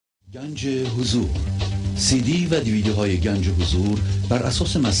گنج حضور، سی دی و دیویدیوهای گنج حضور بر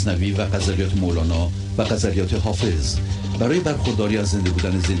اساس مثنوی و غزلیات مولانا و غزلیات حافظ برای برخورداری از زنده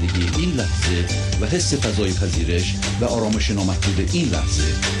بودن زندگی این لحظه و حس فضای پذیرش و آرامش نامحدود این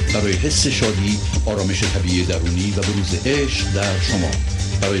لحظه، برای حس شادی، آرامش طبیعی درونی و بروز عشق در شما،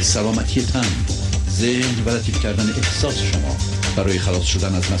 برای سلامتی تن، ذهن و لطیف کردن احساس شما، برای خلاص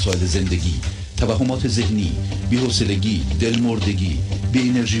شدن از مسائل زندگی، توهمات ذهنی، بی‌حوصلگی، دلمردگی، بی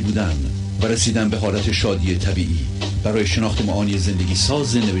انرژی بودن و رسیدن به حالت شادی طبیعی، برای شناخت معانی زندگی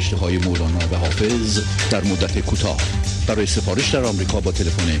ساز نوشته‌های مولانا و حافظ در مدت کوتاه. برای سفارش در آمریکا با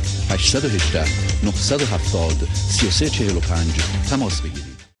تلفن 818 970 3345 تماس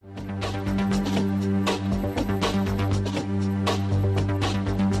بگیرید.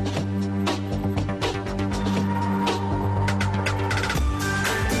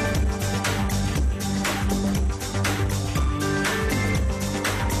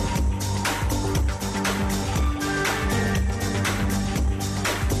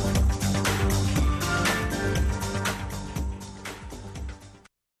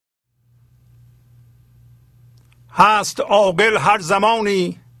 هست عاقل هر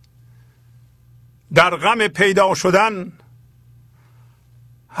زمانی در غم پیدا شدن،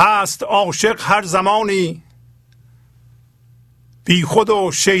 هست عاشق هر زمانی بی خود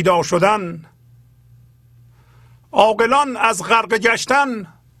و شیدا شدن. عاقلان از غرق گشتن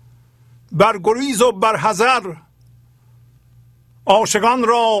بر گریز و بر حذر، عاشقان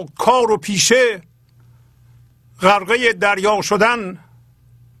را کار و پیشه غرقه دریا شدن.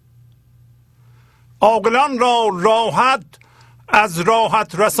 عاقلان را راحت از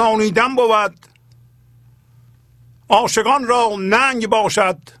راحت رسانیدن بود، عاشقان را ننگ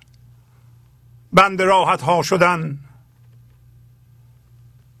باشد بند راحت ها شدن.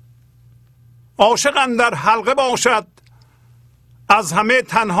 عاشق اندر حلقه باشد از همه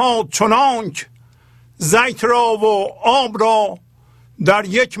تنها، چنانک زیت را و آب را در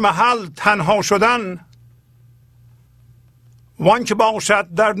یک محل تنها شدن. وان که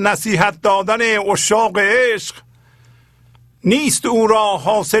باشد در نصیحت دادن عشاق عشق، نیست او را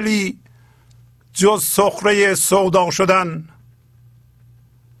حاصلی جز سخره سودا شدن.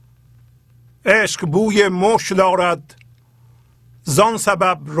 عشق بوی مشک دارد زان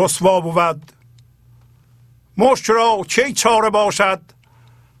سبب رسوا بود، مشک را کی چاره باشد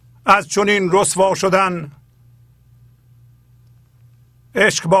از چنین رسوا شدن.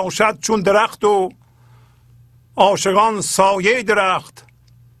 عشق باشد چون درخت و عاشقان سایه درخت،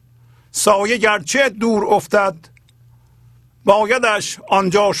 سایه گرچه دور افتد بایدش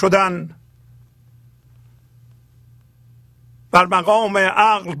آنجا شدن. بر مقام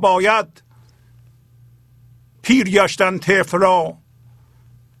عقل باید پیر گشتن طفل را،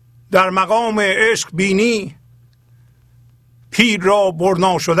 در مقام عشق بینی پیر را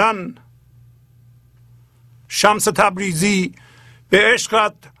برنا شدن. شمس تبریزی به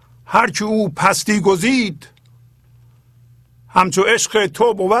عشقت هر که او پستی گزید، همچو عشق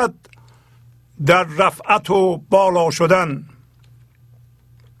تو بود در رفعت و بالا شدن.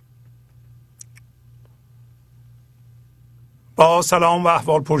 با سلام و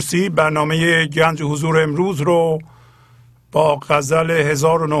احوال پرسی، برنامه گنج حضور امروز رو با غزل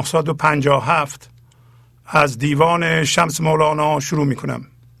 1957 از دیوان شمس مولانا شروع می کنم.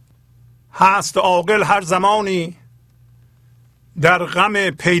 هست عاقل هر زمانی در غم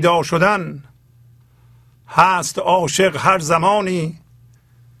پیدا شدن، هست عاشق هر زمانی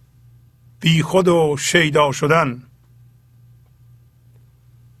بی خود و شیدا شدن.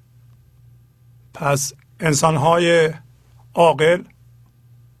 پس انسان‌های عاقل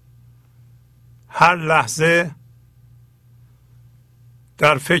هر لحظه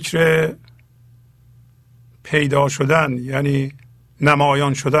در فکر پیدا شدن، یعنی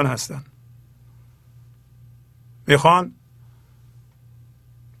نمایان شدن هستند. میخوان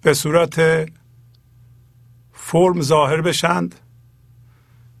به صورت فرم ظاهر بشند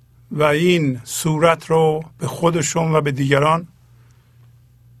و این صورت رو به خودشون و به دیگران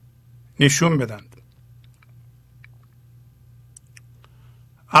نشون بدند.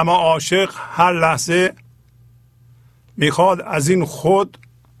 اما عاشق هر لحظه میخواد از این خود،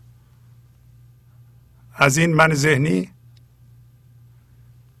 از این من ذهنی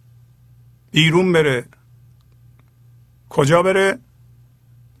بیرون بره. کجا بره؟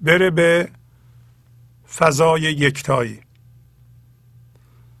 بره به فضای یکتایی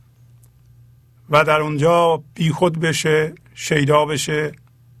و در اونجا بیخود بشه، شیدا بشه،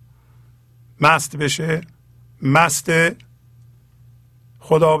 مست بشه، مست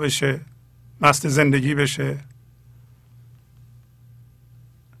خدا بشه، مست زندگی بشه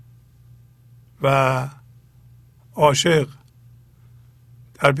و عاشق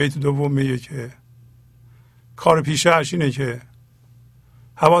در بیت دوم میگه که کار پیشه‌اش اینه که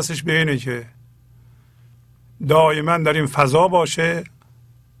حواسش به اینه که دائما در این فضا باشه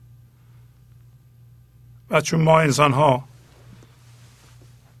و چون ما انسان ها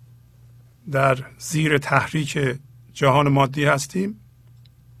در زیر تحریک جهان مادی هستیم،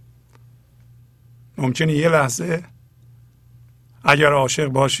 ممکنه یه لحظه اگر عاشق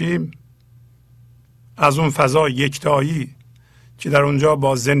باشیم از اون فضا یکتایی که در اونجا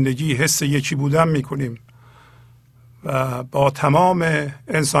با زندگی حس یکی بودن میکنیم و با تمام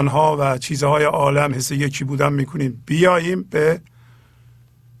انسانها و چیزهای عالم حس یکی بودن میکنیم، بیاییم به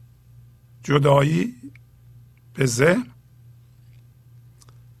جدایی، به ذهن.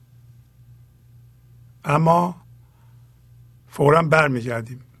 اما فوراً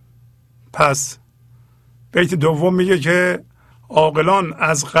برمیگردیم. پس بیت دوم میگه که عاقلان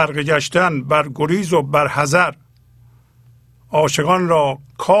از غرق گشتن بر گریز و بر حذر، عاشقان را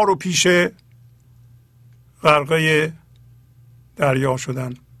کار و پیشه غرقه دریا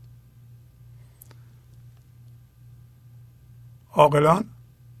شدن. عاقلان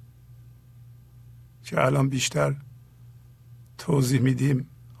که الان بیشتر توضیح میدیم،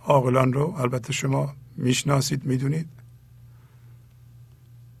 عاقلان رو البته شما میشناسید، میدونید،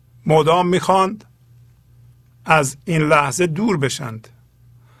 مدام میخواند از این لحظه دور بشند.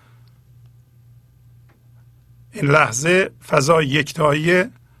 این لحظه فضای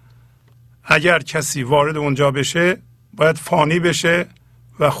یکتاییه. اگر کسی وارد اونجا بشه باید فانی بشه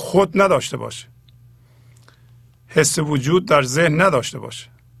و خود نداشته باشه، حس وجود در ذهن نداشته باشه.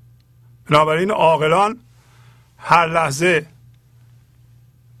 بنابراین عاقلان هر لحظه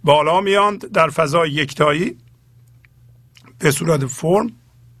بالا میاند در فضای یکتایی به صورت فرم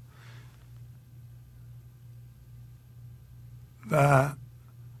و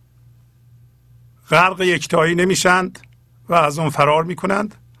غرق یکتایی نمیشند و از اون فرار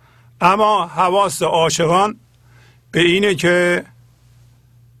میکنند. اما حواس عاشقان به اینه که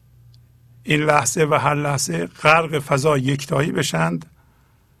این لحظه و هر لحظه غرق فضای یکتایی بشند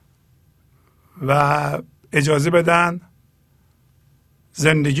و اجازه بدن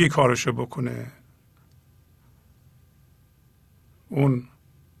زندگی کارشو بکنه. اون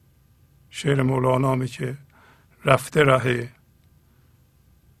شعر مولانا که رفته ره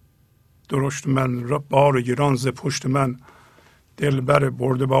درشت من، بار گران ز پشت من، دلبر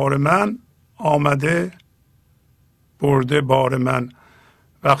برده بار من، آمده برده بار من.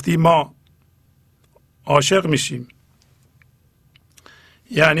 وقتی ما عاشق میشیم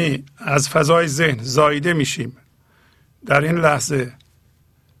یعنی از فضای ذهن زاییده میشیم، در این لحظه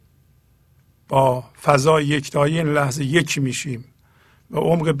با فضای یکتایی این لحظه یکی میشیم و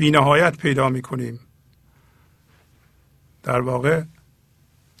عمق بی‌نهایت پیدا میکنیم. در واقع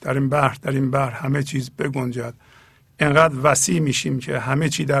در این بحر همه چیز بگنجد. اینقدر وسیع میشیم که همه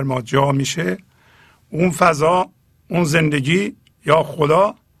چی در ما جا میشه. اون فضا، اون زندگی یا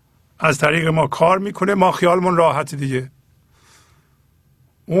خدا از طریق ما کار میکنه، ما خیالمون راحت دیگه.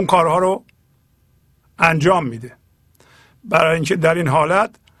 اون کارها رو انجام میده. برای اینکه در این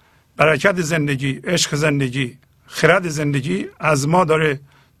حالت برکت زندگی، عشق زندگی، خرد زندگی از ما داره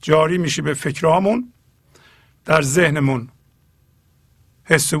جاری میشه به فکرامون. در ذهنمون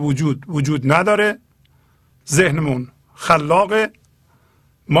حس وجود نداره، ذهنمون خلاقه،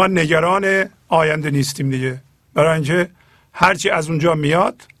 ما نگران آینده نیستیم دیگه. برای اینکه هرچی از اونجا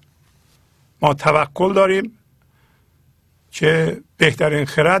میاد ما توکل داریم که بهترین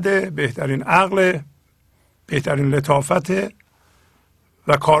خرده، بهترین عقل، بهترین لطافت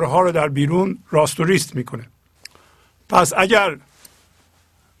و کارها رو در بیرون راست و ریست میکنه. پس اگر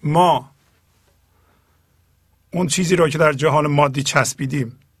ما اون چیزی رو که در جهان مادی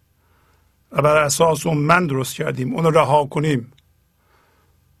چسبیدیم و بر اساس اون من درست کردیم اون رو رها کنیم،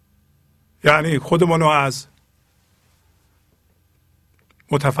 یعنی خودمون رو از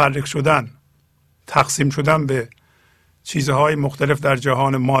متفرق شدن، تقسیم شدن به چیزهای مختلف در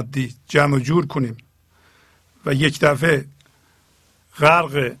جهان مادی جمع و جور کنیم و یک دفعه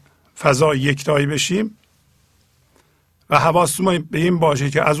غرق فضای یکتایی بشیم و حواسمون به این باشه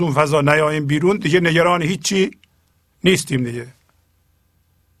که از اون فضا نیاییم بیرون، دیگه نگران هیچی نیستیم دیگه.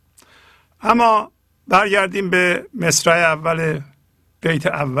 اما برگردیم به مصرع اول بیت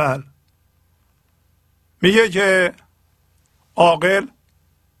اول. میگه که عاقل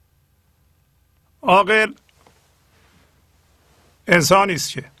انسانی است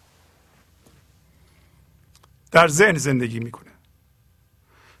که در ذهن زندگی میکنه.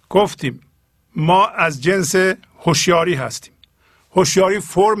 گفتیم ما از جنس هوشیاری هستیم. هوشیاری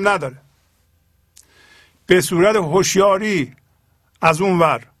فرم نداره. به صورت هوشیاری از اون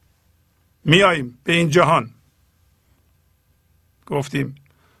ور میاییم به این جهان. گفتیم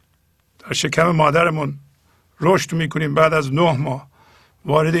در شکم مادرمون رشد میکنیم، بعد از 9 ماه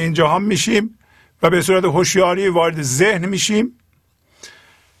وارد این جهان میشیم و به صورت هوشیاری وارد ذهن میشیم.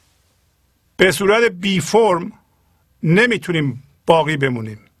 به صورت بی فرم نمیتونیم باقی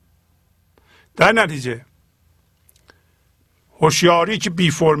بمونیم. در نتیجه هوشیاری که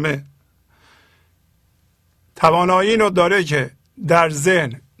بی فرمه توانایی اینو داره که در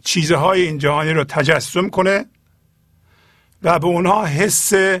ذهن چیزهای این جهانی رو تجسم کنه و به اونها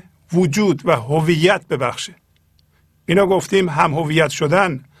حس وجود و هویت ببخشه. اینو گفتیم هم هویت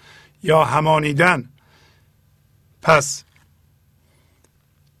شدن یا همانیدن. پس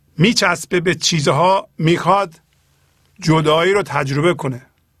میچسبه به چیزها، میخواد جدایی رو تجربه کنه.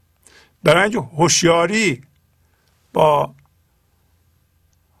 برای اینکه هوشیاری با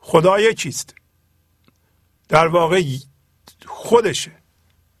خدا یکیست، در واقع خودشه.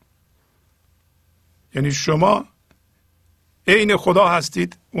 یعنی شما عین خدا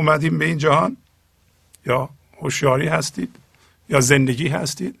هستید، اومدیم به این جهان، یا هوشیاری هستید یا زندگی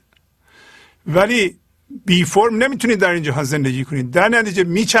هستید، ولی بی فرم نمیتونید در این جهان زندگی کنید. در نتیجه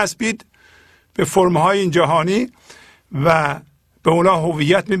میچسبید به فرمهای این جهانی و به اونا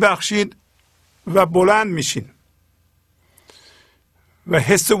هویت میبخشید و بلند میشین و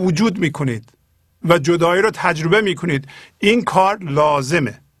حس وجود میکنید و جدایی رو تجربه میکنید. این کار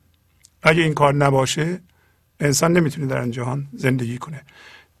لازمه. اگه این کار نباشه انسان نمیتونه در این جهان زندگی کنه.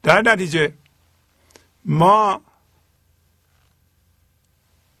 در نتیجه ما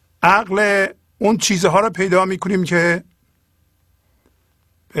عقل اون چیزها رو پیدا میکنیم که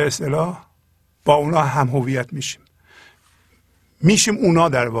به اصطلاح با اونا هم هویت میشیم اونا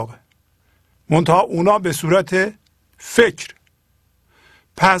در واقع، منتها اونا به صورت فکر.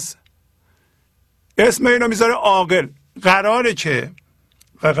 پس اسم اینو میذاره عاقل. قراره که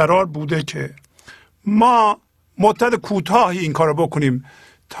و قرار بوده که ما مدت کوتاهی این کارو بکنیم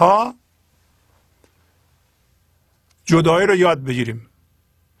تا جدایی رو یاد بگیریم.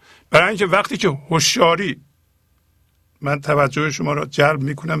 برای اینکه وقتی که هوشیاری، من توجه شما رو جلب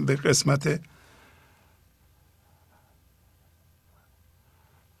میکنم به قسمت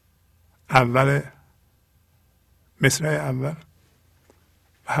اول مصرع اول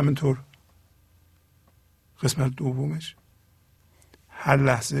و همینطور قسمت دومش، هر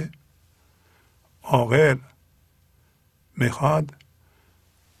لحظه عاقل میخواد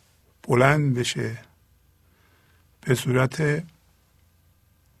بلند بشه به صورت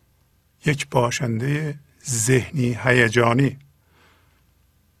یک باشنده ذهنی هیجانی.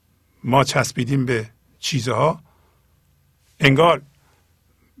 ما چسبیدیم به چیزها، انگار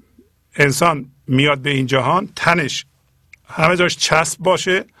انسان میاد به این جهان تنش همه جاش چسب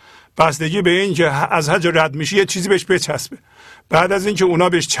باشه، بستگی به این که از هر جا رد میشه یه چیزی بهش بچسبه. بعد از اینکه اونا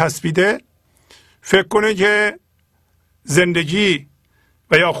بهش چسبیده فکر کنه که زندگی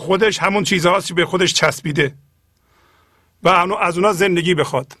و یا خودش همون چیزهاست که به خودش چسبیده و از اونا زندگی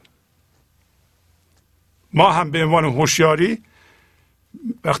بخواد. ما هم به عنوان هوشیاری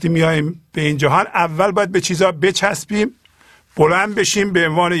وقتی میایم به این جهان اول باید به چیزها بچسبیم، بلند بشیم به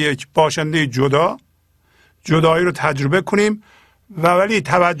عنوان یک باشنده جدا، جدایی رو تجربه کنیم. و ولی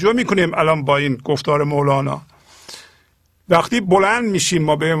توجه میکنیم الان با این گفتار مولانا وقتی بلند میشیم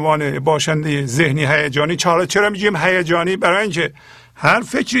ما به عنوان باشنده ذهنی هیجانی. چرا میگیم هیجانی؟ برای اینکه هر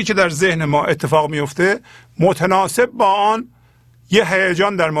فکری که در ذهن ما اتفاق میفته متناسب با آن یه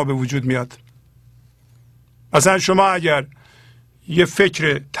هیجان در ما به وجود میاد. مثلا شما اگر یه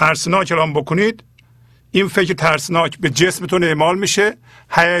فکر ترسناک الان بکنید، این فکر ترسناک به جسمتون اعمال میشه،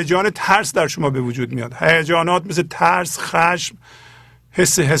 هیجان ترس در شما به وجود میاد. هیجانات مثل ترس، خشم،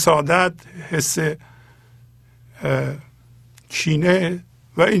 حس حسادت، حس کینه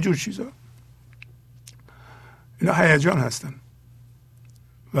و اینجور چیزا، اینا هیجان هستن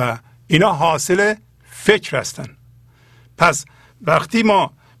و اینا حاصل فکر هستن. پس وقتی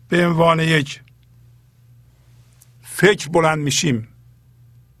ما به عنوان یک فکر بلند میشیم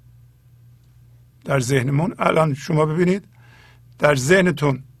در ذهنمون، الان شما ببینید در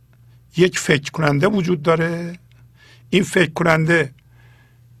ذهنتون یک فکر کننده وجود داره. این فکر کننده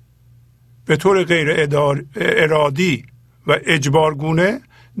به طور غیر ارادی و اجبارگونه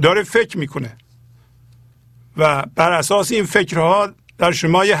داره فکر میکنه و بر اساس این فکرها در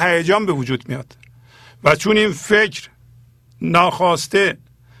شما یه هیجان به وجود میاد و چون این فکر ناخواسته،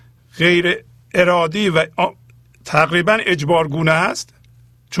 غیر ارادی و تقریبا اجبارگونه است،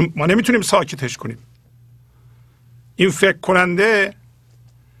 چون ما نمیتونیم ساکتش کنیم، این فکر کننده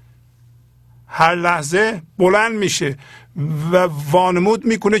هر لحظه بلند میشه و وانمود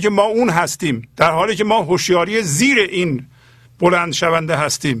میکنه که ما اون هستیم، در حالی که ما هوشیاری زیر این بلند شونده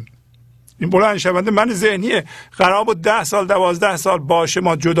هستیم. این بلند شونده من ذهنیه. قرار بود 10 سال 12 سال باشه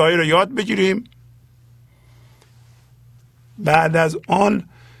ما جدایی رو یاد بگیریم. بعد از آن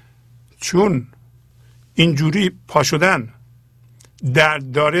چون اینجوری پا شدن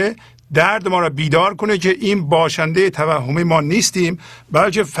درد داره، درد ما را بیدار کنه که این باشنده توهمی ما نیستیم،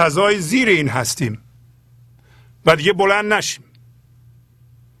 بلکه فضای زیر این هستیم و دیگه بلند نشیم.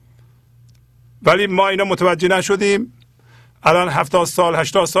 ولی ما اینا متوجه نشدیم. الان 70 سال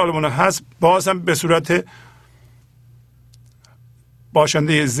 80 سالمون هست، باز هم به صورت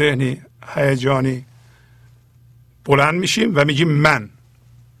باشنده ذهنی هیجانی بلند میشیم و میگیم من.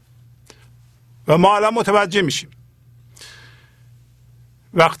 و ما الان متوجه میشیم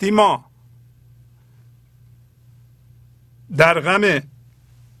وقتی ما در غم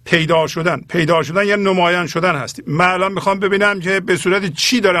پیدا شدن یا نمایان شدن هستیم. من الان میخوام ببینم که به صورت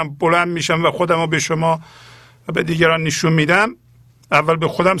چی دارم بلند میشم و خودم رو به شما و به دیگران نشون میدم. اول به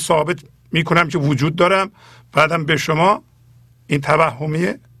خودم ثابت میکنم که وجود دارم، بعدم به شما این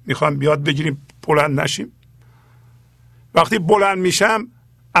توهمیه میخوام بیاد بگیریم بلند نشیم. وقتی بلند میشم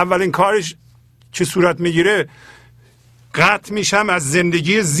اولین کارش که صورت میگیره قطع میشم از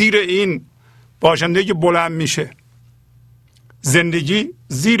زندگی زیر این باشنده که بلند میشه. زندگی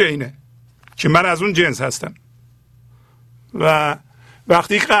زیر اینه که من از اون جنس هستم و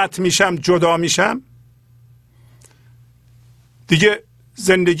وقتی قطع میشم جدا میشم دیگه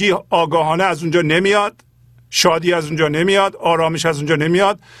زندگی آگاهانه از اونجا نمیاد، شادی از اونجا نمیاد، آرامش از اونجا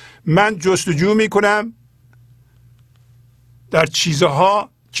نمیاد. من جستجو میکنم در چیزها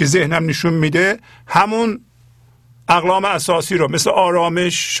که ذهنم نشون میده، همون اقلام اساسی رو، مثل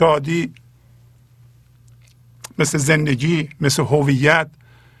آرامش، شادی، مثل زندگی، مثل هویت،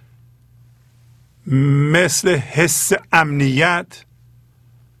 مثل حس امنیت.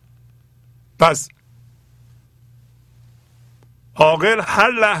 پس عاقل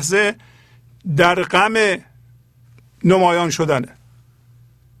هر لحظه در غم نمایان شدنه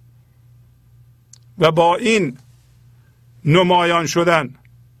و با این نمایان شدن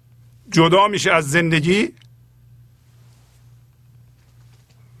جدا میشه از زندگی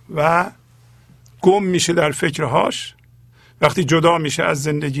و گم میشه در فکرهاش. وقتی جدا میشه از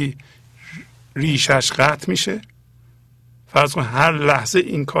زندگی ریشش قطع میشه. فرض کن هر لحظه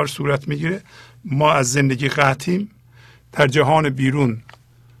این کار صورت میگیره، ما از زندگی قطعیم. در جهان بیرون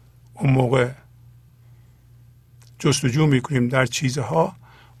اون موقع جستجو میکنیم در چیزها،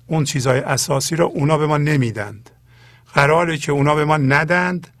 اون چیزهای اساسی را اونا به ما نمیدند. قراره که اونا به ما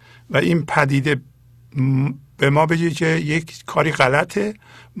ندند و این پدیده به ما بگه که یک کاری غلطه،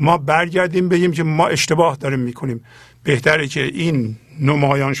 ما برگردیم بگیم که ما اشتباه داریم میکنیم. بهتره که این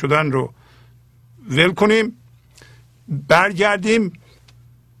نمایان شدن رو ول کنیم، برگردیم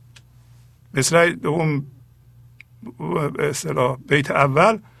مثل اون اصطلاح بیت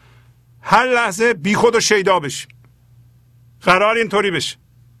اول، هر لحظه بی خود و شیدا بشیم. قرار اینطوری بشه،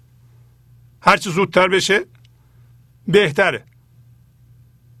 هرچی زودتر بشه بهتره.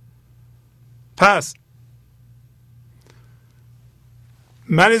 پس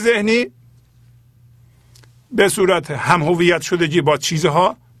من ذهنی به صورت هم هویت شدگی با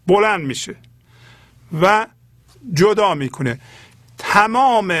چیزها بلند میشه و جدا میکنه.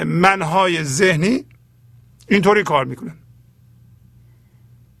 تمام منهای ذهنی اینطوری کار میکنن.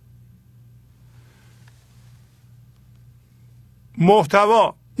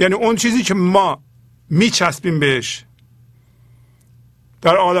 محتوا یعنی اون چیزی که ما میچسبیم بهش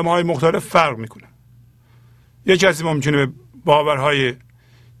در عالم‌های مختلف فرق میکنه. یک کسی ممکنه به باورهای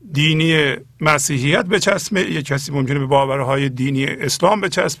دینی مسیحیت بچسبه، یک کسی ممکنه به باورهای دینی اسلام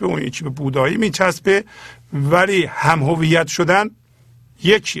بچسبه، اون یکی به بودایی میچسبه، ولی هم هویت شدن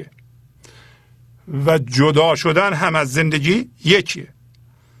یکیه و جدا شدن هم از زندگی یکیه.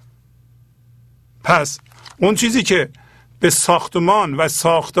 پس اون چیزی که به ساختمان و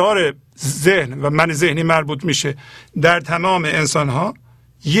ساختار ذهن و من ذهنی مربوط میشه در تمام انسان ها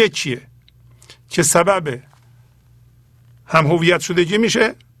یکیه که سبب هم هویت شدگی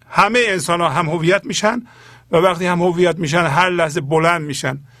میشه. همه انسان ها هم هویت میشن و وقتی هم هویت میشن هر لحظه بلند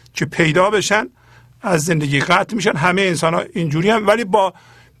میشن که پیدا بشن، از زندگی قطع میشن. همه انسان ها اینجوری هم، ولی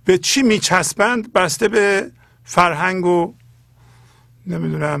به چی میچسبند بسته به فرهنگ و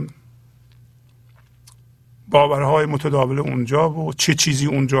نمیدونم باورهای متداول اونجا و چه چیزی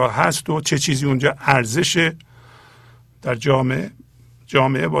اونجا هست و چه چیزی اونجا ارزشه. در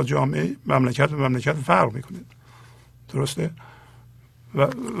جامعه با جامعه، مملکت به مملکت فرق میکنه، درسته؟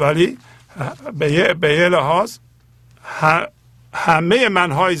 ولی به یه لحاظ همه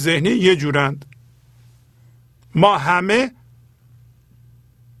منهای ذهنی یه جورند. ما همه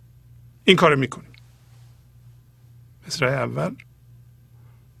این کار میکنیم. مصرع اول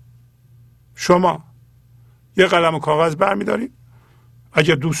شما یه قلم و کاغذ برمیدارین،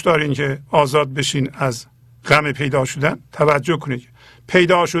 اگر دوست دارین که آزاد بشین از غم پیدا شدن، توجه کنید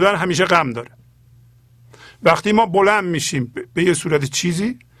پیدا شدن همیشه غم داره. وقتی ما بلند میشیم به یه صورت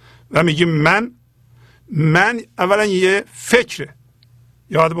چیزی و میگیم من اولا یه فکره،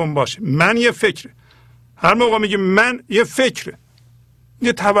 یادمون باشه من یه فکره. هر موقع میگیم من یه فکره،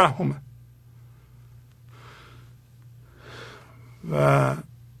 یه توهمه. و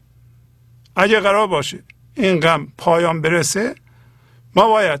اگه قرار باشه این غم پایان برسه، ما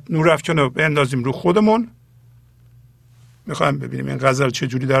باید نورافکن رو بندازیم رو خودمون. میخوایم ببینیم این غزل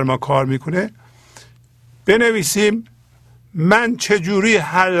چجوری در ما کار میکنه. بنویسیم من چجوری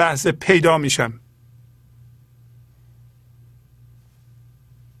هر لحظه پیدا میشم.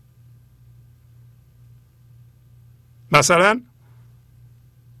 مثلا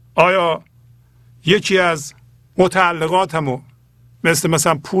آیا یکی از متعلقاتمو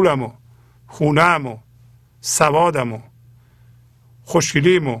مثلا پولمو، خونه‌مو، سوادمو،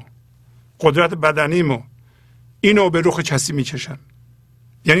 خوشگلیمو، قدرت بدنیمو، اینو به رخ کسی میکشم،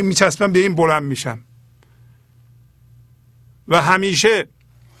 یعنی میچسبم به این بلند میشم. و همیشه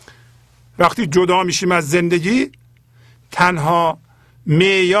وقتی جدا میشیم از زندگی، تنها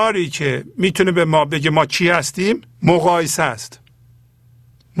معیاری که میتونه به ما بگه ما چی هستیم مقایسه است.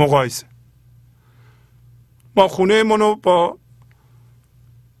 مقایسه. ما خونه منو با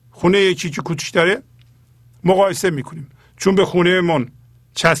خونه یکی که کوچکتره مقایسه میکنیم، چون به خونه من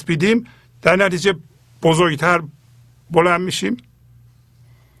چسبیدیم در نتیجه بزرگتر بلند میشیم.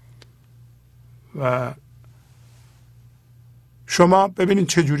 و شما ببینید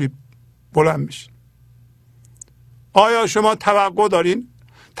چجوری بلند میشین. آیا شما توقع دارین؟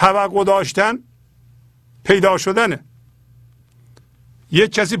 توقع داشتن پیدا شدنه.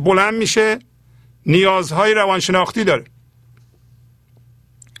 یک کسی بلند میشه نیازهای روانشناختی داره،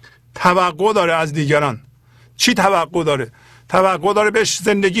 توقع داره از دیگران. چی توقع داره؟ توقع داره بهش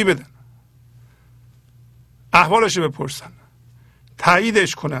زندگی بدن، احوالش بپرسن،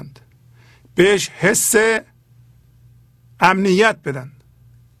 تاییدش کنند، بهش حس امنیت بدن،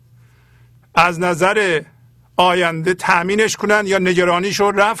 از نظر آینده تأمینش کنند یا نگرانیش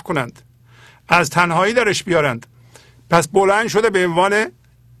رو رفع کنند، از تنهایی درش بیارند. پس بلند شده به عنوان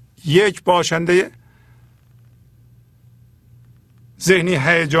یک باشنده ذهنی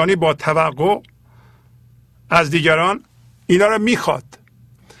هیجانی با توقع از دیگران اینا رو میخواد،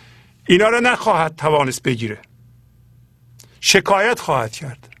 اینا رو نخواهد توانست بگیره، شکایت خواهد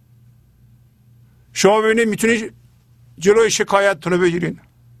کرد. شما ببینید میتونید جلوی شکایتتون رو بگیرین.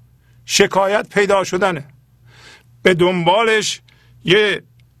 شکایت پیدا شدنه، به دنبالش یه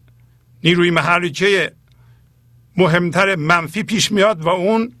نیروی محرکه مهمتر منفی پیش میاد و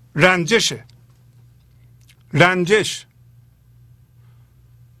اون رنجشه. رنجش،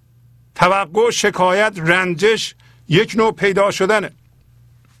 توقع، شکایت، رنجش یک نوع پیدا شدنه.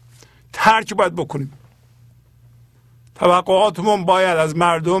 ترک باید بکنیم. توقعاتمون باید از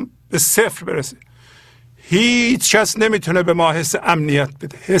مردم به صفر برسه. هیچ کس نمیتونه به ما حس امنیت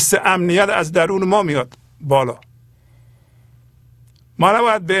بده. حس امنیت از درون ما میاد بالا. ما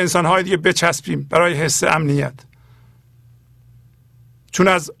نباید به انسانهای دیگه بچسبیم برای حس امنیت، چون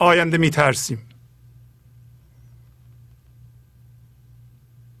از آینده میترسیم.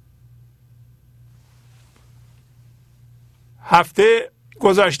 هفته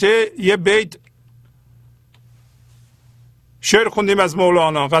گذشته یه بیت شعر خوندیم از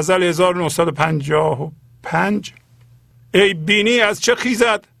مولانا، غزل 1955. ای بینی از چه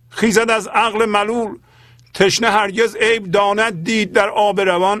خیزد؟ خیزد از عقل ملول. تشنه هرگز عیب داند دید در آب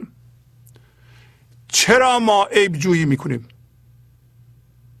روان. چرا ما عیب جویی میکنیم؟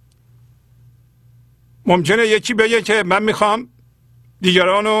 ممکنه یکی بگه که من میخوام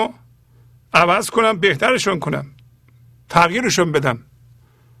دیگرانو عوض کنم، بهترشون کنم، تغییرشون بدم.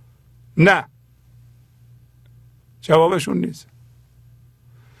 نه، جوابشون نیست.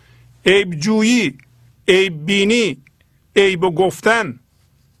 عیب جویی، عیب بینی، عیب و گفتن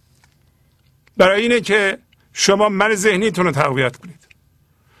برای اینه که شما من ذهنیتون رو تقویت کنید،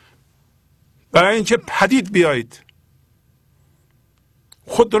 برای اینکه پدید بیایید،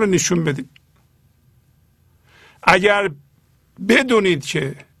 خودتون رو نشون بدید. اگر بدونید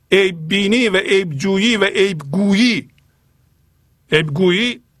که عیب بینی و عیب جویی و عیب گویی، عیب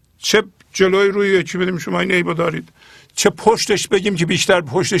گویی چه جلوی روی یکی بدیم شما این عیبو دارید، چه پشتش بگیم که بیشتر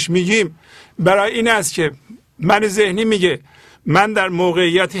پشتش میگیم، برای این است که من ذهنی میگه من در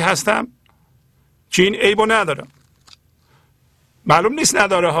موقعیتی هستم که این عیبو ندارم. معلوم نیست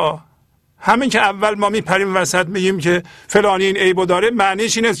نداره ها. همین که اول ما میپریم وسط میگیم که فلانی این عیبو داره،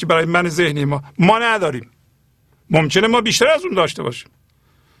 معنیش این است که برای من ذهنی ما نداریم. ممکنه ما بیشتر از اون داشته باشیم.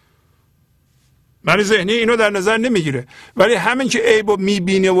 من ذهنی اینو در نظر نمیگیره، ولی همین که عیبو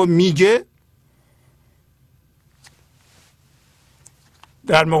میبینه و میگه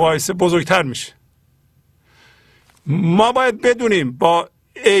در مقایسه بزرگتر میشه. ما باید بدونیم با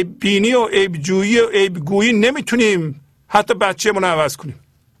عیب بینی و عیب جویی و عیب گویی نمیتونیم حتی بچه‌مون رو عوض کنیم.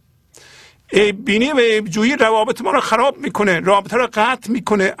 عیب بینی و عیب جویی روابط ما رو خراب میکنه، رابطه رو قطع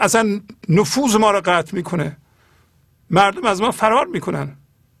میکنه، اصلا نفوذ ما رو قطع میکنه، مردم از ما فرار میکنن.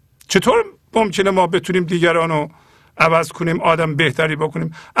 چطور ممکنه ما بتونیم دیگران رو عوض کنیم، آدم بهتری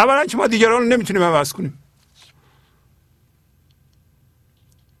بکنیم؟ اولا که ما دیگران رو نمیتونیم عوض کنیم.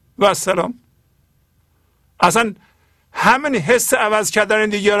 و السلام. اصلا همین حس عوض کردن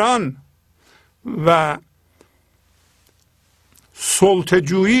دیگران و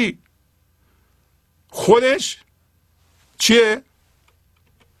سلطه‌جویی خودش چیه؟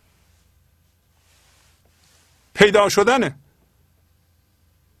 پیدا شدنه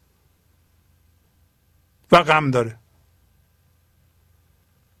و غم داره.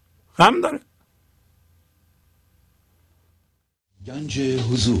 غم داره. گنج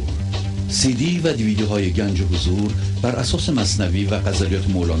حضور، سی دی و دیویدیوهای گنج حضور بر اساس مثنوی و غزلیات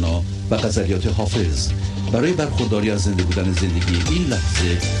مولانا و غزلیات حافظ برای برخورداری از زنده بودن زندگی این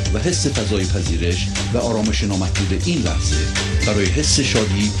لحظه و حس فضای پذیرش و آرامش نامحدود این لحظه، برای حس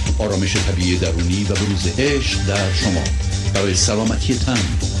شادی، آرامش طبیعی درونی و بروز عشق در شما، برای سلامتی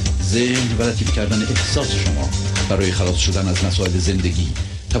تن، ذهن و لطیف کردن احساس شما، برای خلاص شدن از مسائل زندگی،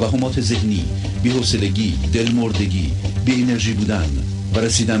 توهمات ذهنی، بی‌حوصلگی، دلمردگی، بی انرژی بودن و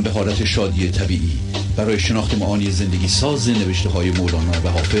رسیدن به حالت شادی طبیعی، برای شناخت معانی زندگی ساز نوشته های مولانا و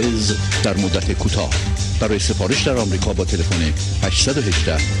حافظ در مدت کوتاه. برای سفارش در آمریکا با تلفن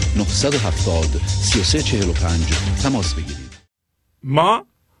 818 970 3345 تماس بگیرید. ما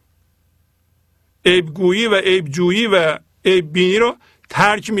عیبگویی و عیبجویی و عیب بینی رو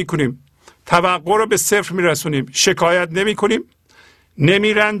ترک میکنیم، توقع رو به صفر میرسونیم، شکایت نمی کنیم،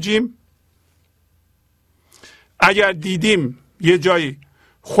 نمی رنجیم. اگر دیدیم یه جایی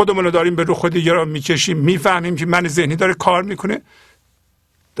خودمون رو داریم به رخ دیگران میکشیم، میفهمیم که من ذهنی داره کار میکنه،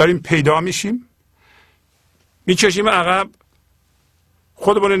 داریم پیدا میشیم، میکشیم عقب،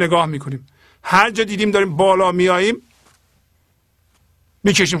 خودمون رو نگاه میکنیم. هر جا دیدیم داریم بالا میاییم،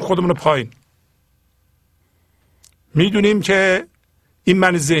 میکشیم خودمون رو پایین. میدونیم که این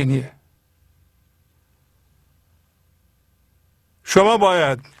من ذهنیه. شما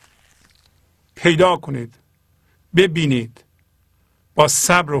باید پیدا کنید، ببینید، با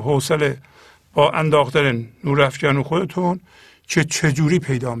صبر و حوصله، با انداختن نور افکن خودتون که چجوری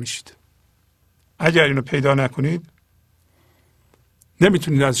پیدا میشید. اگر اینو پیدا نکنید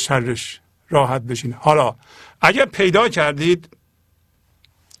نمیتونید از شرش راحت بشین. حالا اگر پیدا کردید،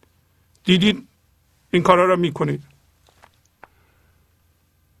 دیدید این کارا رو میکنید،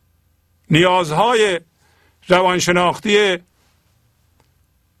 نیازهای روانشناختی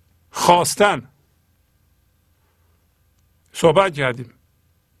خواستن صحبت کردیم،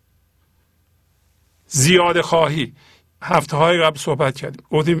 زیاده خواهی هفته های قبل صحبت کردیم.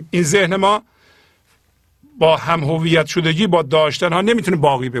 گفتیم این ذهن ما با هم هویت شدگی با داشتن ها نمیتونه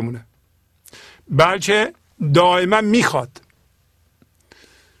باقی بمونه، بلکه دائما میخواد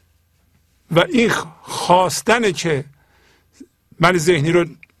و این خواستنه که من ذهنی رو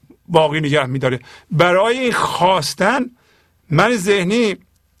باقی نگه میداره. برای این خواستن من ذهنی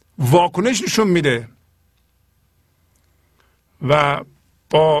واکنش نشون میده و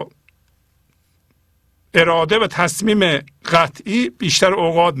با اراده و تصمیم قطعی بیشتر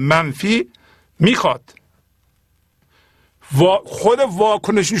اوقات منفی میخواد. خود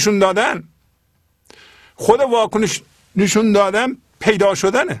واکنش نشون دادن پیدا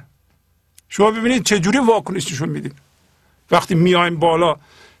شدنه. شما ببینید چجوری واکنش نشون میدین. وقتی میایم بالا،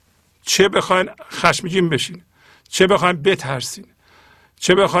 چه بخواین خشمگین بشین، چه بخواین بترسین،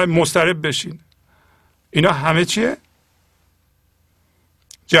 چه بخواین مضطرب بشین، اینا همه چیه؟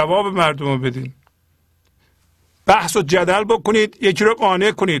 جواب مردم رو بدین. بحث و جدل بکنید، یکی رو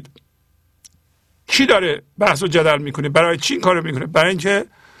قانع کنید. کی داره بحث و جدل میکنه؟ برای چی این کارو میکنه؟ برای اینکه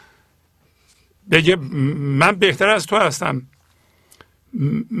بگه من بهتر از تو هستم،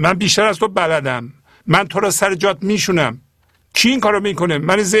 من بیشتر از تو بلدم، من تو رو سر جات میشونم. کی این کارو میکنه؟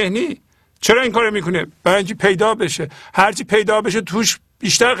 من ذهنی. چرا این کارو میکنه؟ برای اینکه پیدا بشه. هرچی پیدا بشه توش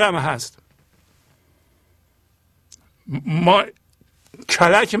بیشتر غم هست. ما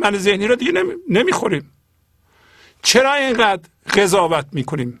کلک من ذهنی رو دیگه نمیخوریم. چرا اینقدر قضاوت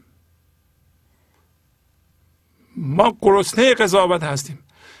میکنیم؟ ما گرسنه قضاوت هستیم.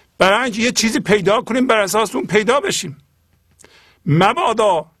 برای اینکه یه چیزی پیدا کنیم، بر اساس اون پیدا بشیم.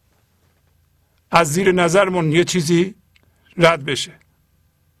 مبادا از زیر نظرمون یه چیزی رد بشه.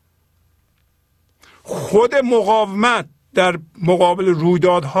 خود مقاومت در مقابل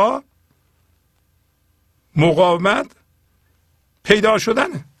رویدادها، مقاومت پیدا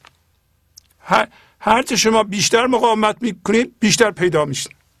شدنه. هرچه شما بیشتر مقاومت میکنید بیشتر پیدا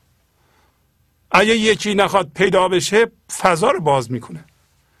میشین. اگه یکی نخواد پیدا بشه فضا رو باز میکنه.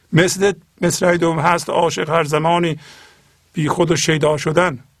 مثل مصرع دوم هست عاشق هر زمانی بی خود و شیدا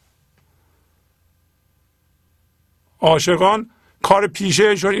شدن. عاشقان کار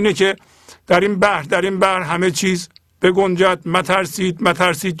پیشهشون اینه که در این بحر همه چیز بگنجد،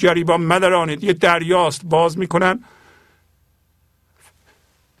 مترسید گریبان مدرانید. یه دریاست، باز میکنن،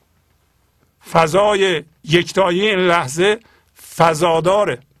 فضای یکتایی این لحظه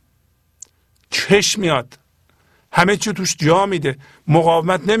فضاداره، چشم میاد، همه چی توش جا میده،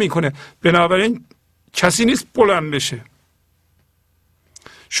 مقاومت نمیکنه. بنابراین کسی نیست بلند بشه.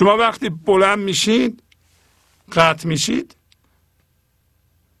 شما وقتی بلند میشید، قطع میشید،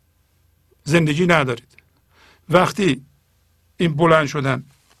 زندگی ندارید. وقتی این بلند شدن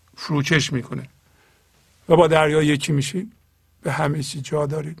فروکش میکنه و با دریا یکی میشین، به همه چی جا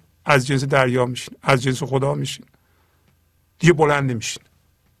دارید، از جنس دریا میشین، از جنس خدا میشین، دیگه بلند نمیشین.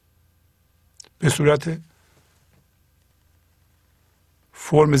 به صورت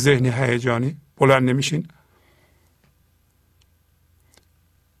فرم ذهنی هیجانی بلند نمیشین.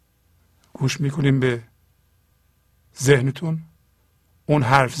 گوش میکنیم به ذهنتون. اون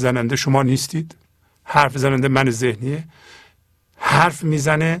حرف زننده شما نیستید، حرف زننده من ذهنیه. حرف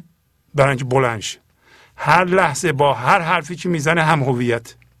میزنه برای اینکه بلند شه. هر لحظه با هر حرفی که میزنه هم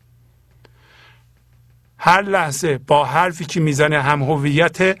هویت. هر لحظه با حرفی که میزنه هم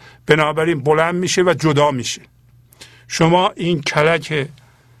هویت، بنابراین بلند میشه و جدا میشه. شما این کلک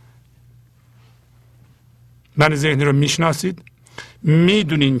من ذهنی رو میشناسید،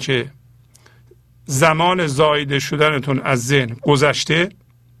 میدونین که زمان زایده شدنتون از ذهن گذشته.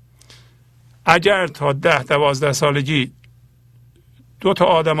 اگر تا 10-12 سالگی 2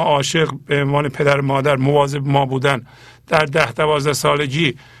 آدم عاشق به عنوان پدر و مادر مواظب ما بودن، در 10-12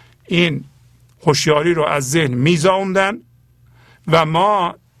 سالگی این هوشیاری رو از ذهن میزاوندن و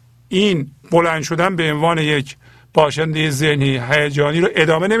ما این بلند شدن به عنوان یک باشنده ذهنی هیجانی رو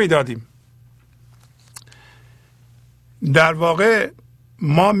ادامه نمیدادیم. در واقع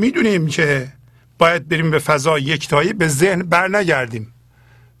ما میدونیم که باید بریم به فضا یکتایی، به ذهن بر نگردیم،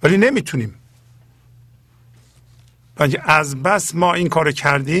 ولی نمیتونیم. از بس ما این کار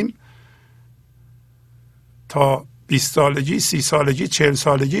کردیم تا 20 سالگی، 30 سالگی، 40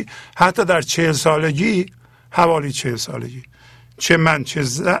 سالگی، حتی در 40 سالگی، حوالی 40 سالگی، چه من چه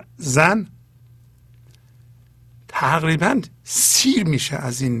زن تقریبا سیر میشه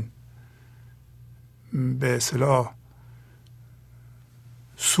از این به اصطلاح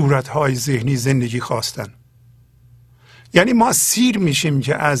صورتهای ذهنی زندگی خواستن. یعنی ما سیر میشیم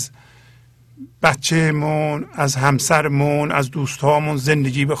که از بچه‌مون، از همسرمون، از دوستامون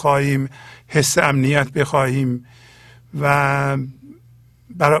زندگی بخواهیم، حس امنیت بخواهیم و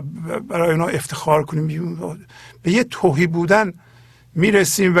برای اونا افتخار کنیم. به یه توهی بودن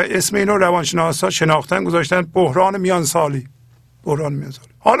میرسیم و اسم اینو روانشناسا شناختن، گذاشتن بحران میانسالی. بحران میانسالی.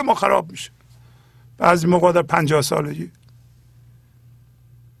 حال ما خراب میشه. بعضی موقع در 50 سالگی.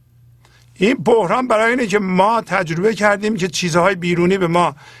 این بحران برای اینه که ما تجربه کردیم که چیزهای بیرونی به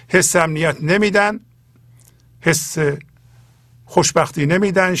ما حس امنیت نمیدن، حس خوشبختی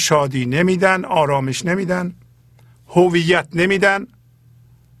نمیدن، شادی نمیدن، آرامش نمیدن، هویت نمیدن.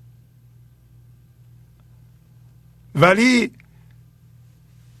 ولی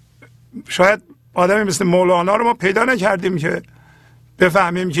شاید آدمی مثل مولانا رو ما پیدا نکردیم که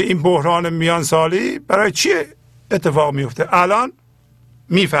بفهمیم که این بحران میانسالی برای چی اتفاق میفته. الان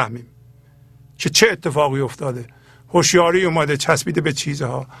میفهمیم که چه اتفاقی افتاده. هوشیاری اومده چسبیده به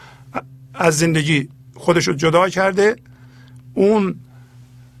چیزها، از زندگی خودش رو جدا کرده. اون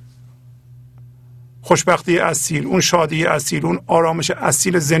خوشبختی اصیل، اون شادی اصیل، اون آرامش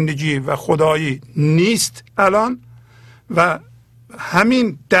اصیل زندگی و خدایی نیست الان و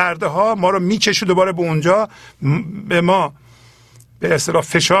همین دردها ما رو میکشه دوباره به اونجا، به ما به اصطلاح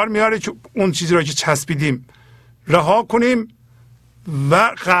فشار میاره که اون چیزی رو که چسبیدیم رها کنیم و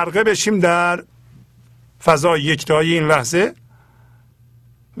غرقه بشیم در فضای یکتایی این لحظه.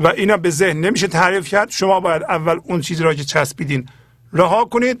 و اینا به ذهن نمیشه تعریف کرد. شما باید اول اون چیزی را که چسبیدین رها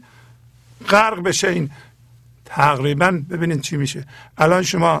کنید، غرق بشه این. تقریبا ببینید چی میشه. الان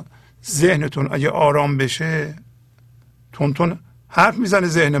شما ذهنتون اگه آرام بشه، تون حرف میزنه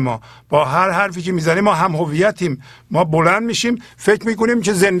ذهن ما، با هر حرفی که میزنیم ما هم هویتیم، ما بلند میشیم، فکر میکنیم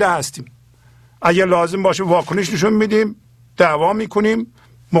که زنده هستیم. اگه لازم باشه واکنش نشون میدیم، دعوا میکنیم،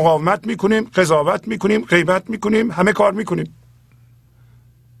 مقاومت میکنیم، قضاوت میکنیم، غیبت میکنیم، همه کار میکنیم.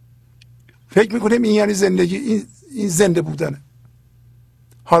 فکر میکنیم این یعنی زندگی، این زنده بودنه.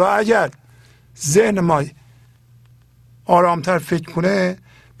 حالا اگر ذهن ما آرامتر فکر کنه،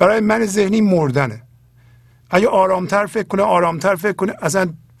 برای من ذهنی مردنه. اگه آرامتر فکر کنه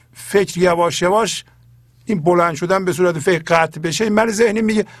اصلا فکر یواش یواش این بلند شدن به صورت فکر قطع بشه، من ذهنی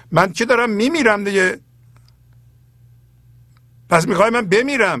میگه من که دارم میمیرم دیگه، پس میخوای من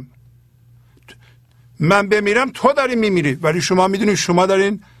بمیرم. من بمیرم تو داری میمیری، ولی شما میدونید شما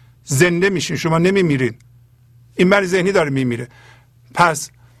دارین زنده میشین، شما نمیمیرین. این من ذهنی داره میمیره.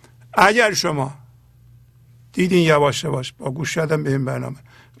 پس اگر شما دیدین یواش یواش با گوش دادن به این برنامه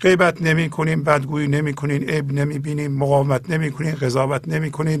غیبت نمی کنین، بدگویی نمی کنین، عیب نمی بینین، مقاومت نمی کنین، قضاوت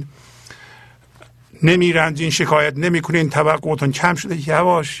نمی کنین، نمی رنجین، شکایت نمی کنین، توقعتون کم شده،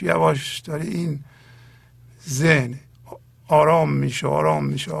 یواش یواش داره این ذهن آرام میشه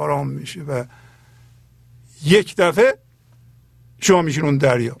و یک دفعه شما میشین اون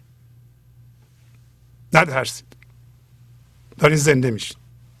دریا. نترسید، دارین زنده میشین.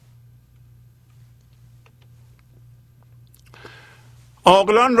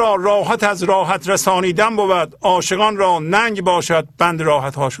 عاقلان را راحت از راحت رسانیدن بود، عاشقان را ننگ باشد بند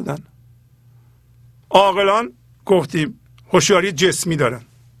راحت ها شدن. عاقلان گفتیم هوشیاری جسمی دارن،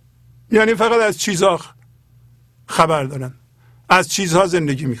 یعنی فقط از چیزها خبر دارن، از چیزها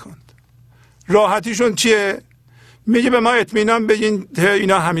زندگی میکنند. راحتیشون چیه؟ میگه به ما اطمینان بگین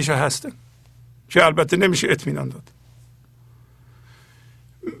اینا همیشه هستن، که البته نمیشه اطمینان داد.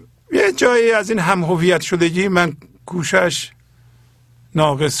 یه جایی از این هم هویت شدگی من گوشش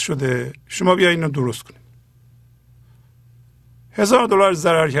ناقص شده، شما بیا اینو درست کنید. $1000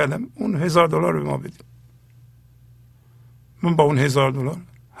 ضرر کردم، اون $1000 به ما بدید، من با اون $1000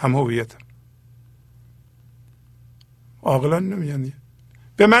 هم هویتم. عاقلان نمیگن.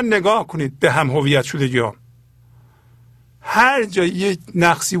 به من نگاه کنید، به هم هویت شدگی ها. هر جا یک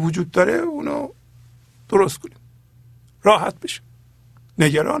نقصی وجود داره اونو درست کنید، راحت بشه.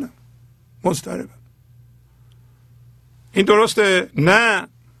 نگرانم، مضطربم. این درسته؟ نه،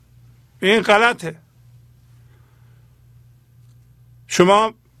 این غلطه.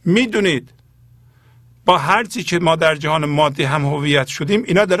 شما میدونید با هر چی که ما در جهان مادی هم هویت شدیم،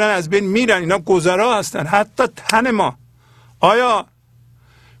 اینا دارن از بین میرن، اینا گذرا هستن. حتی تن ما، آیا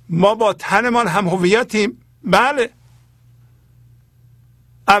ما با تنمان هم هویتیم؟ بله.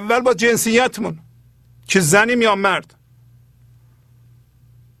 اول با جنسیتمون، که زنیم یا مرد.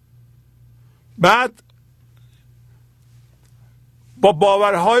 بعد با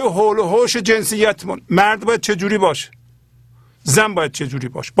باورهای حول و حوش جنسیتمون، مرد باید چجوری باشه، زن باید چجوری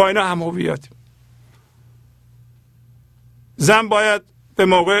باشه، با اینا هم هویتیم. زن باید به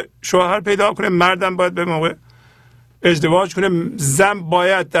موقع شوهر پیدا کنه، مردم باید به موقع ازدواج کنه. زن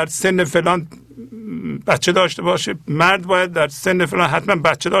باید در سن فلان بچه داشته باشه، مرد باید در سن فلان حتما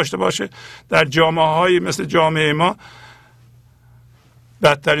بچه داشته باشه. در جامعه های مثل جامعه ما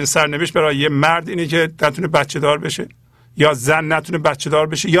بدترین سرنوشت برای یه مرد اینه که نتونه بچه دار بشه، یا زن نتونه بچه دار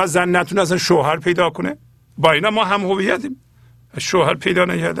بشه، یا زن نتونه اصلا شوهر پیدا کنه. با اینا ما هم هویتیم. شوهر پیدا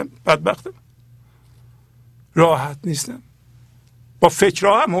نکردم، بدبختم، راحت نیستم، با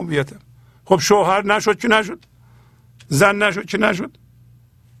فکرها هم هویتم. خب شوهر نشد که نشد، زن نشد که نشد.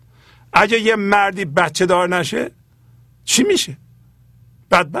 اگه یه مردی بچه دار نشه چی میشه؟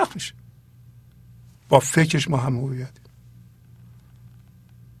 بدبخت میشه. با فکرش ما هم هویتیم.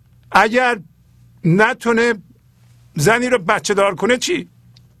 اگر نتونه زنی رو بچه دار کنه چی؟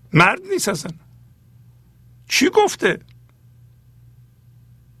 مرد نیست اصلا. چی گفته؟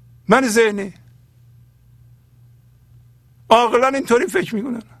 من ذهنی. عاقلان اینطوری فکر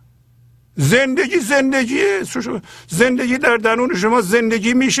میکنن. زندگی در درون شما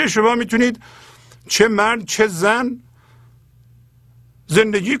زندگی میشه. شما میتونید چه مرد چه زن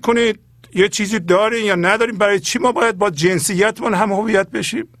زندگی کنید. یه چیزی دارین یا ندارین. برای چی ما باید با جنسیتمون هم هویت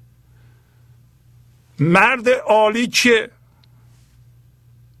بشیم؟ مرد عالی کیه؟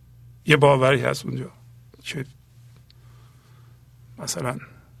 یه باوری هست اونجا که مثلا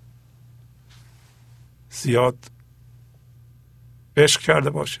زیاد عشق کرده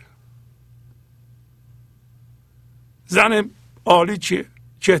باشه. زن عالی چیه؟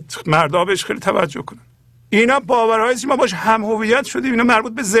 که مردا بهش خیلی توجه کنن. اینا باورهایی است ما باش هم هویت شدیم. اینا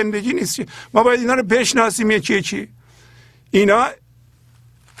مربوط به زندگی نیست. ما باید اینا رو بشناسیم یکی یکی. اینا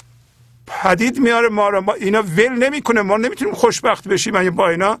پدید میاره ما رو. ما اینا ول نمیکنه. ما نمیتونیم خوشبخت بشیم اگه با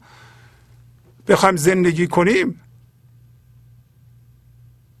اینا بخوایم زندگی کنیم.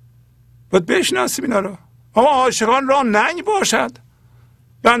 باید بشناسیم اینا رو. اما عاشقان را ننگ باشد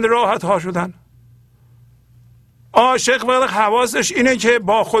بند راحت ها شدن. عاشق وقت حواسش اینه که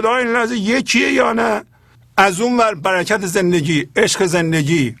با خدا این لحظه یکیه یا نه. از اون ور برکت زندگی، عشق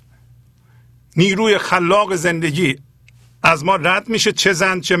زندگی، نیروی خلاق زندگی از ما رد میشه، چه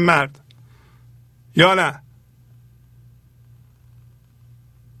زن چه مرد، یا نه؟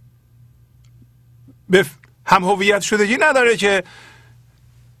 به هم هویت شدگی نداره که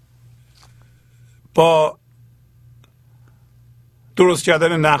با درست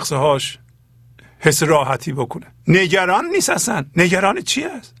کردن نقصه هاش حس راحتی بکنه. نگران نیست اصلا. نگران چی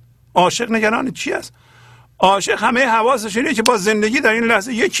است؟ عاشق نگران چی است؟ عاشق همه حواسش اینه که با زندگی در این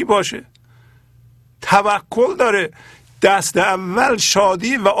لحظه یکی باشه. توکل داره. دست اول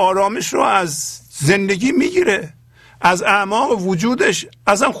شادی و آرامش رو از زندگی میگیره، از اعماق وجودش.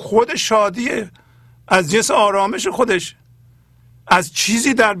 اصلا خود شادیه، از جنس آرامش خودش، از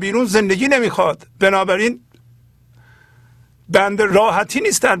چیزی در بیرون زندگی نمیخواد. بنابراین بند راحتی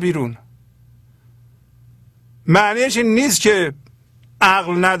نیست در بیرون. معنیش این نیست که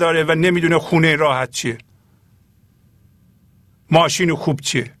عقل نداره و نمیدونه خونه راحت چیه، ماشین خوب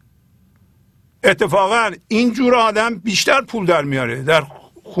چیه. اتفاقا اینجور آدم بیشتر پول در میاره، در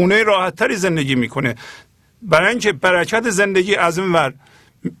خونه راحت تری زندگی میکنه، برای اینکه برکت زندگی از این ور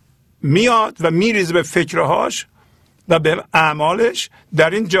میاد و میریزه به فکرهاش و به اعمالش، در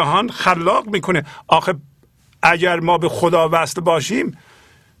این جهان خلاق میکنه. آخه اگر ما به خدا وصل باشیم،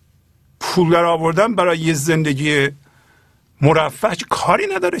 پول در آوردن برای یه زندگی مرفه کاری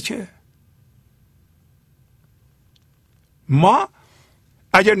نداره که. ما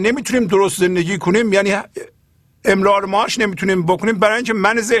اگر نمیتونیم درست زندگی کنیم، یعنی امرار معاش نمیتونیم بکنیم، برای اینکه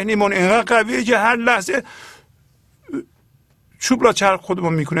من ذهنیمون اینقدر قویه که هر لحظه چوب را چرخ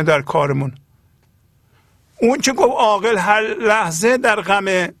خودمون میکنه در کارمون. اون که گفت عاقل هر لحظه در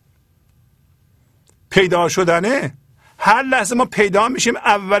غم پیدا شدنه، هر لحظه ما پیدا میشیم.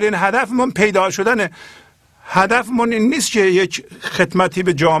 اولین هدفمون پیدا شدنه. هدفمون این نیست که یک خدمتی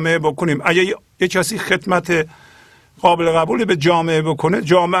به جامعه بکنیم. اگه یک کسی خدمت قابل قبولی به جامعه بکنه،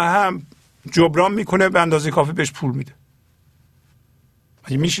 جامعه هم جبران میکنه، به اندازه کافی بهش پول میده.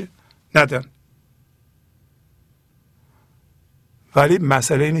 اگه میشه ندن. ولی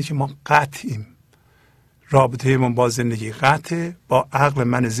مسئله اینه که ما قطعیم، رابطه من با زندگی قطعه، با عقل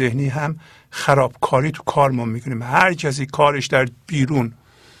من ذهنی هم خرابکاری تو کارمون میکنیم. هر کسی کارش در بیرون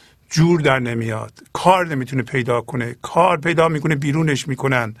جور در نمیاد، کار نمیتونه پیدا کنه، کار پیدا میکنه بیرونش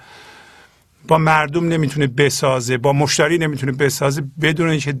میکنن، با مردم نمیتونه بسازه، با مشتری نمیتونه بسازه، بدون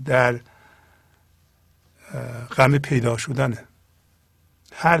اینکه در غم پیدا شدنه.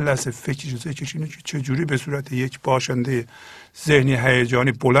 هر لحظه فکرش اینه که چجوری به صورت یک باشنده ذهنی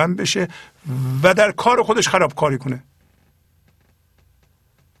هیجانی بلند بشه و در کار خودش خرابکاری کنه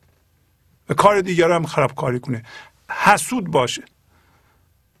و کار دیگر هم خرابکاری کنه، حسود باشه.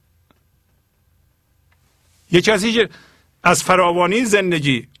 یک کسی که از فراوانی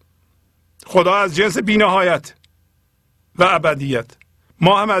زندگی، خدا از جنس بی‌نهایت و ابدیت،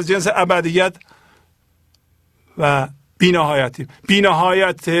 ما هم از جنس ابدیت و بی‌نهایتیم.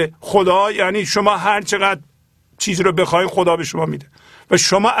 بی‌نهایت خدا یعنی شما هر چقدر چیزی رو بخواید خدا به شما میده و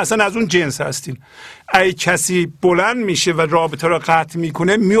شما اصلا از اون جنس هستین. اگه کسی بلند میشه و رابطه رو قطع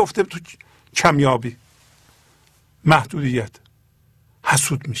میکنه، میفته تو کمیابی، محدودیت،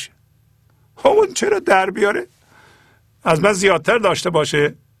 حسود میشه. اون چرا در بیاره؟ از من زیادتر داشته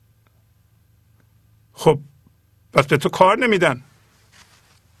باشه. خب پس به تو کار نمیدن،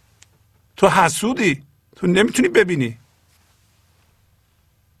 تو حسودی، تو نمیتونی ببینی.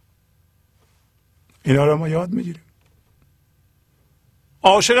 اینا رو ما یاد میگیریم.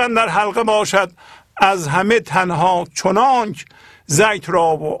 عاشق در حلقه باشد از همه تنها، چنانک زیت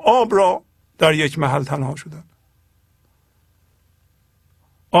را و آب را در یک محل تنها شدن.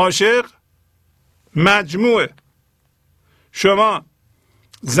 عاشق مجموعه. شما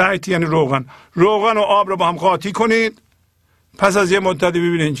زیت یعنی روغن و آب رو با هم قاطی کنید، پس از یه مدتی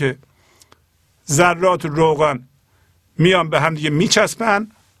ببینید که ذرات روغن میان به هم دیگه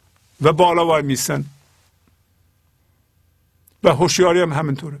میچسبن و بالا وای میستن. و هوشیاری هم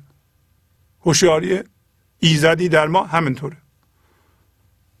همینطوره. هوشیاری ایزدی در ما همینطوره،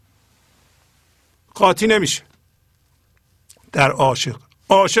 قاطی نمیشه. در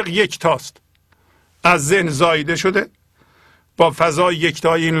عاشق یک تاست، از ذهن زاییده شده، با فضای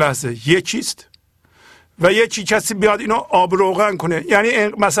یکتای این لحظه یکیست و یکی کسی بیاد اینو آب روغن کنه، یعنی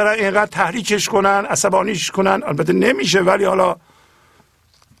مثلا اینقدر تحریکش کنن، عصبانیش کنن، البته نمیشه، ولی حالا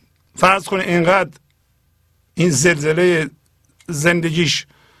فرض کنه اینقدر این زلزله زندگیش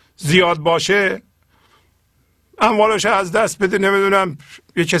زیاد باشه، اموالش از دست بده، نمیدونم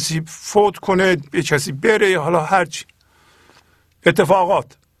یه کسی فوت کنه، یه کسی بره، حالا هرچی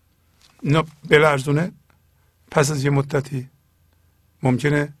اتفاقات اینو بلرزونه، پس از یه مدتی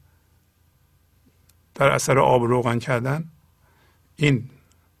ممکنه در اثر آب روغن کردن این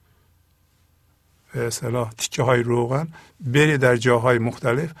به اصطلاح تیکه های روغن بره در جاهای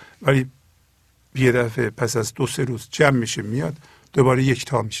مختلف، ولی یه دفعه پس از 2-3 روز جمع میشه میاد دوباره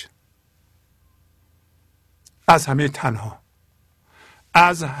یکتا میشه. از همه تنها،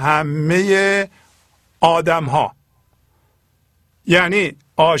 از همه آدم ها. یعنی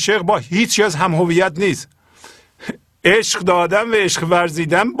عاشق با هیچ چیز هم هویت نیست. عشق دادن و عشق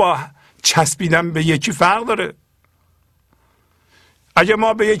ورزیدن با چسبیدن به یکی فرق داره. اگه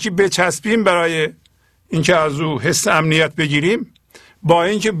ما به یکی بچسبیم برای اینکه از او حس امنیت بگیریم، با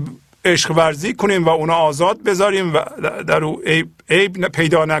اینکه عشق ورزی کنیم و اونا آزاد بذاریم و در او عیب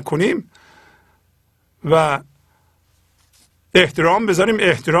پیدا نکنیم و احترام بذاریم،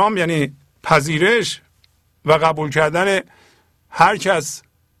 احترام یعنی پذیرش و قبول کردن هر کس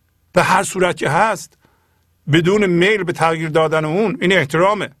به هر صورت که هست بدون میل به تغییر دادن اون، این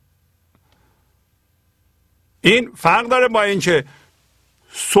احترامه. این فرق داره با اینکه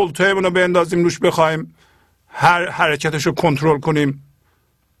سلطه‌مون رو بندازیم روش، بخوایم هر حرکتش رو کنترل کنیم.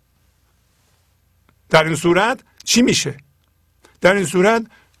 در این صورت چی میشه؟ در این صورت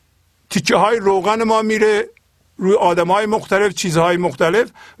تیکه های روغن ما میره روی آدم های مختلف، چیزهای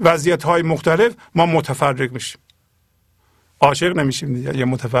مختلف، وضعیت های مختلف، ما متفرق میشیم. عاشق نمیشیم دیگه، یا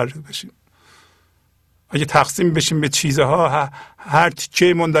متفرق بشیم. اگه تقسیم بشیم به چیزها، هر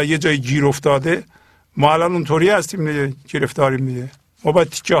تیکه من در یه جای گیر افتاده، ما الان اونطوری هستیم دیگه، گرفتاریم دیگه. ما باید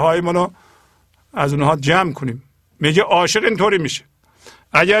تیکه های منو از اونها جمع کنیم. میگه عاشق اینطوری میشه.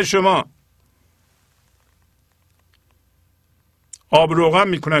 اگر شما آب روغن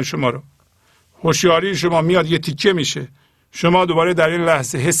میکنن شما رو، هوشیاری شما میاد یه تیکه میشه، شما دوباره در این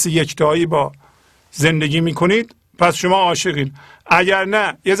لحظه حس یکتایی با زندگی میکنید، پس شما عاشقین. اگر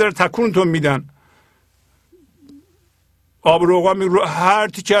نه یه ذره تکونتون میدن، آب روغن هر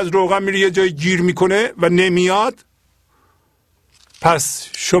تیکه از روغن میره یه جای گیر میکنه و نمیاد، پس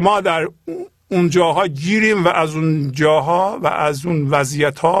شما در اون جاها گیریم و از اون جاها و از اون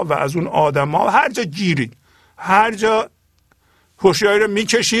وضعیت ها و از اون آدم ها هر جا گیریم، هر جا هوشیاری رو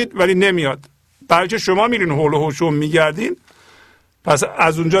میکشید ولی نمیاد، بلکه شما میرین حول و حوش میگردین. پس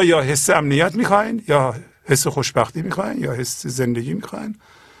از اونجا یا حس امنیت میخواین، یا حس خوشبختی میخواین، یا حس زندگی میخواین،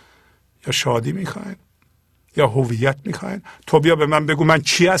 یا شادی میخواین، یا هویت میخواین. تو بیا به من بگو من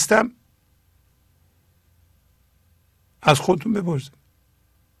چی هستم. از خودتون بپرسید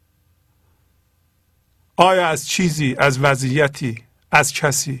آیا از چیزی، از وضعیتی، از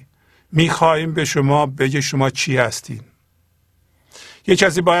کسی میخوایم به شما بگه شما چی هستین؟ یه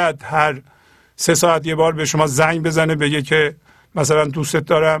کسی باید هر 3 ساعت یه بار به شما زنگ بزنه بگه که مثلا دوستت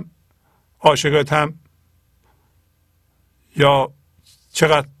دارم، عاشقتم، یا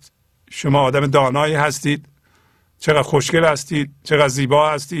چقدر شما آدم دانایی هستید، چقدر خوشگل هستید، چقدر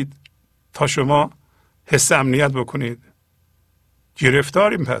زیبا هستید، تا شما حس امنیت بکنید؟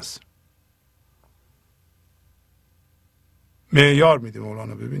 گرفتاریم. پس معیار میده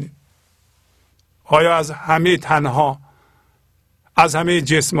مولانا. ببینید آیا از همه تنها، از همه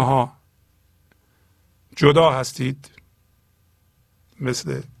جسم ها جدا هستید؟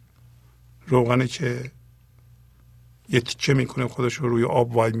 مثل روغنی که یه تیکه میکنه خودش رو روی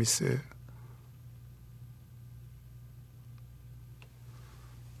آب وای میسه.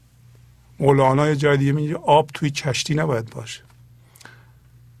 مولانا یه جای دیگه میگه آب توی کشتی نباید باشه.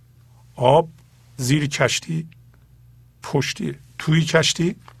 آب زیر کشتی پشتی، توی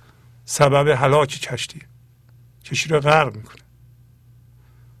کشتی سبب هلاک کشتی، کشتی رو غرق میکنه.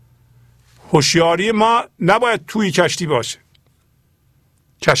 هوشیاری ما نباید توی کشتی باشه،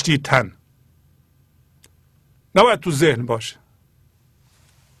 کشتی تن نباید تو ذهن باشه.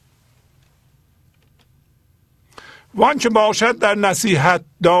 وان که باشد در نصیحت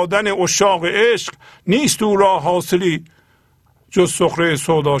دادن عشاق عشق، نیست او را حاصلی جز سخره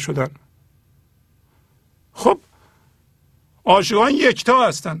سودا شدن. خب عاشقان یکتا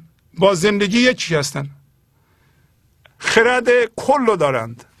هستن، با زندگی یکی هستن، خرد کل رو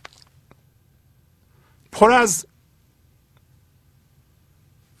دارند، پر از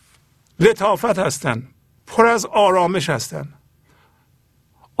لطافت هستن، پر از آرامش هستن.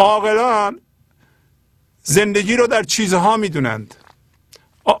 عاقلان زندگی رو در چیزها میدونند.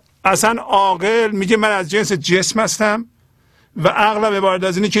 اصلا عاقل میگه من از جنس جسم هستم و عقلم عبارت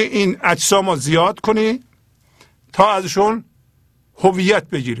از اینه که این اجسام رو زیاد کنی تا ازشون هویت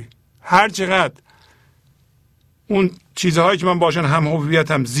بگیری. هر چقدر اون چیزهایی که من باشن هم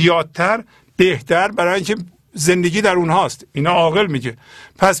هویتم زیادتر بهتر، برای اینکه زندگی در اونهاست. اینا عاقل میگه.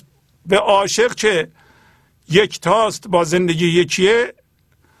 پس به عاشق که یکتاست، با زندگی یکیه،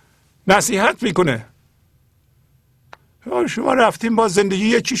 نصیحت میکنه. شما رفتیم با زندگی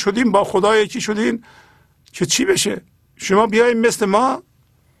یکی شدیم، با خدا یکی شدیم که چی بشه؟ شما بیاین مثل ما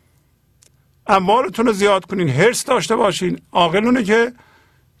اموالتون رو زیاد کنین، حرص داشته باشین. عاقلونه که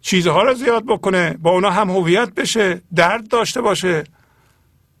چیزها رو زیاد بکنه، با اونا هم هویت بشه، درد داشته باشه،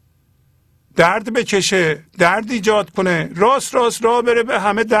 درد بکشه، درد ایجاد کنه، راست راه بره به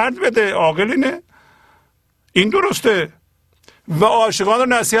همه درد بده. عاقل اینه، این درسته. و عاشقان رو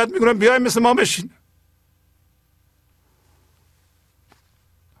نصیحت میکنن بیای مثل ما بشین.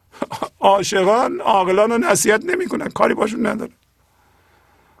 عاشقان عاقلان رو نصیحت نمیکنن، کاری باشون نداره،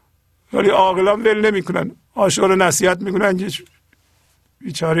 ولی عاقلان ول نمیکنن، عاشقان رو نصیحت میکنن که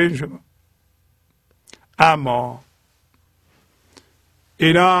بیچاره این شما. اما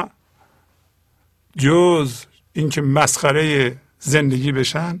اینا جز اینکه مسخره زندگی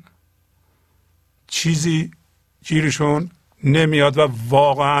بشن چیزی گیرشون نمیاد و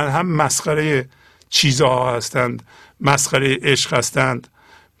واقعا هم مسخره چیزها هستند، مسخره عشق هستند.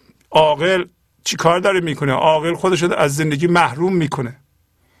 عاقل چی کار داره میکنه؟ عاقل خودش رو از زندگی محروم میکنه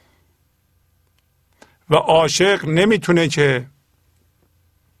و عاشق نمیتونه که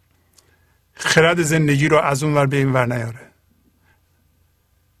خرد زندگی رو از اون ور به این ور نیاره،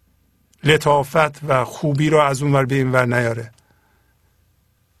 لطافت و خوبی رو از اون ور به این ور نیاره.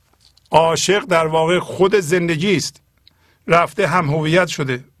 عاشق در واقع خود زندگی است، رفته هم هویت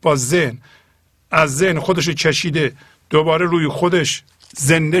شده با ذهن، از ذهن خودش رو کشیده دوباره روی خودش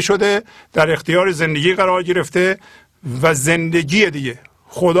زنده شده، در اختیار زندگی قرار گرفته و زندگی دیگه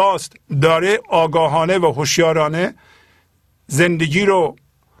خداست، داره آگاهانه و هوشیارانه زندگی رو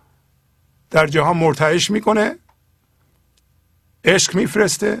در جهان مرتعش میکنه، عشق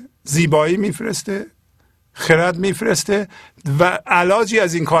میفرسته، زیبایی میفرسته، خرد میفرسته و علاجی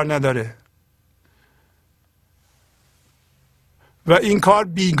از این کار نداره و این کار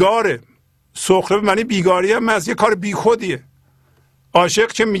بیگاره. سخره به معنی بیگاری هم از یه کار بیخودیه.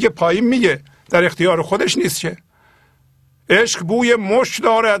 عاشق که میگه پایین میگه، در اختیار خودش نیست که. عشق بوی مشک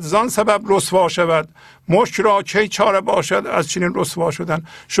دارد زان سبب رسوا شود، مشک را کی چاره باشد از چنین رسوا شدن.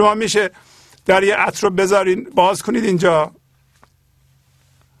 شما میشه در یه عطر رو بذارین، باز کنید اینجا،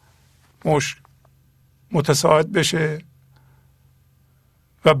 مشک متساعد بشه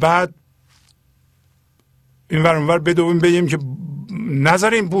و بعد این ور اون ور بدویم بگیم که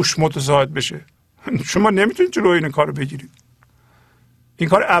نذارین بوش متساعد بشه. شما نمیتونید جلوی این کار رو بگیرید، این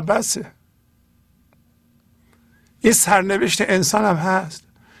کار عبثه. این سرنوشت انسان هم هست.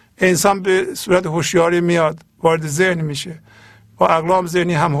 انسان به صورت هوشیاری میاد، وارد ذهن میشه، با اقلام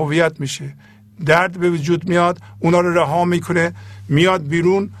ذهنی هم هویت میشه، درد به وجود میاد، اونا رو رها میکنه، میاد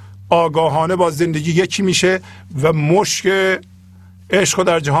بیرون، آگاهانه با زندگی یکی میشه و مشک عشق رو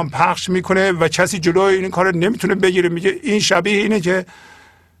در جهان پخش میکنه و کسی جلوی این کار رو نمیتونه بگیره. میگه این شبیه اینه که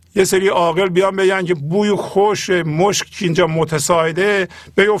یه سری عاقل بیان بگن که بوی خوش مشک که اینجا متساعده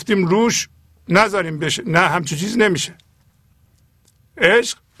بیفتیم روش نذاریم بشه. نه، همچون چیز نمیشه.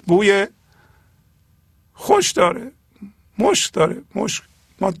 عشق بوی خوش داره، مشک داره، مشک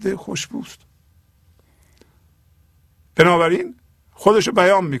ماده خوشبوست، بنابراین خودشو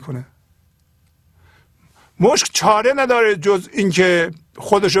بیان میکنه. مشک چاره نداره جز اینکه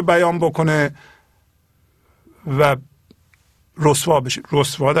خودشو بیان بکنه و رسوا بشه.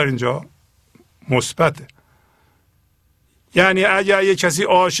 رسوا در اینجا مثبته، یعنی اگر یه کسی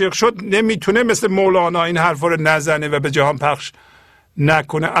عاشق شد نمیتونه مثل مولانا این حرفا رو نزنه و به جهان پخش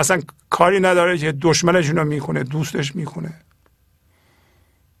نکنه. اصلا کاری نداره که دشمنشون رو میکنه، دوستش میکنه.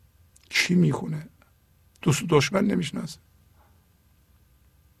 کی میکنه؟ دوست و دشمن نمیشناسه.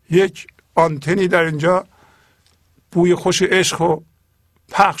 یک آنتنی در اینجا بوی خوش عشق رو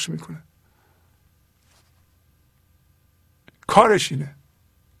پخش میکنه، کارش اینه.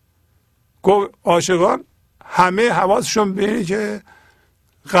 گفت عاشقان همه حواسشون به اینه که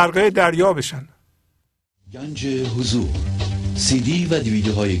غرقه دریا بشن. گنج حضور، CD و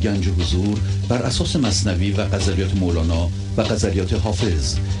دیویدیوهای گنج حضور بر اساس مثنوی و غزلیات مولانا و غزلیات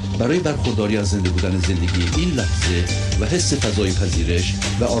حافظ برای برخورداری از زنده بودن زندگی این لحظه و حس فضای پذیرش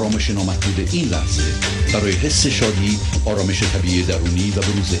و آرامش نامحدود این لحظه، برای حس شادی، آرامش طبیعی درونی و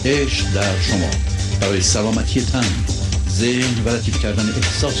بروز عشق در شما، برای سلامتی تن، ذهن و لطیف کردن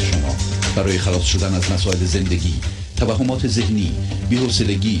احساس شما، برای خلاص شدن از مسائل زندگی، توهمات ذهنی،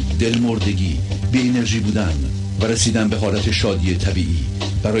 بی‌حوصلگی، دلمردگی، بی انرژی بودن و رسیدن به حالت شادی طبیعی،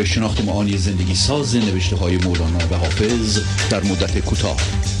 برای شناخت معانی زندگی ساز نوشته های مولانا و حافظ در مدت کوتاه.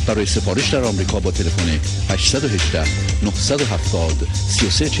 برای سفارش در آمریکا با تلفن 818 970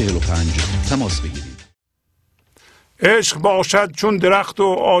 3345 تماس بگیرید. عشق باشد چون درخت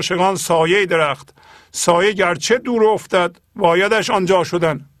و عاشقان سایه درخت، سایه گرچه دور افتد بایدش آنجا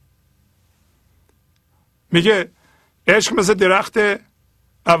شدن. میگه عشق مثل درخت،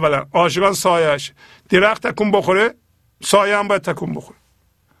 اولا عاشقان سایهش، درخت تکون بخوره سایه هم باید تکون بخوره.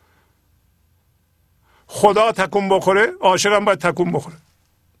 خدا تکون بخوره، عاشق هم باید تکون بخوره.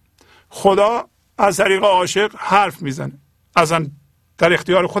 خدا از طریق عاشق حرف میزنه، اصلا در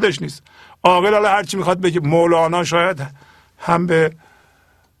اختیار خودش نیست. عاقل حالا هرچی میخواد بگه. مولانا شاید هم به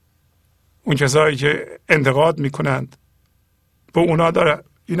اون کسایی که انتقاد میکنند به اونا داره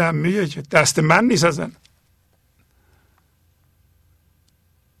این هم میگه که دست من نیست ازن،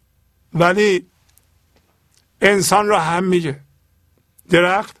 ولی انسان را هم میگه.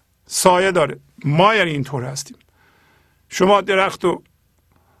 درخت سایه داره، ما یعنی اینطور هستیم. شما درخت رو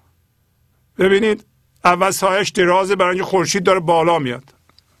ببینید، اول سایهش درازه برای اینکه خورشید داره بالا میاد.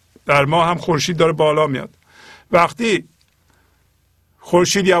 در ما هم خورشید داره بالا میاد. وقتی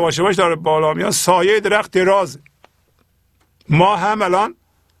خورشید یواش یواش داره بالا میاد، سایه درخت درازه. ما هم الان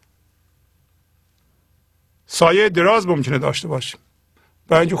سایه دراز ممکنه داشته باشیم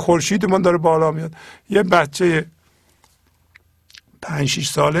برای اینکه خورشیدمون داره بالا میاد. یه بچه 5-6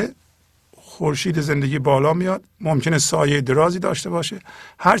 ساله خورشید زندگی بالا میاد، ممکنه سایه درازی داشته باشه.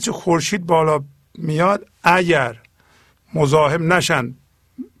 هرچه خورشید بالا میاد، اگر مزاحم نشن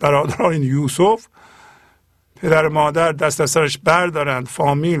برادران یوسف، پدر مادر دست از سرش بردارند،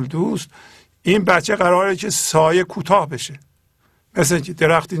 فامیل، دوست، این بچه قراره که سایه کوتاه بشه. مثل که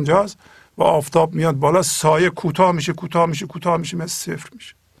درخت اینجاست و آفتاب میاد بالا، سایه کوتاه میشه کوتاه میشه کوتاه میشه، مثل صفر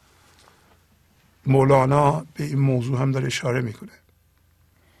میشه. مولانا به این موضوع هم داره اشاره میکنه.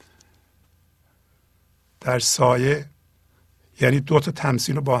 در سایه یعنی دو تا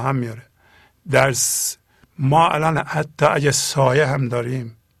تمثیل رو با هم میاره. در ما الان حتی اگه سایه هم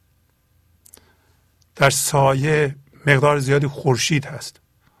داریم، در سایه مقدار زیادی خورشید هست.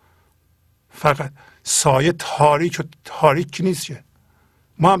 فقط سایه تاریک نیست که.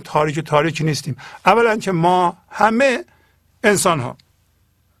 ما هم تاریک نیستیم. اولا که ما همه انسان ها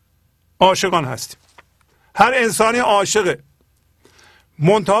عاشقان هستیم. هر انسانی عاشقه،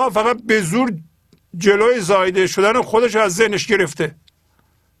 منتها فقط به زور جلوی زایده شدن خودش از ذهنش گرفته.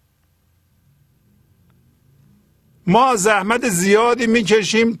 ما زحمت زیادی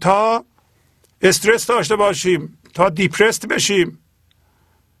میکشیم تا استرس داشته باشیم، تا دیپرست بشیم،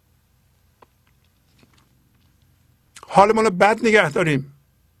 حالمون رو بد نگه داریم.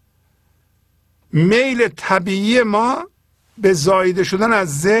 میل طبیعی ما به زایده شدن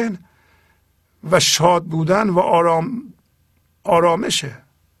از ذهن و شاد بودن و آرامشه.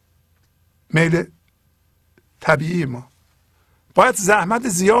 میل طبیعی ما. باید زحمت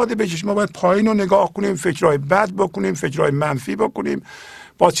زیادی بکشیم. ما باید پایین رو نگاه کنیم، فکرهای بد بکنیم، فکرهای منفی بکنیم،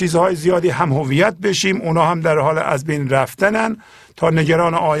 با چیزهای زیادی هم هویت بشیم، اونا هم در حال از بین رفتنن، تا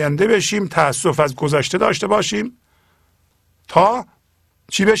نگران آینده بشیم، تأسف از گذشته داشته باشیم، تا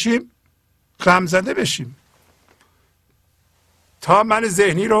چی بشیم؟ غمزده بشیم، تا من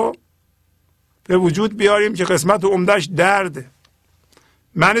ذهنی رو به وجود بیاریم که قسمت عمدهش درده.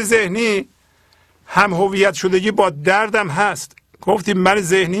 من ذهنی هم هویت شدگی با دردم هست. گفتیم من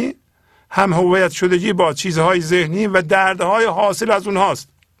ذهنی هم هویت شدگی با چیزهای ذهنی و دردهای حاصل از اونهاست.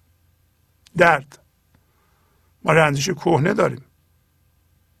 درد، ما رنجش کهنه داریم،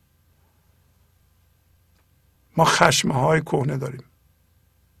 ما خشمهای کهنه داریم،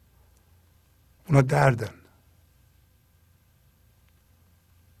 اونا دردن.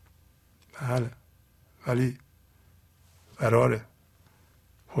 بله، ولی قراره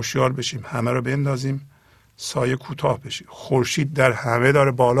هوشیار بشیم، همه رو بندازیم سایه کوتاه بشه. خورشید در همه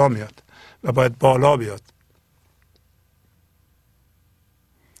داره بالا میاد و باید بالا بیاد.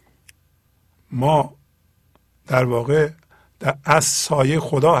 ما در واقع از سایه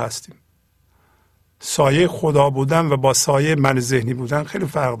خدا هستیم. سایه خدا بودن و با سایه من ذهنی بودن خیلی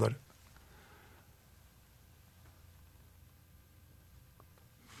فرق داره.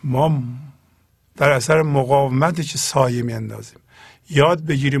 ما در اثر مقاومتی که سایه میاندازیم، یاد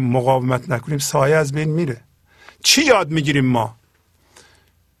بگیریم مقاومت نکنیم، سایه از بین میره. چی یاد میگیریم ما؟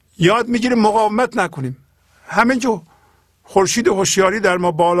 یاد میگیریم مقاومت نکنیم. همین جو خورشید هوشیاری در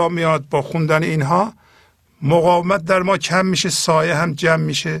ما بالا میاد، با خوندن اینها مقاومت در ما کم میشه، سایه هم جمع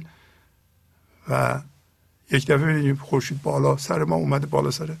میشه و یک دفعه ببینیم خورشید بالا سر ما اومده،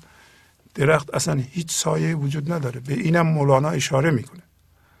 بالا سر درخت اصلا هیچ سایه وجود نداره. به اینم مولانا اشاره میکنه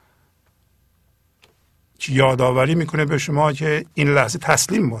که یادآوری میکنه به شما که این لحظه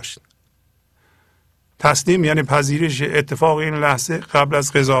تسلیم باشید. تسلیم یعنی پذیرش اتفاق این لحظه قبل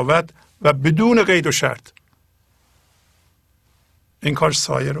از قضاوت و بدون قید و شرط. این کار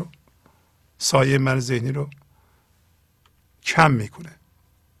سایه من ذهنی رو کم میکنه.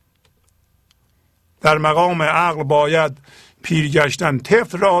 در مقام عقل باید پیر گشتن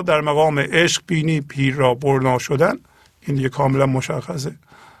طفل را، در مقام عشق بینی پیر را برنا شدن. این دیگه کاملا مشخصه.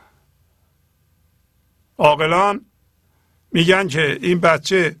 عاقلان میگن که این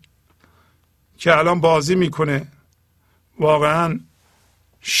بچه که الان بازی میکنه واقعا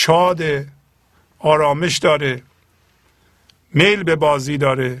شاد، آرامش داره، میل به بازی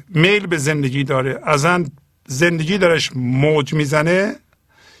داره، میل به زندگی داره، اصلا زندگی درش موج میزنه،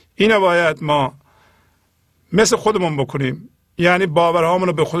 اینو باید ما مثل خودمون بکنیم. یعنی باورهامون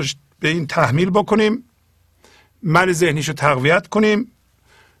رو به خودش به این تحمیل بکنیم، من ذهنیش رو تقویت کنیم،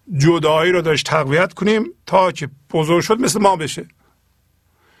 جدایی رو داشت تقویت کنیم تا که بزرگ شد مثل ما بشه،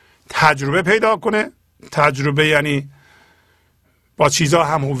 تجربه پیدا کنه. تجربه یعنی با چیزها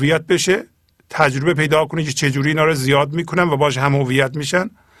هم هویت بشه، تجربه پیدا کنه که چجوری اینا رو زیاد میکنن و باش هم هویت میشن،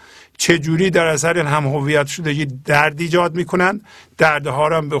 چجوری در اثر این هم هویت شدگی درد ایجاد میکنن، دردها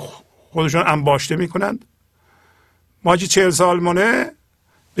رو هم به خودشون انباشته میکنن. ما که 40 سال مونه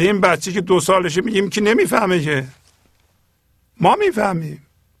به این بچه که 2 سالشه میگیم که نمیفهمه، که ما میفهمیم.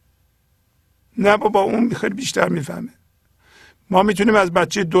 نه بابا اون خیلی بیشتر میفهمه. ما میتونیم از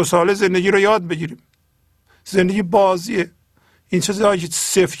بچه 2 ساله زندگی رو یاد بگیریم. زندگی بازیه. این چیزایی که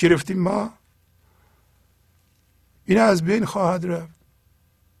صفر گرفتیم ما، این از بین خواهد رفت.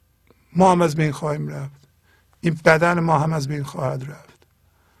 ما هم از بین خواهیم رفت. این بدن ما هم از بین خواهد رفت.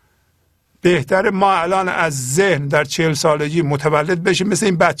 بهتر ما الان از ذهن در 40 سالگی متولد بشیم، مثل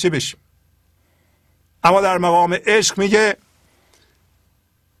این بچه بشیم. اما در مقام عشق میگه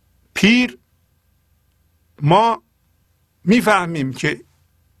پیر ما میفهمیم که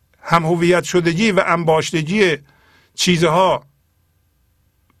هم هویت شدگی و انباشتگی چیزها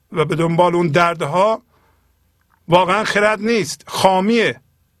و به دنبال اون دردها واقعا خرد نیست، خامیه.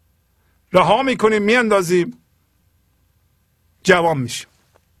 رها میکنیم، میاندازیم، جوان میشیم.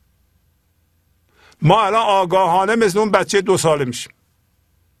 ما الان آگاهانه مثل اون بچه 2 ساله میشیم،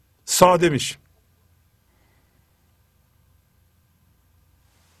 ساده میشیم.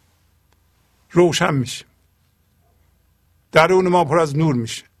 روشن میشیم، درون ما پر از نور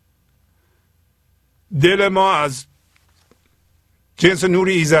میشه، دل ما از جنس نور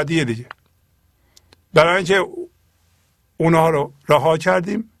ایزدیه دیگه. برای اینکه اونها رو رها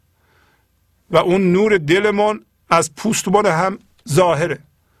کردیم و اون نور دلمون از پوستمون هم ظاهره،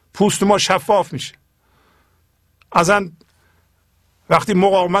 پوست ما شفاف میشه. اصلا وقتی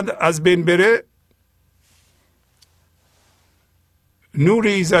مقاومت از بین بره، نور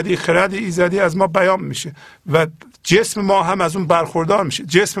ایزدی، خرد ایزدی از ما بیان میشه و جسم ما هم از اون برخوردار میشه،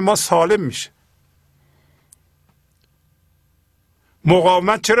 جسم ما سالم میشه.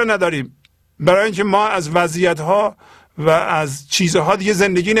 مقاومت چرا نداریم؟ برای اینکه ما از وضعیت‌ها و از چیزها دیگه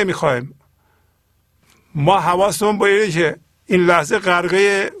زندگی نمیخوایم. ما حواسمون باید که این لحظه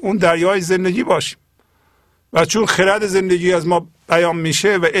غرقه اون دریای زندگی باشیم و چون خرد زندگی از ما بیان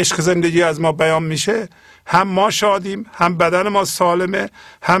میشه و عشق زندگی از ما بیان میشه، هم ما شادیم، هم بدن ما سالمه،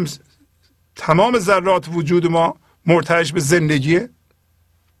 هم تمام ذرات وجود ما مرتعش به زندگیه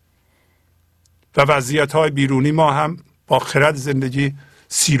و وضعیت‌های بیرونی ما هم با خرد زندگی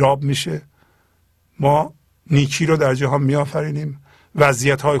سیراب میشه. ما نیکی رو در جهان میآفرینیم،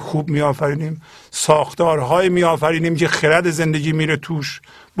 وضعیت‌های خوب میآفرینیم، ساختارهای میآفرینیم که خرد زندگی میره توش.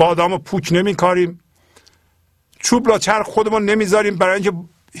 با آدم پوک نمیکاریم، چوب را چرخ خودمون نمیذاریم، برای اینکه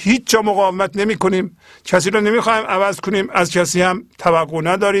هیچ جا مقاومت نمی کنیم. کسی رو نمیخوایم عوض کنیم، از کسی هم توقع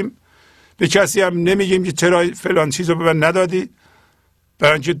نداریم، به کسی هم نمیگیم که چرا فلان چیز رو به من ندادی،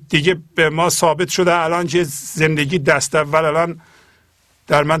 برای اینکه دیگه به ما ثابت شده الان که زندگی دست اول الان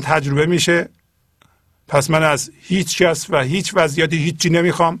در من تجربه میشه، پس من از هیچ کس و هیچ وضعیتی هیچی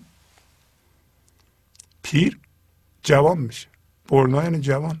نمیخوام. پیر جوان میشه. برنا یعنی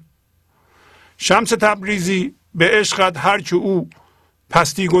جوان. شمس تبریزی به عشقت هر که او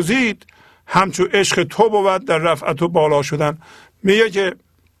پستی گزید، همچو عشق تو بود در رفعت و بالا شدن. میگه که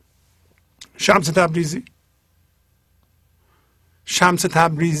شمس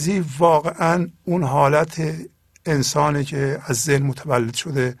تبریزی واقعا اون حالت انسانه که از ذهن متولد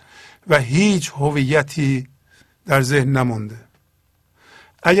شده و هیچ هویتی در ذهن نمونده.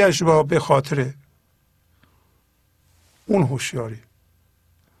 اگر شما به خاطر اون هوشیاری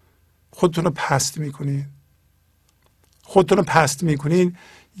خودتون رو پست میکنین،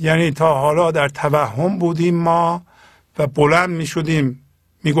 یعنی تا حالا در توهم بودیم ما و بلند میشدیم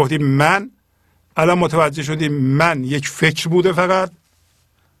میگفتیم من، الان متوجه شدیم من یک فکر بوده، فقط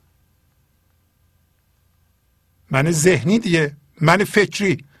من ذهنی دیگه، من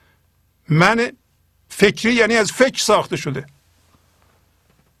فکری یعنی از فکر ساخته شده.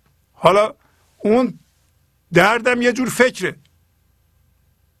 حالا اون دردم یه جور فکره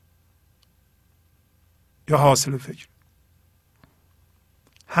یا حاصل فکر.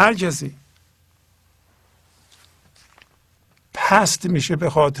 هر کسی پست میشه به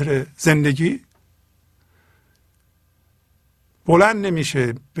خاطر زندگی، بلند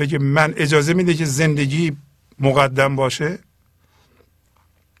نمیشه بگه من اجازه میده که زندگی مقدم باشه،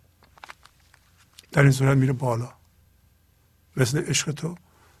 در این صورت میره بالا. مثل عشق تو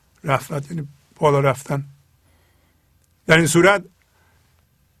رفعت یعنی بالا رفتن. در این صورت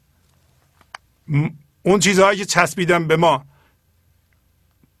اون چیزهایی که چسبیدن به ما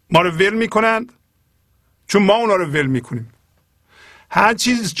رو ول میکنند، چون ما اونا رو ول میکنیم. هر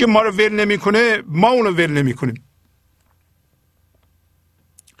چیزی که ما رو ول نمیکنه ما اون رو ول نمیکنیم.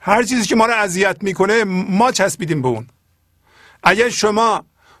 هر چیزی که ما رو اذیت میکنه ما چسبیدیم به اون. اگر شما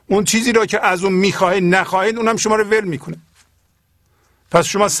اون چیزی را که از اون میخواهید نخواهید، اونم شما رو ول میکنه. پس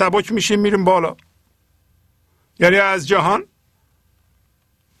شما سبک میشیم میریم بالا، یعنی از جهان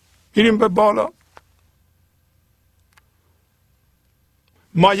میریم به بالا.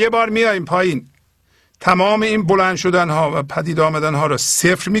 ما یه بار میاییم پایین، تمام این بلند شدن ها و پدید آمدن ها را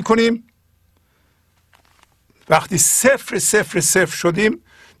صفر میکنیم. وقتی صفر صفر صفر شدیم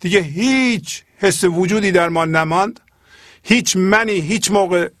دیگه هیچ حس وجودی در ما نماند، هیچ منی هیچ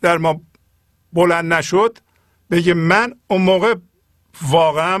موقع در ما بلند نشد بگه من. اون موقع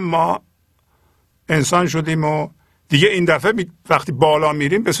واقعا ما انسان شدیم و دیگه این دفعه وقتی بالا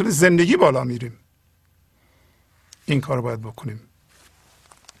میریم به صورت زندگی بالا میریم. این کار رو باید بکنیم.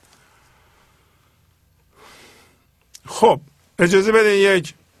 خب اجازه بدین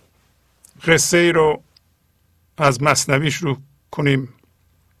یک قصه ای رو از مثنوی شروع کنیم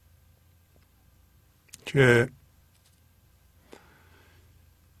که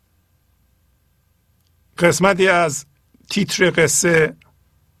قسمتی از تیتر قصه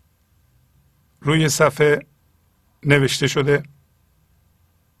روی صفحه نوشته شده.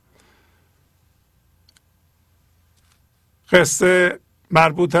 قصه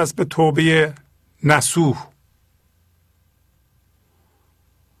مربوط است به توبه نصوح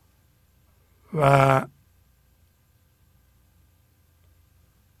و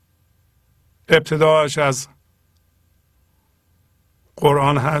ابتداش از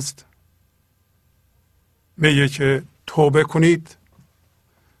قرآن هست. میگه که توبه کنید،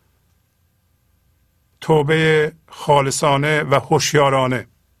 توبه خالصانه و هوشیارانه.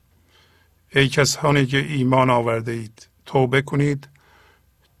 ای کسانی که ایمان آورده اید توبه کنید،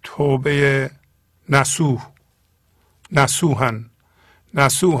 توبه نصوح.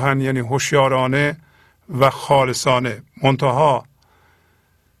 نصوحن یعنی هوشیارانه و خالصانه. منتها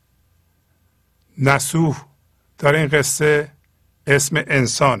نصوح در این قصه اسم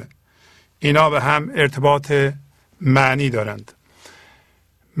انسانه. اینا به هم ارتباط معنی دارند.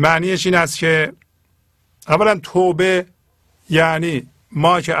 معنیش این است که اولا توبه یعنی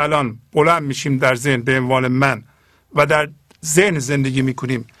ما که الان بلند میشیم در ذهن به عنوان من و در ذهن زندگی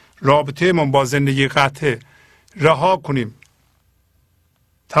میکنیم، رابطه من با زندگی قطعه، رها کنیم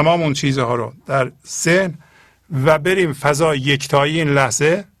تمام اون چیزها رو در ذهن و بریم فضای یکتایی این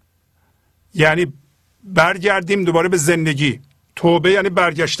لحظه، یعنی برگردیم دوباره به زندگی. توبه یعنی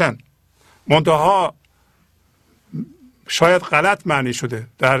برگشتن. منتها شاید غلط معنی شده.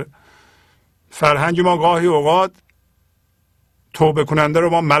 در فرهنگ ما گاهی اوقات توبه کننده رو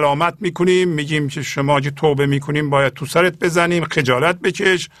ما ملامت میکنیم، میگیم که شما که توبه میکنیم باید تو سرت بزنیم، خجالت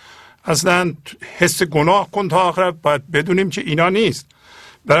بکش، اصلا حس گناه کن تا آخر. باید بدونیم که اینا نیست.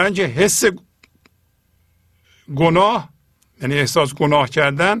 برای اینکه حس گناه یعنی احساس گناه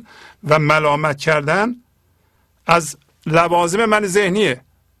کردن و ملامت کردن از لوازم من ذهنیه.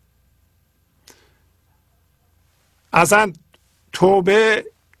 اصلا توبه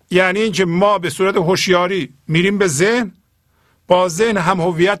یعنی اینکه ما به صورت هوشیاری میریم به ذهن، با ذهن هم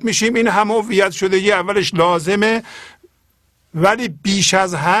هویت میشیم. این هم هویت شدگی اولش لازمه، ولی بیش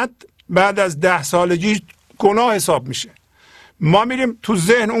از حد بعد از 10 سالگی گناه حساب میشه. ما میریم تو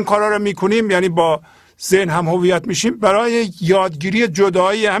ذهن اون کارا رو میکنیم، یعنی با ذهن هم هویت میشیم. برای یادگیری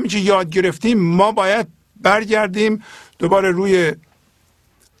جدایی همین که یاد گرفتیم ما باید برگردیم دوباره روی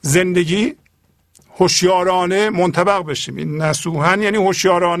زندگی، هوشیارانه منطبق بشیم. این نصوحن یعنی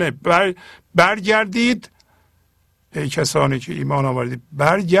هوشیارانه. برگردید ای کسانی که ایمان آوردید،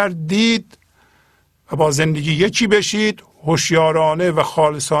 برگردید و با زندگی یکی بشید، هوشیارانه و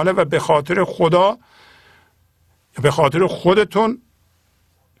خالصانه و به خاطر خدا، به خاطر خودتون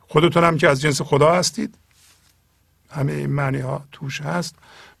هم که از جنس خدا هستید. همه این معنی ها توش هست.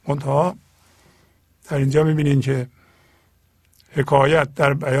 منتها در اینجا میبینین که حکایت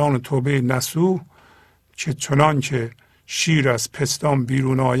در بیان توبه نصوح که چنان که شیر از پستان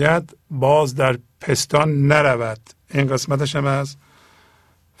بیرون آید باز در پستان نرود. این قسمتش هم از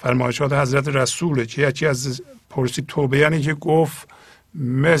فرمایشات حضرت رسوله که یکی از پرسید توبه یعنی که گفت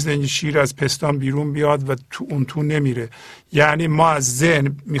مثل این شیر از پستان بیرون بیاد و اون تو نمیره. یعنی ما از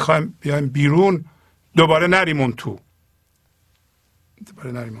ذهن میخوایم بیایم بیرون، دوباره نریم اون تو.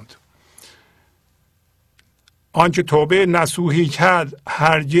 برای نریم اون تو. آنکه توبه نصوحی کرد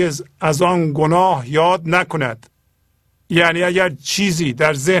هرگز از آن گناه یاد نکند. یعنی اگر چیزی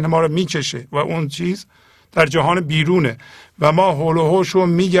در ذهن ما رو میکشه و اون چیز در جهان بیرونه و ما حول و حوش رو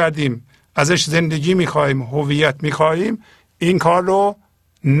میگردیم، ازش زندگی میخواهیم، هویت میخواهیم، این کار رو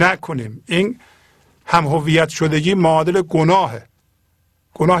نکنیم. این هم هویت شدگی معادل گناهه.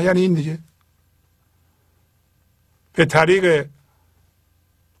 گناه یعنی این دیگه، به طریق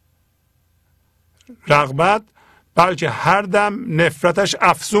رغبت، بلکه هر دم نفرتش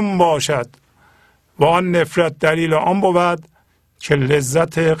افزون باشد و آن نفرت دلیل آن بود که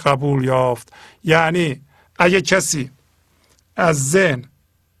لذت قبول یافت. یعنی اگه کسی از ذهن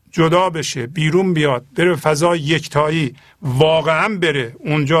جدا بشه، بیرون بیاد، بره به فضای یکتایی، واقعا بره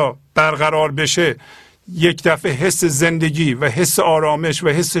اونجا برقرار بشه، یک دفعه حس زندگی و حس آرامش و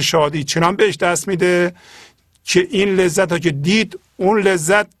حس شادی چنان بهش دست میده که این لذت ها که دید، اون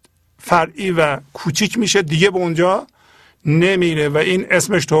لذت فرعی و کوچیک میشه، دیگه به اونجا نمیره و این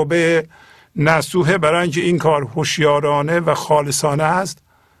اسمش توبه نصوحه، برای اینکه این کار هوشیارانه و خالصانه است.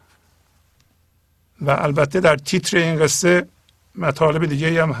 و البته در تیتر این قصه مطالب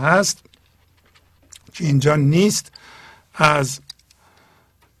دیگه هم هست که اینجا نیست. از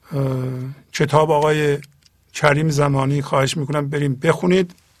کتاب آقای کریم زمانی خواهش میکنم بریم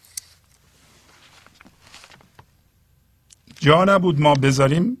بخونید. جا نبود ما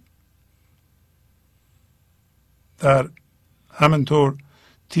بذاریم، در همینطور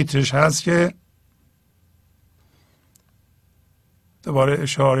تیترش هست که دوباره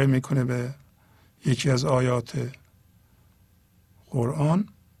اشاره میکنه به یکی از آیات قرآن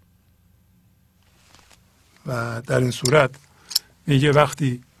و در این صورت میگه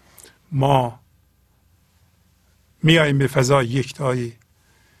وقتی ما میاییم به فضای یکتایی،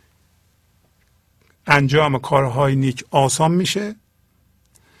 انجام کارهای نیک آسان میشه.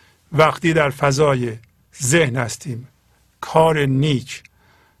 وقتی در فضای ذهن هستیم، کار نیک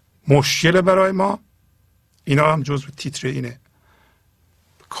مشکل برای ما. اینا هم جزو تیتر اینه.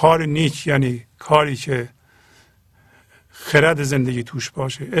 کار نیک یعنی کاری که خرد زندگی توش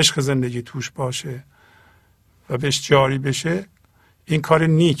باشه، عشق زندگی توش باشه و بهش جاری بشه، این کار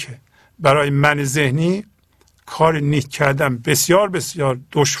نیکه. برای من ذهنی کار نیک کردن بسیار بسیار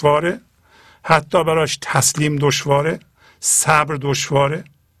دشواره، حتی براش تسلیم دشواره، صبر دشواره،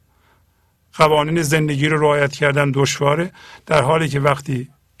 قوانین زندگی رو رعایت کردن دشواره، در حالی که وقتی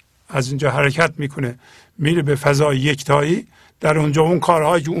از اینجا حرکت میکنه میره به فضای یکتایی، در اونجا اون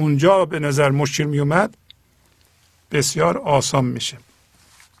کارهایی که اونجا به نظر مشکل میومد بسیار آسان میشه.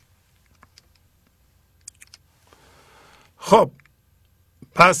 خب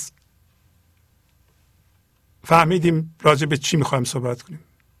پس فهمیدیم راجع به چی میخوایم صحبت کنیم.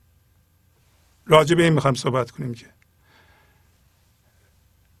 راجع به این میخوایم صحبت کنیم که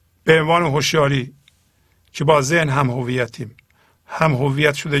به عنوان هوشیاری که با ذهن هم هویتیم، هم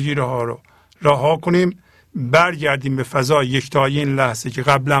هویت شدگی رو رها کنیم، برگردیم به فضای یکتایی این لحظه که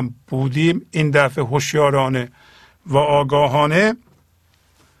قبلا بودیم، این دفعه هوشیارانه و آگاهانه،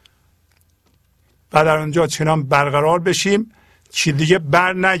 و در اونجا چنان برقرار بشیم که دیگه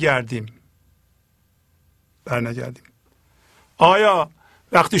برنگردیم. آیا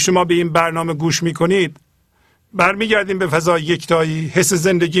وقتی شما به این برنامه گوش میکنید برمیگردیم به فضای یکتایی، حس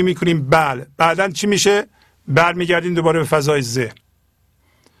زندگی میکنیم؟ بله. بعداً چی میشه؟ برمیگردیم دوباره به فضای ذهن.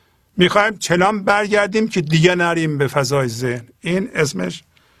 میخوایم چنان برگردیم که دیگه نریم به فضای ذهن. این اسمش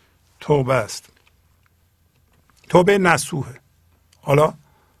توبه است. توبه نصوحه. حالا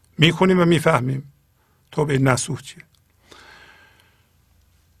میخونیم و میفهمیم توبه نصوح چیه.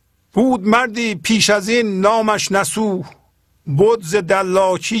 بود مردی پیش از این نامش نصوح، بود ز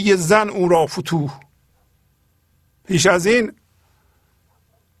دلاکی زن او را فتوح. پیش از این،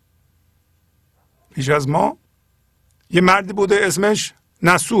 پیش از ما یه مردی بوده اسمش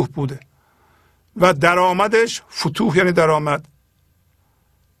نصوح بوده و درآمدش فتوح یعنی درآمد،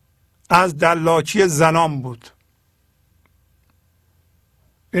 از دلاکی زنان بود.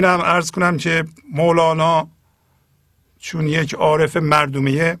 این هم عرض کنم که مولانا چون یک عارف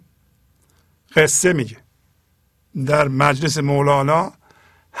مردمیه قصه میگه. در مجلس مولانا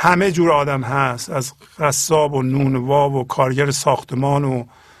همه جور آدم هست، از قصاب و نونوا و کارگر ساختمان و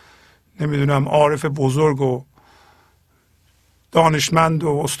نمیدونم عارف بزرگ و دانشمند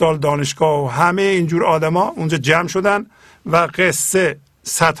و استاد دانشگاه و همه اینجور آدما اونجا جمع شدن و قصه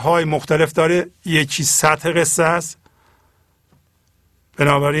سطح‌های مختلف داره. یکی سطح قصه است،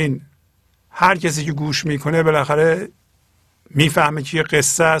 بنابراین هر کسی که گوش میکنه بالاخره میفهمه که یه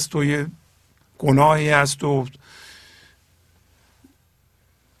قصه است و یه گناهی هست و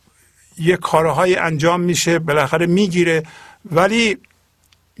یه کارهای انجام میشه، بالاخره میگیره. ولی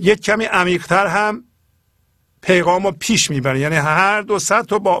یک کمی عمیق‌تر هم پیغام رو پیش میبره، یعنی هر دو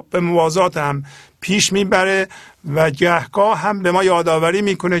سطح رو به موازات هم پیش میبره و گهگاه هم به ما یادآوری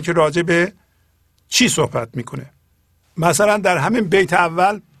میکنه که راجع به چی صحبت میکنه. مثلا در همین بیت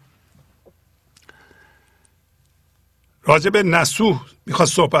اول راجع به نسوح میخواد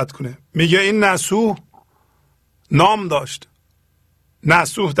صحبت کنه. میگه این نسوح نام داشت.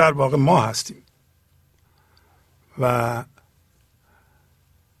 نسوح در واقع ما هستیم و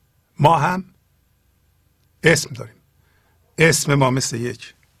ما هم اسم داریم. اسم ما مثل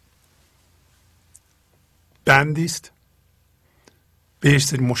یک بندی است، بهش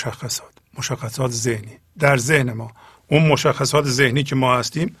سری مشخصات ذهنی. در ذهن ما اون مشخصات ذهنی که ما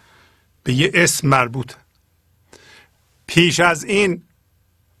هستیم به یه اسم مربوطه. پیش از این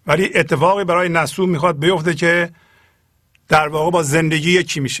ولی اتفاقی برای نسوح میخواد بیفته که در واقع با زندگی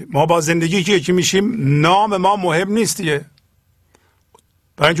یکی میشه. ما با زندگی یکی میشیم، نام ما مهم نیست دیگه،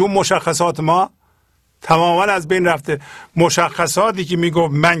 برای اینکه اون مشخصات ما تماما از بین رفته. مشخصاتی که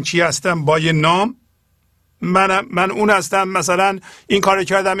میگفت من کی هستم با یه نام، من اون هستم، مثلا این کار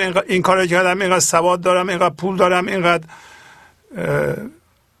کردم، این کار کردم، اینقدر سواد دارم، اینقدر پول دارم، اینقدر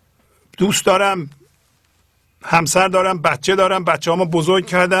دوست دارم، همسر دارم، بچه دارم، بچه‌هامو بزرگ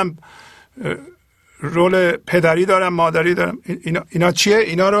کردم، رول پدری دارم، مادری دارم. اینا چیه؟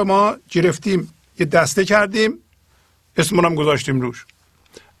 اینا رو ما گرفتیم، یه دسته کردیم، اسمون هم گذاشتیم روش.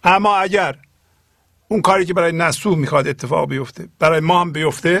 اما اگر اون کاری که برای نسوح میخواد اتفاق بیفته برای ما هم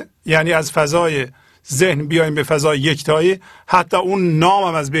بیفته، یعنی از فضای ذهن بیایم به فضای یکتایی، حتی اون نام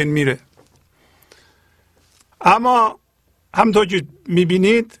هم از بین میره. اما همونطور که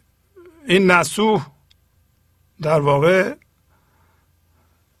میبینید این نسوح در واقع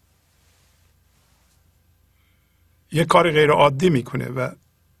یک کار غیر عادی میکنه و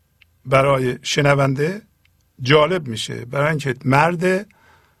برای شنونده جالب میشه، برای اینکه مرده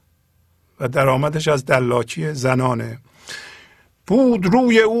و درآمدش از دلاکی زنانه. بود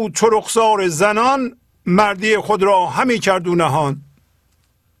روی او چو رخسار زنان، مردی خود را همی کرد او نهان.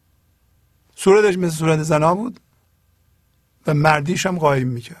 صورتش مثل صورت زنا بود و مردیش هم قایم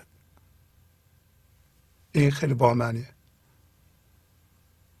میکرد. این خیلی بامعنیه.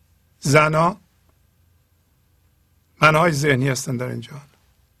 زنا معناهای ذهنی هستن در اینجا.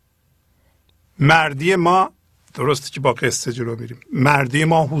 مردی ما، درسته که با قصه جلو میریم، مردی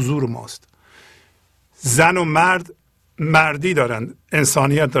ما حضور ماست. زن و مرد مردی دارن،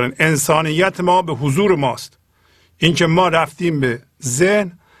 انسانیت دارن. انسانیت ما به حضور ماست. اینکه ما رفتیم به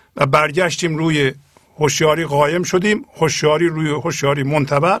ذهن و برگشتیم روی هوشیاری، قایم شدیم، هوشیاری روی هوشیاری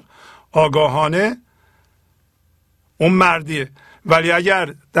منطبق آگاهانه، اون مردیه. ولی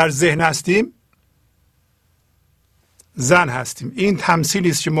اگر در ذهن هستیم زن هستیم. این تمثیلی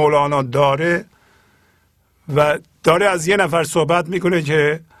است که مولانا داره و داره از یه نفر صحبت میکنه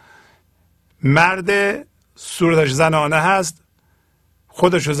که مرد صورتش زنانه هست،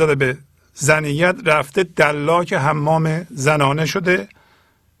 خودش رو زده به زنیت، رفته دلاک حمام زنانه شده،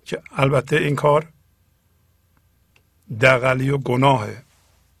 که البته این کار دغلی و گناهه.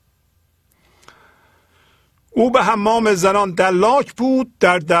 او به حمام زنان دلاک بود،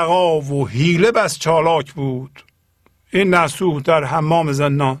 در دغا و حیله بس چالاک بود. این نسوح در حمام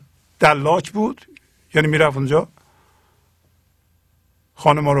زنان دلاک بود، یعنی میرفت اونجا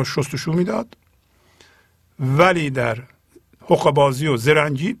خانم‌ها رو شستشو میداد، ولی در حقه بازی و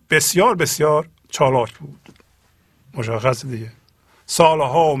زرنگی بسیار بسیار چالاک بود. مشخص دیگه.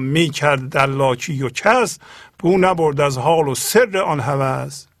 سالها می کرد دلاکی و کس، بو نبرد از حال و سر آن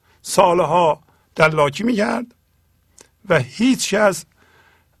هوس. سالها دلاکی می کرد و هیچ کس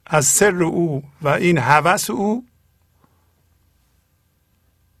از سر او و این هوس او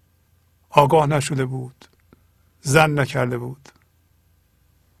آگاه نشده بود، زن نکرده بود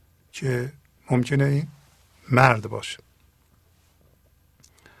که ممکنه این مرد باشه.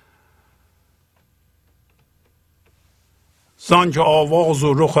 زان که آواز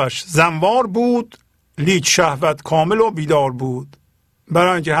و رخش زنوار بود، لیک شهوت کامل و بیدار بود.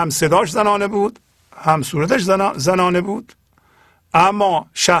 برای اینکه هم صداش زنانه بود، هم صورتش زنانه بود، اما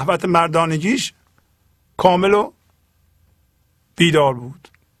شهوت مردانگیش کامل و بیدار بود.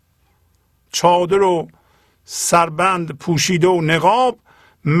 چادر و سربند پوشیده و نقاب،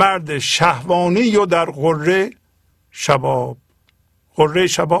 مرد شهوانی و در غره شباب. غره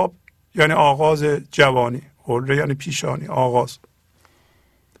شباب یعنی آغاز جوانی، غره یعنی پیشانی، آغاز.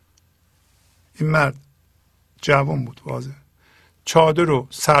 این مرد جوان بود واضح. چادر و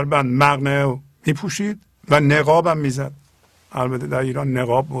سربند مقنعه می پوشید و نقاب هم می زد. البته در ایران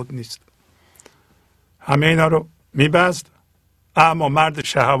نقاب بود نیست. همه اینا رو می بست، اما مرد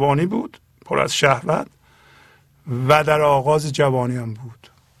شهوانی بود، پر از شهوت و در آغاز جوانی هم بود.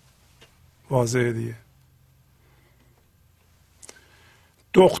 واضحه دیگه.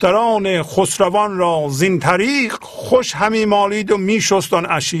 دختران خسروان را زین طریق خوش همی مالید و می شست آن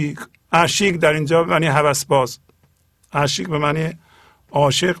عشیق. عشیق در اینجا معنی هوسباز، عشیق به معنی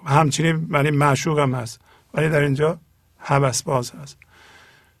عاشق، همچنین معنی معشوق هم هست، ولی در اینجا هوسباز هست.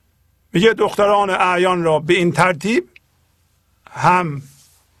 میگه دختران اعیان را به این ترتیب هم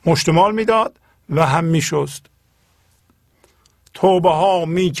مشتمال میداد و هم می شست. توبه ها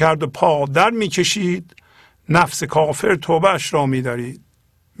می کرد و پا در می کشید، نفس کافر توبه اش را می دارید.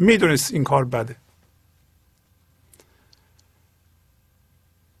 می دونست این کار بده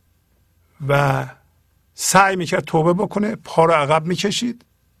و سعی می کرد توبه بکنه، پا رو عقب می کشید،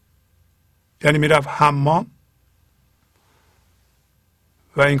 یعنی می رفت حمام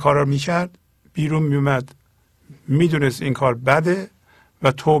و این کار رو می کرد، بیرون می اومد، می دونست این کار بده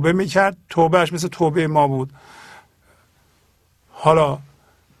و توبه می کرد. توبهش مثل توبه ما بود. حالا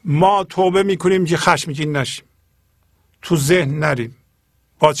ما توبه می کنیم که خشمگین نشیم، تو ذهن نریم،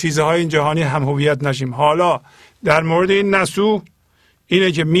 با چیزهای این جهانی هم هویت نشیم. حالا در مورد این نسوح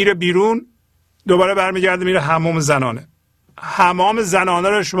اینه که میره بیرون، دوباره برمیگرده میره حمام زنانه. حمام زنانه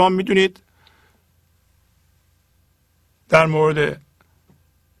رو شما میدونید در مورد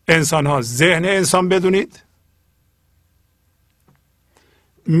انسان ها، ذهن انسان بدونید،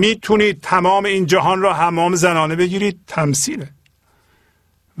 میتونید تمام این جهان را حمام زنانه بگیرید، تمثیله،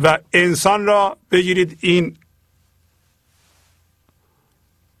 و انسان را بگیرید این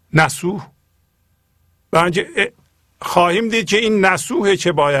نسوح. برای خواهیم دید که این نسوحه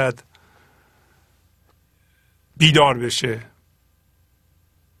که باید بیدار بشه.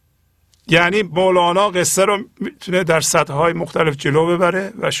 یعنی مولانا قصه رو میتونه در سطح‌های مختلف جلو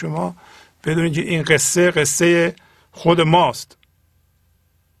ببره و شما بدونید که این قصه خود ماست.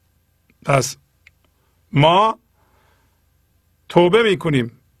 پس ما توبه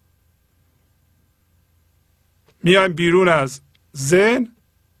میکنیم، میایم بیرون از ذهن،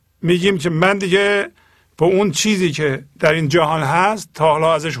 میگیم که من دیگه با اون چیزی که در این جهان هست تا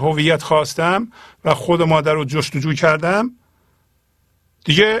حالا ازش هویت خواستم و خود ما در رو جستجو کردم،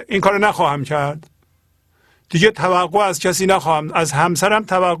 دیگه این کار نخواهم کرد. دیگه توقع از کسی نخواهم، از همسرم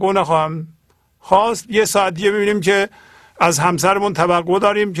توقع نخواهم خواست. یه ساعت دیگه ببینیم که از همسرمون توقع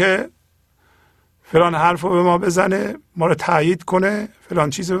داریم که فلان حرف رو به ما بزنه، ما رو تایید کنه، فلان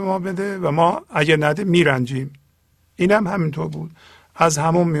چیز رو به ما بده و ما اگه نده میرنجیم. اینم همینطور بود. از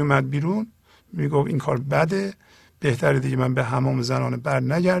حمام میومد بیرون، میگفت این کار بده، بهتره دیگه من به حمام زنانه بر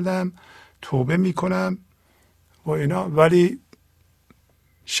نگردم، توبه میکنم و اینا، ولی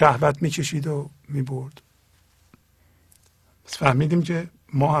شهوت میکشید و میبرد. فهمیدیم که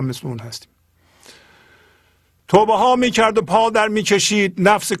ما هم مثل اون هستیم. توبه ها میکرد و پا در میکشید،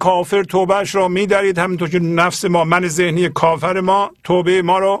 نفس کافر توبهش را میدارید، همینطور که نفس ما، من ذهنی کافر ما، توبه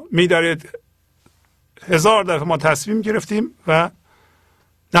ما رو میدارید. 1000 دفعه ما تصمیم گرفتیم و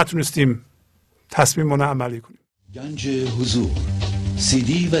نتونستیم تصمیممون عملی کنیم. گنج حضور، سی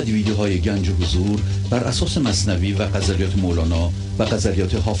دی و دیویدیوهای گنج حضور بر اساس مثنوی و غزلیات مولانا و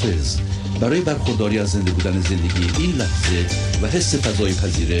غزلیات حافظ برای برخورداری از زنده بودن زندگی این لحظه و حس فضای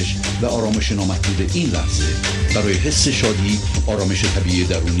پذیرش و آرامش نامحدود این لحظه، برای حس شادی، آرامش طبیعی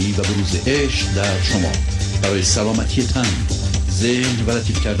درونی و بروز عشق در شما، برای سلامتی تن، ذهن و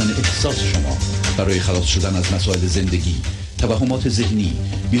لطیف کردن احساس شما، برای خلاص شدن از مسائل زندگی، توهمات ذهنی،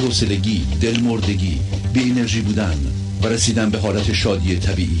 بی‌حوصلگی، دلمردگی، بی انرژی بودن و رسیدن به حالت شادی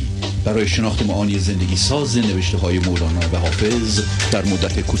طبیعی، برای شناخت معانی زندگی ساز نوشته های مولانا و حافظ در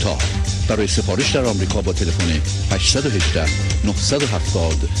مدت کوتاه. برای سفارش در آمریکا با تلفن 818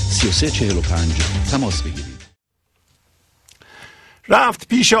 970 3345 تماس بگیرید. رفت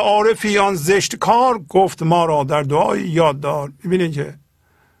پیش عارفی آن زشت کار، گفت ما را در دعای یاد دار. ببینید که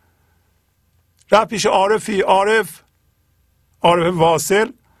رفت پیش عارفی، عارف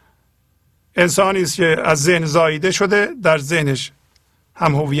واصل انسانی است که از ذهن زاییده شده، در ذهنش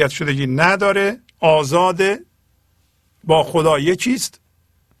هم هویت شدگی نداره، آزاده، با خدا یکیست.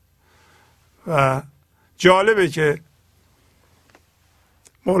 و جالبه که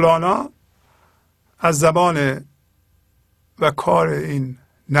مولانا از زبان و کار این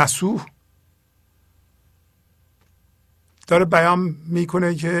نسوح داره بیان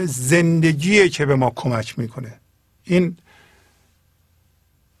میکنه که زندگیه که به ما کمک میکنه. این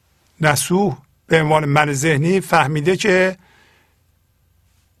نسوح به عنوان من ذهنی فهمیده که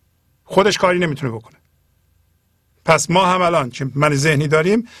خودش کاری نمیتونه بکنه. پس ما هم الان که من ذهنی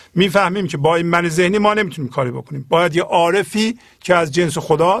داریم میفهمیم که با این من ذهنی ما نمیتونیم کاری بکنیم. باید یه عارفی که از جنس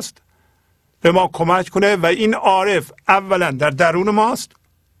خداست به ما کمک کنه و این عارف اولا در درون ماست.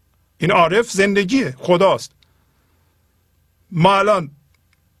 این عارف زندگیه، خداست. ما الان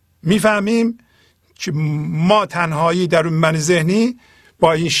میفهمیم که ما تنهایی در اون من ذهنی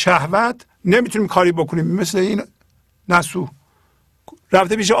با این شهوت نمیتونیم کاری بکنیم. مثل این نسو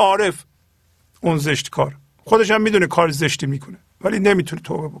رفته پیش عارف، اون زشت کار، خودش هم میدونه کار زشتی میکنه ولی نمیتونه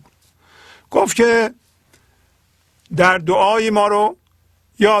توبه بکنه. گفت که در دعای ما رو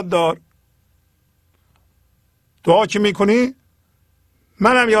یاد دار، دعا که میکنی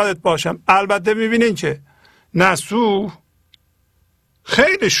منم یادت باشم. البته میبینین که نسو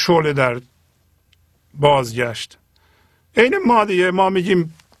خیلی شعله در بازگشت. این ما دیگه، ما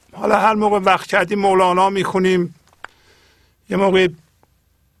میگیم حالا هر موقع وقت کردیم مولانا میخونیم، یه موقع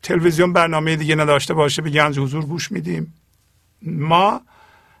تلویزیون برنامه دیگه نداشته باشه به گنج حضور گوش میدیم. ما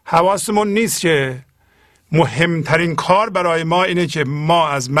حواسمون نیست که مهمترین کار برای ما اینه که ما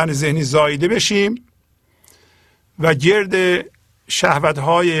از من ذهنی زاییده بشیم و گرد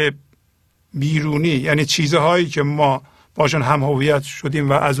شهوت‌های بیرونی، یعنی چیزهایی که ما باشون هم هویت شدیم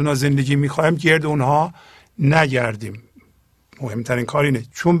و از اونها زندگی میخوایم، گرد اونها نگردیم. مهمترین کار اینه،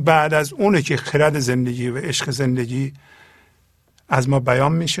 چون بعد از اونه که خرد زندگی و عشق زندگی از ما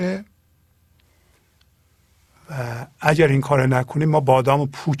بیان میشه و اگر این کار نکنیم ما بادام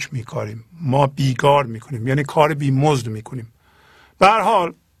پوچ میکاریم، ما بیگار میکنیم، یعنی کار بیمزد میکنیم. به هر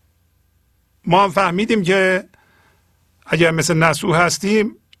حال ما هم فهمیدیم که اگر مثل نسو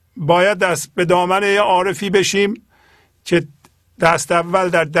هستیم باید دست به دامن یه عارفی بشیم که دست اول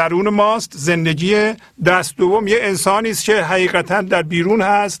در درون ماست زندگی، دست دوم یه انسانی است که حقیقتا در بیرون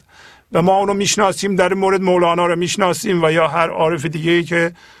هست و ما اونو میشناسیم. در مورد مولانا رو میشناسیم و یا هر عارف دیگه‌ای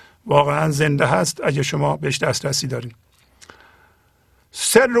که واقعا زنده هست اگه شما بهش دسترسی دارین.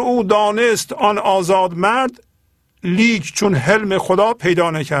 سر او دانست آن آزاد مرد، لیک چون حلم خدا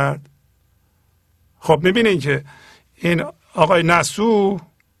پیدا نکرد. خب میبینین که این آقای نسو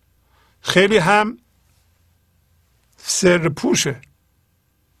خیلی هم سر پوشه.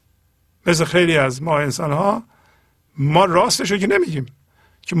 مثل خیلی از ما انسان ها، ما راستشو که نمیگیم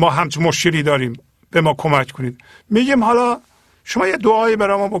که ما همچون مشکلی داریم به ما کمک کنید، میگیم حالا شما یه دعایی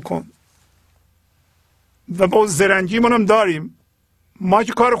برای ما بکن و با زرنگیمون هم داریم، ما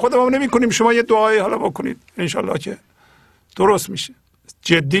که کار خودمون نمی کنیم، شما یه دعایی حالا بکنید انشالله که درست میشه.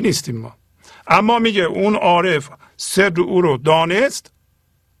 جدی نیستیم ما. اما میگه اون عارف سر او رو دانست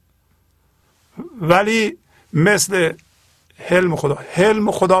ولی مثل حلم خدا،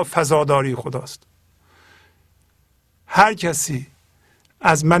 حلم خدا فضاداری خداست. هر کسی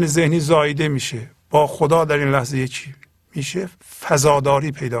از من ذهنی زاییده میشه با خدا در این لحظه یکی میشه،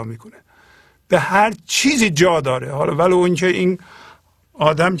 فضاداری پیدا میکنه، به هر چیزی جا داره. حالا ولی اون که این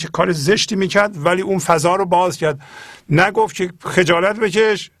آدم که کار زشتی میکرد ولی اون فضا رو باز کرد، نگفت که خجالت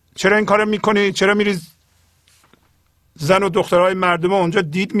بکش، چرا این کارو میکنی، چرا میری زن و دخترهای مردم اونجا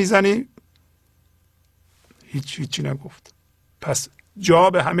دید میزنی، هیچی نگفت. پس جا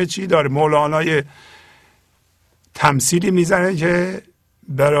به همه چی داره. مولانا تمثیلی میزنه که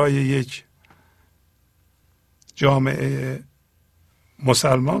برای یک جامعه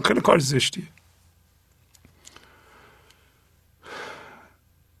مسلمان خیلی کار زشتیه.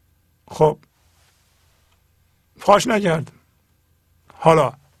 خب فاش نکردم.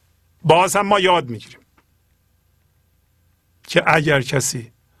 حالا باز هم ما یاد میگیریم که اگر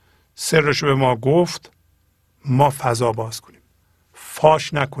کسی سرشو به ما گفت ما فضا باز کنیم،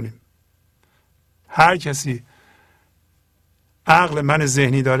 فاش نکنیم. هر کسی عقل من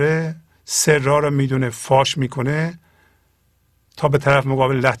ذهنی داره سرها رو میدونه، فاش میکنه تا به طرف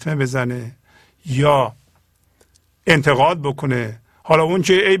مقابل لطمه بزنه یا انتقاد بکنه. حالا اون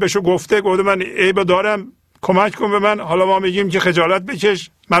که عیبشو گفته من عیب دارم کمک کن به من، حالا ما میگیم که خجالت بکش،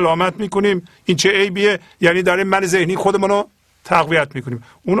 ملامت میکنیم، این چه عیبیه، یعنی داریم من ذهنی خودمونو تقویت میکنیم.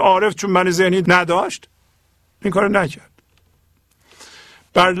 اون عارف چون من ذهنی نداشت این کارو نکرد.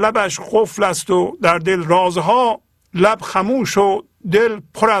 بر لبش قفل است و در دل رازها، لب خموش و دل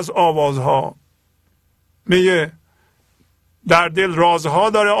پر از آوازها. میگه در دل رازها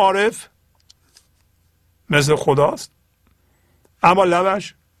داره عارف، مثل خداست، اما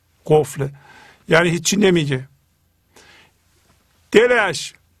لبش قفله، یعنی هیچی نمیگه.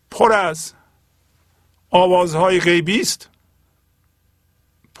 دلش پر از آوازهای غیبی است،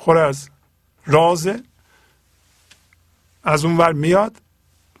 پر از رازه، از اون ور میاد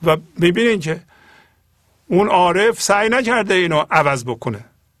و میبینین که اون عارف سعی نکرده اینو عوض بکنه،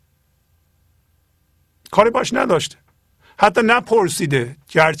 کاری باش نداشته، حتی نپرسیده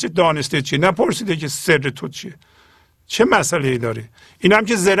گرچه دانسته چیه، نپرسیده که سر تو چیه، چه مسئله ای داری. این هم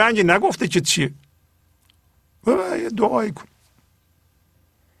که زرنگی نگفته که چیه، یه دعایی کن.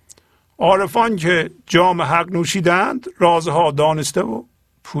 عارفان که جام حق نوشیدند، رازها دانسته و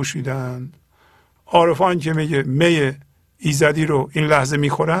پوشیدند. عارفان که میگه می ایزدی رو این لحظه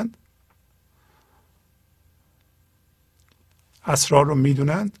میخورند، اسرار رو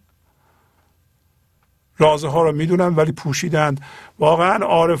میدونند، رازها رو میدونند ولی پوشیدند. واقعا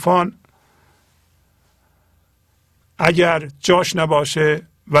عارفان اگر جاش نباشه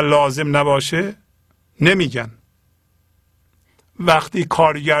و لازم نباشه نمیگن، وقتی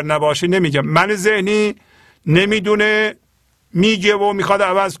کارگر نباشه نمیگن. من ذهنی نمیدونه میگه و میخواد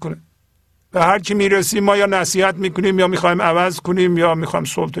عوض کنه. به هر کی میرسیم ما یا نصیحت میکنیم یا میخوایم عوض کنیم یا میخوایم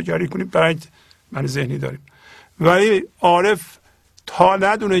سلطه‌گری کنیم، برای من ذهنی داریم. ولی عارف تا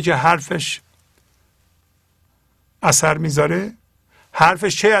ندونه که حرفش اثر میذاره،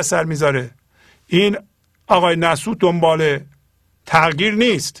 حرفش چه اثر میذاره. این آقای نسود دنبال تغییر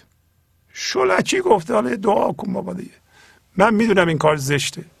نیست، شلکی گفته حالا دعا کن بابا دیگه، من میدونم این کار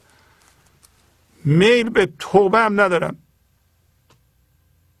زشته، میل به توبه هم ندارم.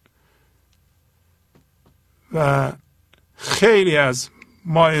 و خیلی از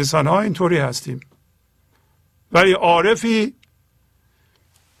ما انسان ها اینطوری هستیم. ولی عارفی،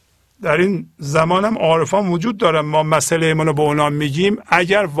 در این زمان هم عارفان وجود دارن، ما مسئله ایمان رو به اونا میگیم،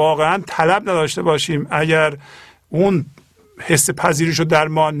 اگر واقعا طلب نداشته باشیم، اگر اون حس پذیرش رو در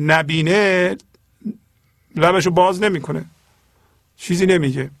ما نبینه، لبش رو باز نمیکنه، چیزی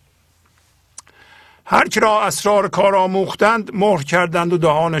نمیگه. هر کی را اسرار کار آموختند، مهر کردند و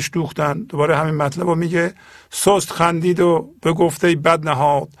دهانش دوختند. دوباره همین مطلب رو میگه. سست خندید و به گفته بد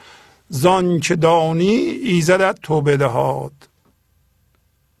نهاد، زان که دانی ایزدت توبه دهاد.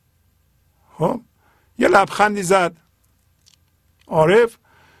 خب یه لبخندی زد عارف،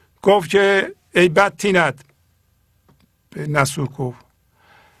 گفت که ای بد تینت، به نسور گفت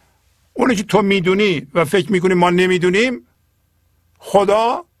اونی که تو میدونی و فکر میکنی ما نمیدونیم،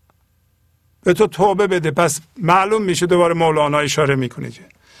 خدا به تو توبه بده. پس معلوم میشه، دوباره مولانا اشاره میکنه که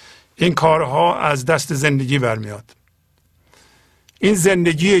این کارها از دست زندگی برمیاد. این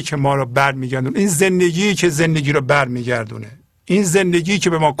زندگیه که ما رو برمیگردونه، این زندگیه که زندگی رو برمیگردونه، این زندگی که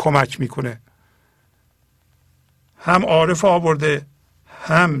به ما کمک میکنه. هم عارف آورده،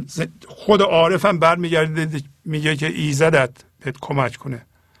 هم خود عارف هم برمیگرده میگه که ایزدت بهت کمک کنه.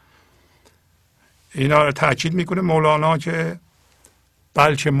 اینا رو تاکید میکنه مولانا که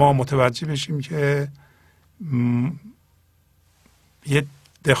بلکه ما متوجه بشیم که یه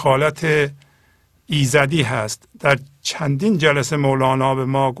دخالت ایزدی هست. در چندین جلسه مولانا به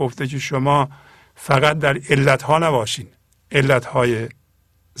ما گفته که شما فقط در علتها نباشین، علتهای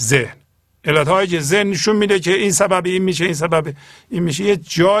ذهن، علتهایی که ذهن نشون میده که این سبب این میشه، این سبب این میشه، یه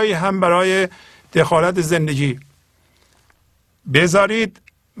جایی هم برای دخالت زندگی بذارید.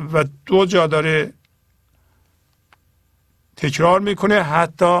 و دو جا داره تکرار میکنه.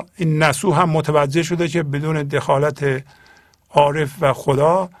 حتی این نسو هم متوجه شده که بدون دخالت عارف و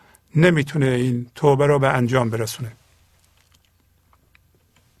خدا نمیتونه این توبه رو به انجام برسونه.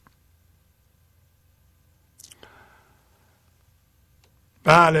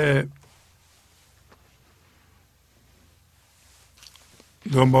 بله،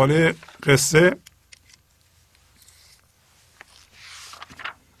 دنباله قصه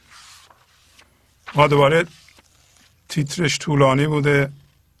ما دوباره تیترش طولانی بوده،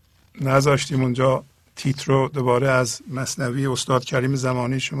 نذاشتیم اونجا تیتر رو دوباره از مثنوی استاد کریم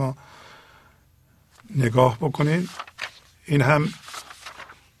زمانی شما نگاه بکنید. این هم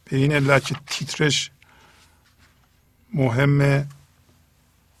به این علت که تیترش مهمه،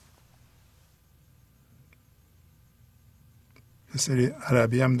 یه سری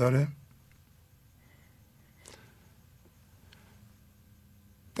عربی هم داره.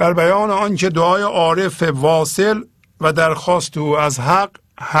 در بیان آنکه دعای عارف واصل و درخواست او از حق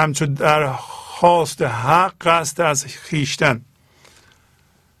همچو درخواست حق قصد از خویشتن.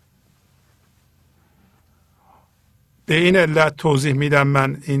 به این علت توضیح میدم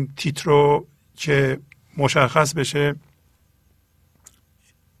من این تیتر رو که مشخص بشه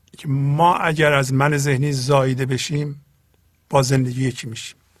که ما اگر از من ذهنی زاییده بشیم با زندگی یکی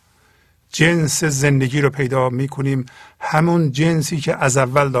میشیم. جنس زندگی رو پیدا میکنیم، همون جنسی که از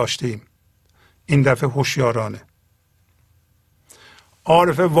اول داشتیم، این دفعه هوشیارانه.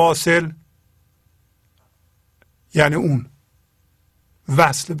 عارف واصل یعنی اون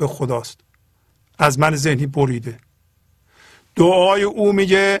وصل به خداست، از من ذهنی بریده. دعای او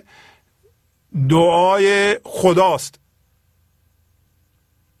میگه دعای خداست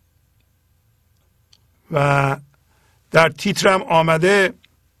و در تیترم آمده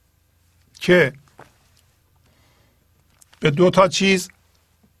که به دو تا چیز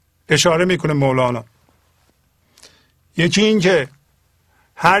اشاره میکنه مولانا. یکی این که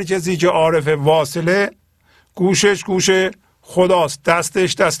هر کسی که عارف واصله گوشش گوش خداست،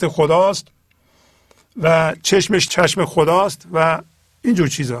 دستش دست خداست و چشمش چشم خداست و اینجور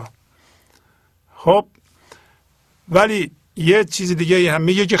چیزها. خب ولی یه چیز دیگه هم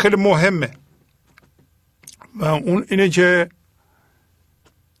میگه که خیلی مهمه و اون اینه که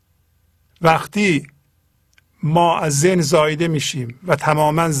وقتی ما از ذهن زایده میشیم و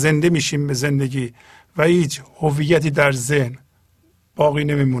تماما زنده میشیم به زندگی و هیچ هویتی در ذهن باقی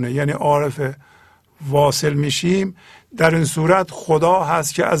نمیمونه، یعنی عارف واصل میشیم، در این صورت خدا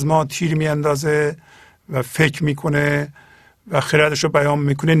هست که از ما تیر میاندازه و فکر میکنه و خردش رو بیان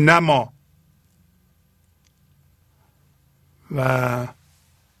میکنه، نه ما. و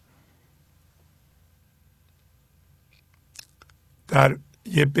در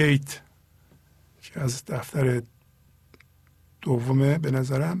یه بیت که از دفتر دومه به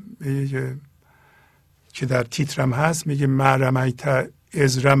نظرم میگه که در تیترم هست، میگه ما رمیت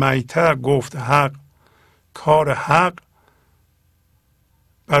از رمیت گفت حق، کار حق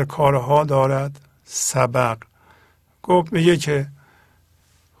بر کارها دارد سبق. گفت میگه که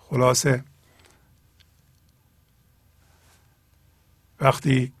خلاصه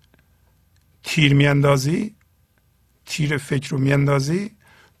وقتی تیر میاندازی، تیر فکر رو میاندازی،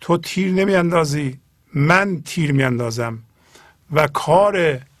 تو تیر نمیاندازی، من تیر میاندازم و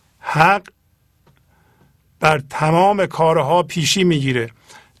کار حق بر تمام کارها پیشی میگیره.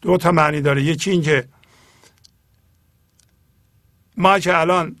 دو تا معنی داره. یکی این که ما که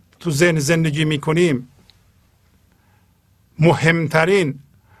الان تو ذهن زندگی میکنیم، مهمترین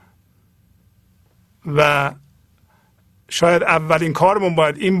و شاید اولین کارمون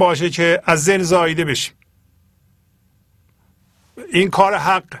باید این باشه که از ذهن زایده بشیم. این کار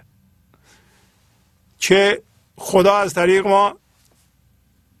حق که خدا از طریق ما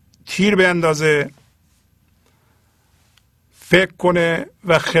تیر بیندازه، فکر کنه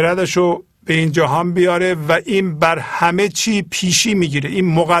و خردش رو به این جهان بیاره و این بر همه چی پیشی میگیره. این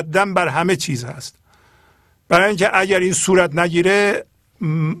مقدم بر همه چیز هست، برای اینکه اگر این صورت نگیره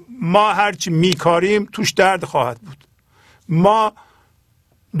ما هرچی میکاریم توش درد خواهد بود. ما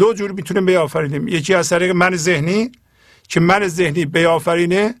دو جور میتونیم بیافرینیم، یکی از طریق من ذهنی که من ذهنی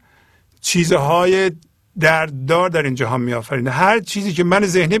بیافرینه چیزهای درددار در این جهان میآفرینه. هر چیزی که من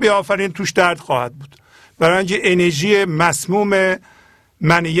ذهنی بیافرینه توش درد خواهد بود، برای اینکه انرژی مسموم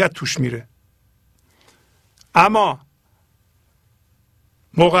منیت توش میره. اما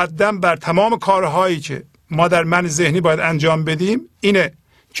مقدم بر تمام کارهایی که ما در من ذهنی باید انجام بدیم اینه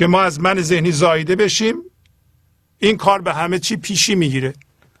که ما از من ذهنی زایده بشیم. این کار به همه چی پیشی میگیره.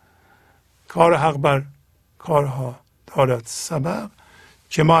 کار حق بر کارها دارد سبق،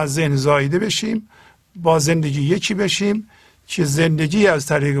 که ما از ذهن زایده بشیم، با زندگی یکی بشیم، که زندگی از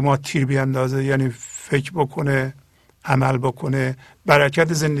طریق ما تیر بیاندازه، یعنی فکر بکنه، عمل بکنه،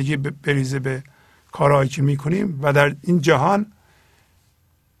 برکت زندگی بریزه به کارهایی که میکنیم و در این جهان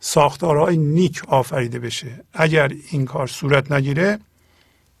ساختارهای نیک آفریده بشه. اگر این کار صورت نگیره،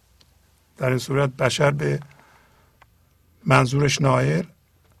 در این صورت بشر به منظورش نائل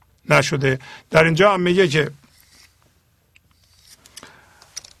نشده. در اینجا هم میگه که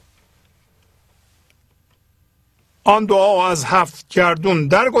آن دعا از 7 گردون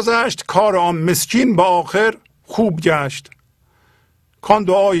درگذشت، کار آن مسکین با آخر خوب گشت. کان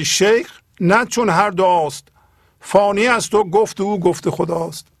دعای شیخ نه چون هر دعاست، فانی است و گفت او گفت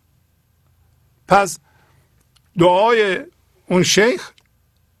خداست. پس دعای اون شیخ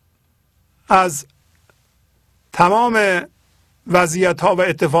از تمام وضعیت ها و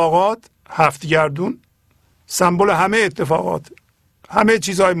اتفاقات 7 گردون، سمبل همه اتفاقات، همه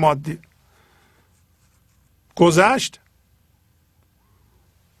چیزهای مادی، گذشت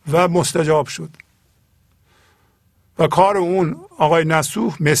و مستجاب شد و کار اون آقای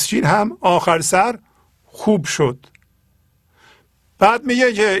نصوح مسکین هم آخر سر خوب شد. بعد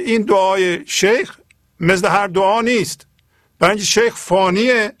میگه که این دعای شیخ مثل هر دعا نیست، برای اینکه شیخ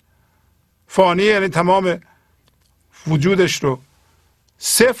فانیه. فانی یعنی تمام وجودش رو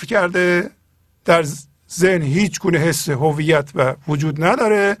صفر کرده، در ذهن هیچ گونه حس هویت و وجود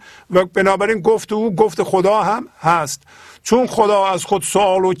نداره و بنابراین گفت او گفت خدا هم هست. چون خدا از خود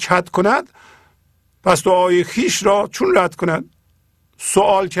سوال و کد کند، پس دعای خیش را چون رد کند.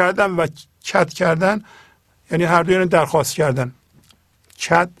 سوال کردن و کد کردن یعنی هر دوی درخواست کردن.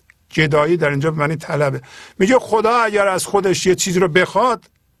 کد جدایی در اینجا به معنی طلبه. میگه خدا اگر از خودش یه چیزی رو بخواد،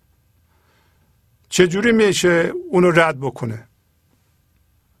 چجوری میشه اونو رد بکنه؟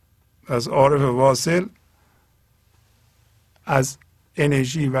 از عارف واصل از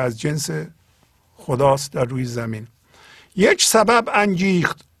انرژی و از جنس خداست در روی زمین. یک سبب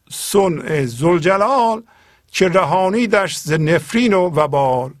انگیخت صنع ذوالجلال، که رهانیدش ز نفرین و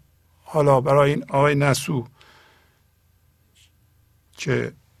وبال. حالا برای این آقای نصوح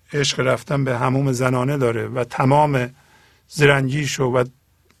که عشق رفتن به حموم زنانه داره و تمام زرنگیشو و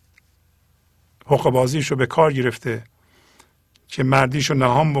حقه‌بازیشو به کار گرفته که مردیشو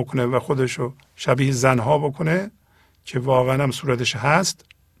نهان بکنه و خودشو شبیه زنها بکنه، که واقعا هم صورتش هست،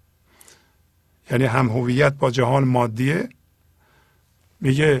 یعنی هم هویت با جهان مادیه.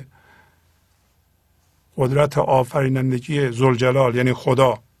 میگه قدرت آفرینندگی ذوالجلال یعنی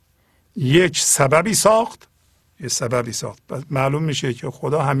خدا یک سببی ساخت، یه سببی ساخت. معلوم میشه که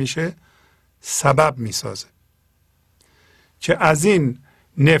خدا همیشه سبب میسازه که از این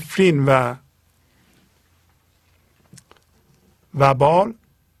نفرین و وبال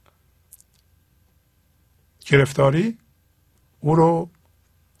گرفتاری او رو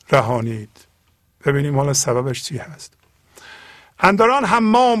رهانید. ببینیم حالا سببش چی هست. اندران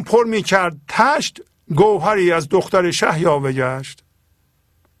حمام پر می کرد تشت، گوهری از دختر شه یاوه گشت.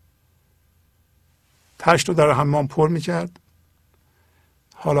 تشت رو در حمام پر می کرد.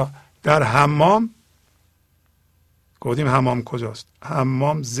 حالا در حمام گفتیم حمام کجاست؟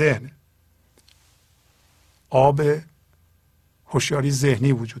 حمام ذهن، آب هوشیاری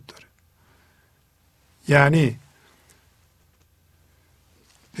ذهنی وجود داره. یعنی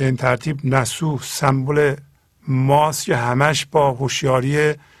به این ترتیب نسوح سمبل ماست که همش با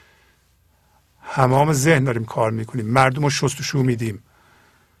هوشیاری حمام ذهن داریم کار میکنیم، مردم رو شستشو میدیم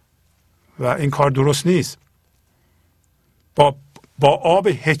و این کار درست نیست. با آب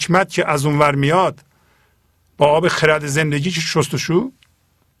حکمت که از اونور میاد، با آب خرد زندگی که شستشو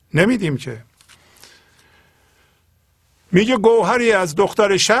نمیدیم که. میگه گوهری از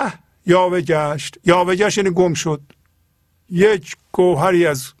دختر شه یاوه گشت. یاوه گشت یعنی گم شد. یک گوهری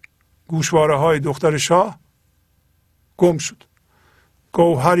از گوشواره های دختر شاه گم شد.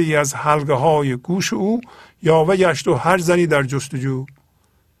 گوهری از حلقه های گوش او یاوه گشت و هر زنی در جستجو.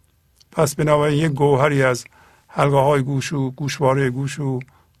 پس بنابراین یک گوهری از حلقه های گوش او، گوشواره گوش او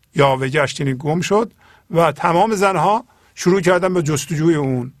یاوه گشت یعنی گم شد و تمام زنها شروع کردن به جستجوی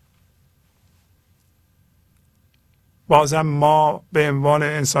اون. بازم ما به عنوان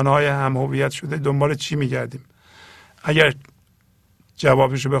انسان‌های هم هویت شده دنبال چی میگردیم؟ اگر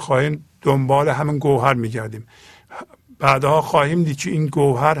جوابشو بخواهیم دنبال همین گوهر میگردیم. بعدها خواهیم دید که این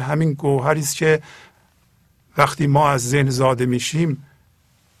گوهر همین گوهری است که وقتی ما از ذهن زاده میشیم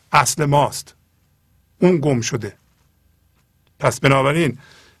اصل ماست، اون گم شده. پس بنابراین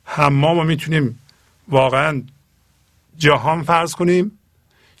حمام رو میتونیم واقعا جهان فرض کنیم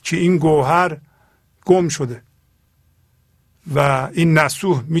که این گوهر گم شده و این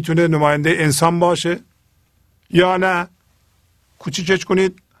نسوح میتونه نماینده انسان باشه یا نه. کوچیکش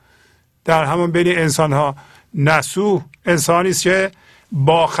کنید در همون بین انسان ها نسوح انسانی است که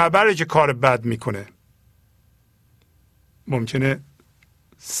با خبره که کار بد میکنه. ممکنه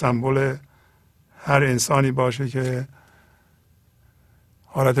سمبل هر انسانی باشه که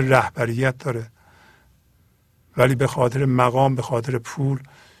حالت رهبریت داره ولی به خاطر مقام، به خاطر پول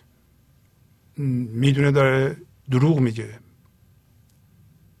میدونه داره دروغ میگه،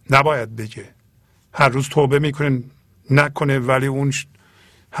 نباید بگه. هر روز توبه میکنه نکنه ولی اون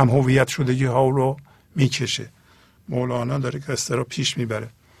هم هویت شدگی ها رو میکشه. مولانا داره قصه رو پیش میبره.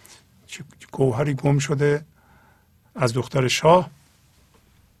 گوهری گم شده از دختر شاه.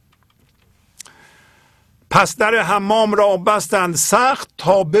 پس در حمام را بستند سخت،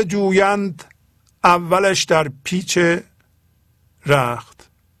 تا بجویند اولش در پیچ رخت.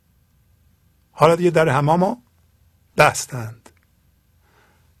 حالا دیگه در حمام را بستند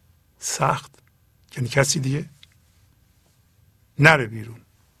سخت، یعنی کسی دیگه نره بیرون،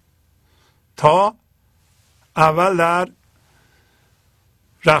 تا اول در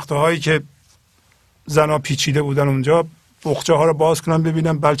رخته هایی که زنها پیچیده بودن اونجا بخچه ها رو باز کنن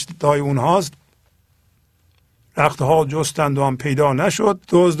ببینن بلکه دای اونهاست. رخته ها جستند و هم پیدا نشد،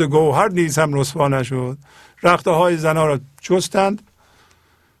 دزد گوهر نیز هم رسوا نشد. رخته های زنها را جستند،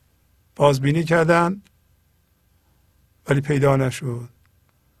 بازبینی کردند ولی پیدا نشد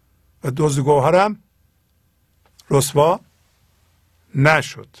و دزد گوهر هم رسوا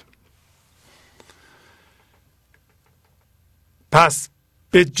نشد. پس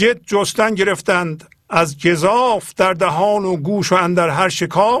به جد جستن گرفتند از گزاف، در دهان و گوش و اندر هر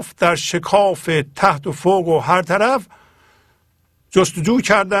شکاف، در شکاف تحت و فوق و هر طرف جستجو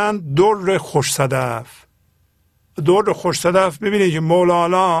کردند در خوش صدف. در خوش صدف ببینید که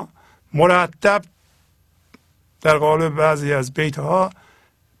مولانا مرتب در قالب بعضی از بیتها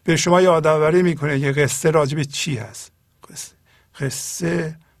به شما یادآوری میکنه که قصه راجب چی هست.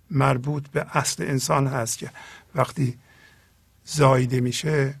 قصه مربوط به اصل انسان هست که وقتی زاییده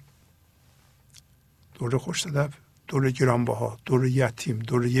میشه در خوش صدف دور گرانبها، دور یتیم،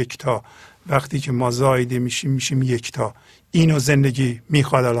 دور یکتا. وقتی که ما زایده میشیم یکتا. اینو زندگی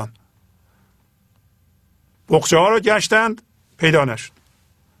میخواد. الان بقچه ها رو گشتند پیدا نشد.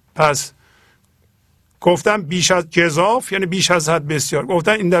 پس گفتم بیش از گزاف یعنی بیش از حد بسیار.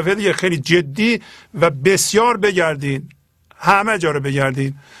 گفتن این دفعه دیگه خیلی جدی و بسیار بگردین، همه جا رو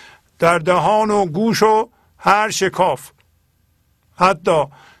بگردین، در دهان و گوش و هر شکاف، حتی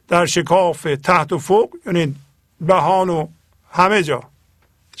در شکاف تحت و فوق، یعنی دهان و همه جا،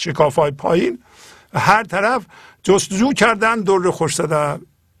 شکاف های پایین، هر طرف جستجو کردن، در خوش زدن.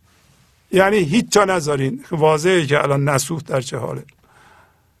 یعنی هیچ جا نذارین. واضحه که الان نسوح در چه حاله.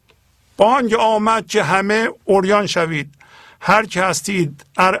 بانگ آمد که همه عریان شوید، هر که هستید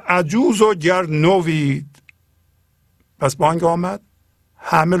ار عجوز و گر نوید. پس بانگ آمد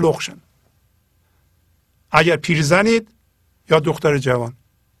همه لخشن، اگر پیرزنید یا دختر جوان.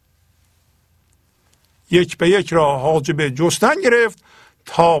 یک به یک را حاجبه جستن گرفت،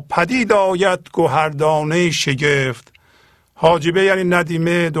 تا پدید آید گوهردانه شگفت. حاجبه یعنی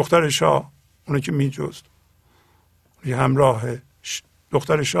ندیمه دختر شاه، اونو که می جست، همراه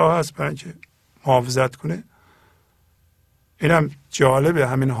دختر شاه هست برای اینکه محافظت کنه. اینم جالبه،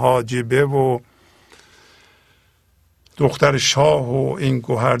 همین حاجبه و دختر شاه و این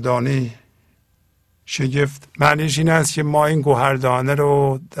گوهردانه شگفت، معنیش این است که ما این گوهردانه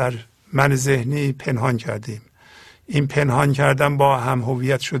رو در من ذهنی پنهان کردیم. این پنهان کردن با هم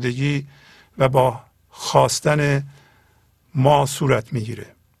هویت شدگی و با خواستن ما صورت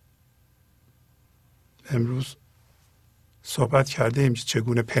میگیره. امروز صحبت کردیم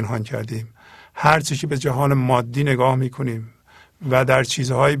چگونه پنهان کردیم. هرچی که به جهان مادی نگاه میکنیم و در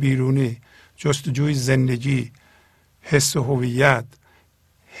چیزهای بیرونی جستجوی زندگی، حس هویت،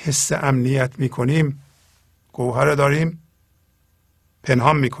 حس امنیت میکنیم، گوهر داریم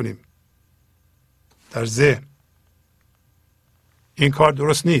پنهان میکنیم در ذهن. این کار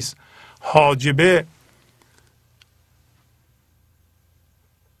درست نیست. حاجبه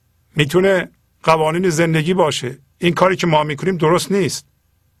میتونه قوانین زندگی باشه. این کاری که ما میکنیم درست نیست.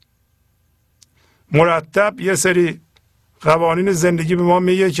 مرتب یه سری قوانین زندگی به ما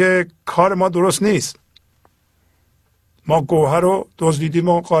میگه که کار ما درست نیست. ما گوهر رو دزدیدیم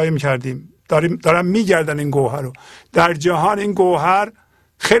و قایم کردیم، دارن میگردن این گوهر رو در جهان. این گوهر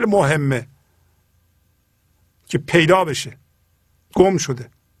خیلی مهمه که پیدا بشه. گم شده.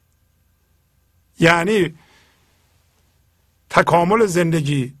 یعنی تکامل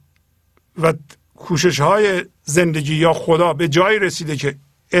زندگی و کوشش های زندگی یا خدا به جایی رسیده که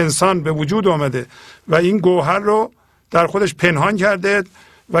انسان به وجود آمده و این گوهر رو در خودش پنهان کرده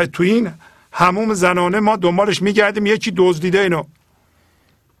و تو این هموم زنانه ما دنبالش میگردیم، یکی دزدیده اینو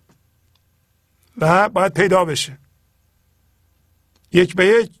و باید پیدا بشه. یک به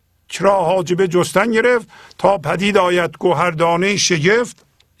یک را حاجبه جستن گرفت، تا پدید آید گوهردانه شگفت.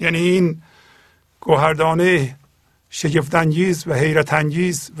 یعنی این گوهردانه شگفت انگیز و حیرت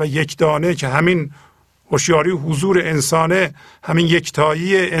انگیز و یکدانه که همین هوشیاری حضور انسانه، همین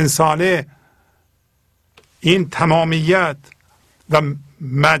یکتایی انسانه، این تمامیت و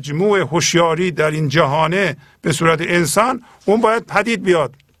مجموع هوشیاری در این جهانه به صورت انسان، اون باید پدید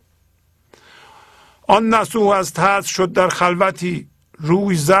بیاد. آن نسوح از ترس شد در خلوتی،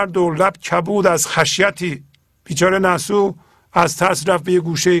 روی زرد و لب کبود از خشیتی. بیچاره نسوح از ترس رفت به یه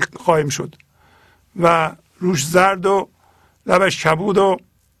گوشه قایم شد و روش زرد و لبش کبود و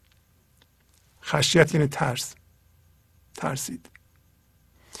خشیت یعنی ترسید.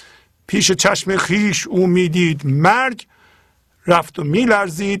 پیش چشم خیش او میدید مرگ، رفت و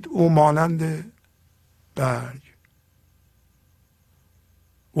میلرزید او مانند برگ.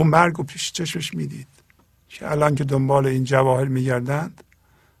 او مرگ و پیش چشمش میدید که الان که دنبال این جواهر میگردند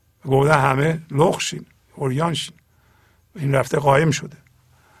گفته همه لخشین، عریانشین، این رفته قایم شده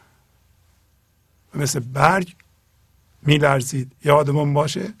و مثل برگ میلرزید. یادمون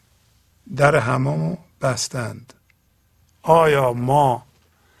باشه در حمامو بستند. آیا ما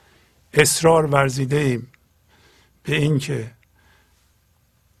اصرار ورزیده ایم به این که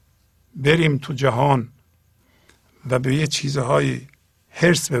بریم تو جهان و به یه چیزهایی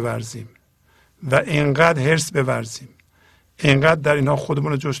حرص بورزیم و اینقدر حرص بورزیم، اینقدر در اینها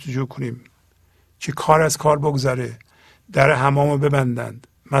خودمون رو جستجو کنیم که کار از کار بگذره، در حمامو ببندند،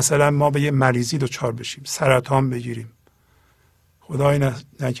 مثلا ما به یه مریضی دچار بشیم، سرطان بگیریم، خدای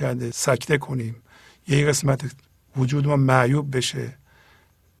نکرده سکته کنیم، یه قسمت وجود ما معیوب بشه،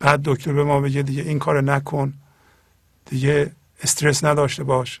 بعد دکتر به ما بگه دیگه این کار نکن، دیگه استرس نداشته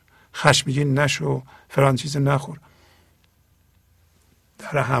باش، خشمگین نشو، فلان چیز نخور.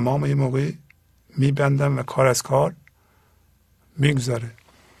 در حمام یه موقعی میبندم و کار از کار میگذاره.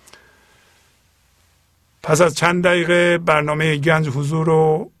 پس از چند دقیقه برنامه گنج حضور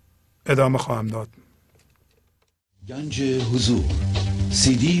رو ادامه خواهم داد. گنج حضور،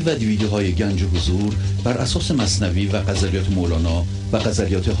 سی دی و دیویدیوهای گنج حضور بر اساس مثنوی و غزلیات مولانا و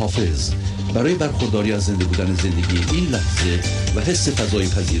غزلیات حافظ برای برخورداری از زنده بودن زندگی این لحظه و حس فضای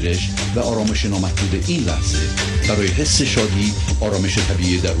پذیرش و آرامش نامحدود این لحظه، برای حس شادی، آرامش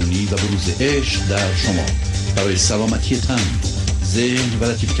طبیعی درونی و بروز عشق در شما، برای سلامتی تن، ذهن و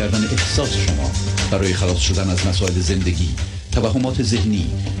لطیف کردن احساس شما، برای خلاص شدن از مسائل زندگی، توهمات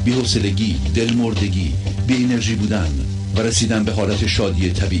ذهنی، بی‌حوصلگی، دلمردگی، بی انرژی بودن و رسیدن به حالت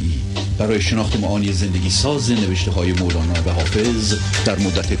شادی طبیعی، برای شناخت معانی زندگی ساز نوشته های مولانا و حافظ در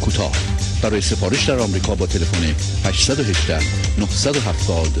مدت کوتاه. برای سفارش در آمریکا با تلفن 818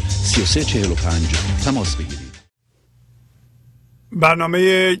 970 3345 تماس بگیرید.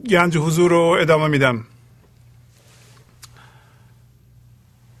 برنامه گنج حضور رو ادامه میدم.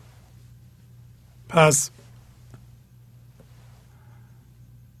 پس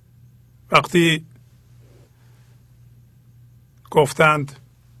وقتی گفتند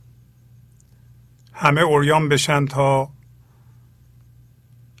همه عریان بشن تا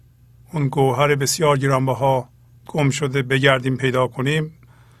اون گوهر بسیار گرانبها گم شده بگردیم پیدا کنیم،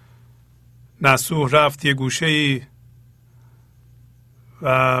 نصوح رفت یه گوشه‌ای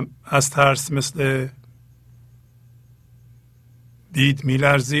و از ترس مثل بید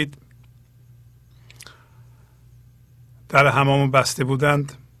میلرزید. در حمام بسته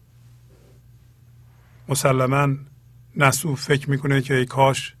بودند. مسلماً نصوح فکر میکنه که ای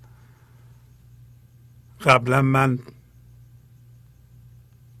کاش قبلا من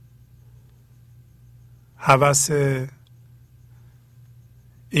هوس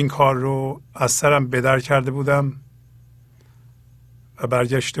این کار رو از سرم بدر کرده بودم و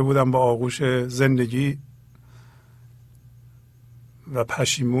برگشته بودم با آغوش زندگی و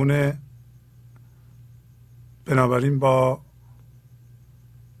پشیمونه. بنابراین با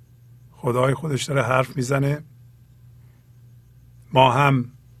خدای خودش داره حرف میزنه. ما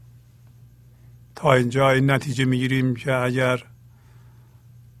هم تا اینجا این نتیجه میگیریم که اگر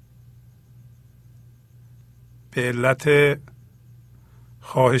به علت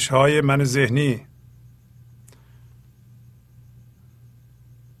خواهش‌های من ذهنی،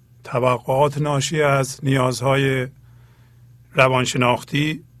 توقعات ناشی از نیازهای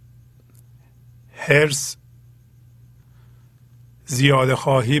روانشناختی، حرص، زیاده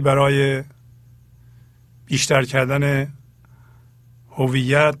خواهی برای بیشتر کردن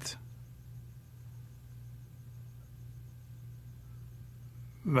هویت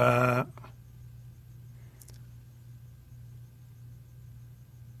و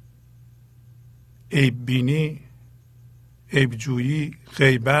عیب بینی، عیب جویی،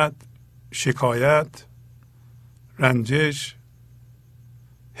 غیبت، شکایت، رنجش،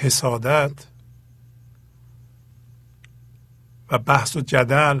 حسادت و بحث و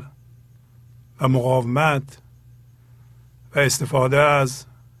جدل و مقاومت و استفاده از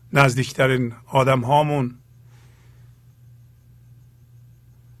نزدیکترین آدم هامون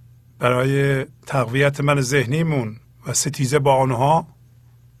برای تقویت من ذهنیمون و ستیزه با آنها،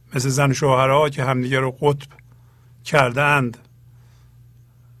 مثل زن و شوهرها که همدیگه رو قطب کردند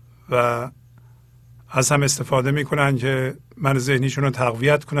و از هم استفاده میکنن که من ذهنیشون رو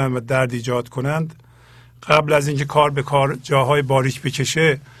تقویت کنن و درد ایجاد کنند. قبل از اینکه کار به کار جاهای باریک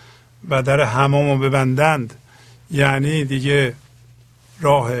بکشه و در حمام رو ببندند، یعنی دیگه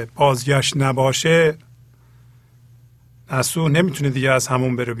راه بازگشت نباشه، نصوح نمیتونه دیگه از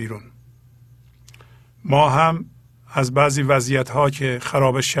حمام بره بیرون. ما هم از بعضی وضعیت ها که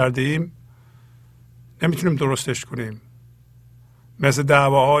خرابش کرده ایم نمیتونیم درستش کنیم. مثل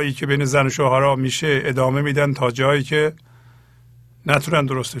دعواهایی که بین زن و شوهرها میشه ادامه میدن تا جایی که نتونن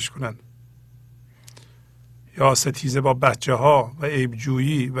درستش کنن. یا ستیزه با بچه ها و عیب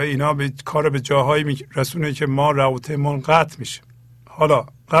جویی و اینا به کار به جاهایی رسونه که ما رابطه‌مون قطع میشه. حالا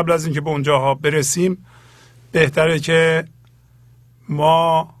قبل از اینکه به اون جاها برسیم بهتره که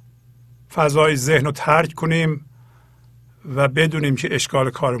ما فضای ذهن رو ترک کنیم و بدونیم که اشکال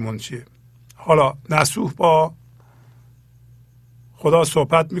کارمون چیه. حالا نصوح با خدا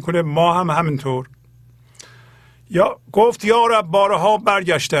صحبت میکنه، ما هم همینطور. یا گفت یا رب بارها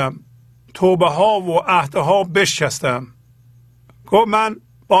برگشتم، توبه ها و عهدها بشکستم. گفت من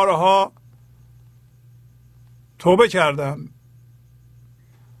بارها توبه کردم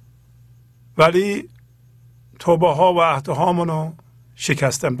ولی توبه ها و عهدهامونو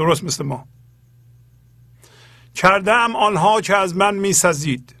شکستم، درست مثل ما. کردم آنها که از من می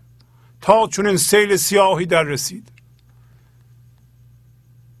سزید، تا چون این سیل سیاهی در رسید.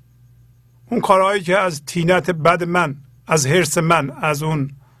 اون کارهایی که از طینت بد من، از حرص من، از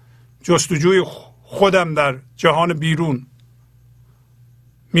اون جستجوی خودم در جهان بیرون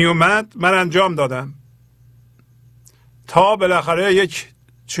می اومد من انجام دادم تا بالاخره یک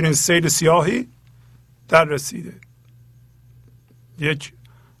چنین سیل سیاهی در رسیده. یک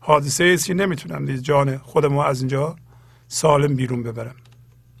حادثه است که نمیتونم جان خودم رو از اینجا سالم بیرون ببرم.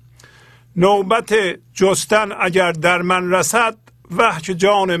 نوبت جستن اگر در من رسد، وه که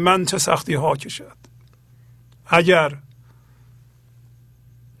جان من چه سختی ها کشد. اگر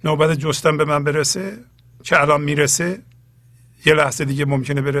نوبت جستن به من برسه که الان میرسه، یه لحظه دیگه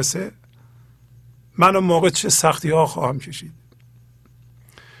ممکنه برسه، من اون موقع چه سختی ها خواهم کشید.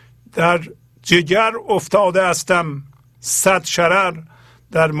 در جگر افتاده استم صد شرر،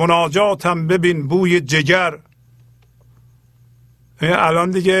 در مناجاتم ببین بوی جگر.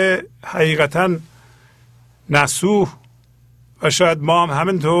 الان دیگه حقیقتا نسوح و شاید ما هم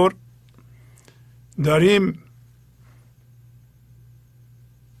همینطور داریم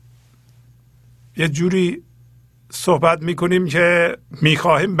یه جوری صحبت میکنیم که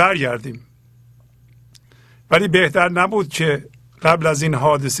میخواهیم برگردیم، ولی بهتر نبود که قبل از این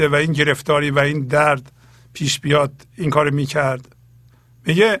حادثه و این گرفتاری و این درد پیش بیاد این کار میکرد.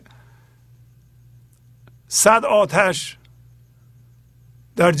 میگه 100 آتش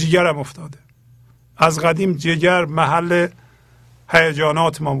در جگرم افتاده. از قدیم جگر محل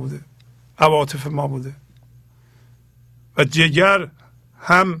هیجانات ما بوده، عواطف ما بوده و جگر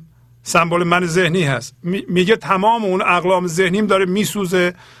هم سمبل من ذهنی هست. میگه تمام اون اقلام ذهنیم داره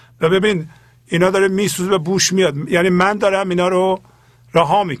میسوزه و ببین اینا داره میسوزه و بوش میاد، یعنی من دارم اینا رو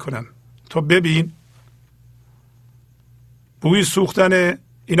رها میکنم. تو ببین بوی سوختن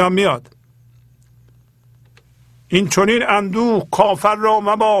اینا میاد. این چنین اندوه کافر را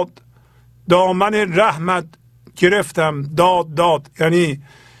مباد، دامن رحمت گرفتم داد. یعنی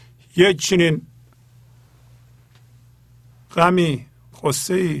یک چنین غمی،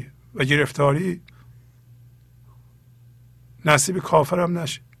 غصه‌ای و گرفتاری نصیب کافرم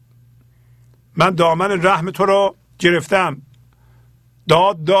نشه. من دامن رحم تو را گرفتم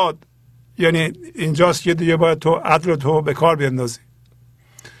داد. یعنی اینجاست که دیگه باید تو عدل تو به کار بیندازی.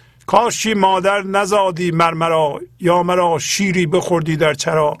 کاشی مادر نزادی مرمرا، یا مرا شیری بخوردی در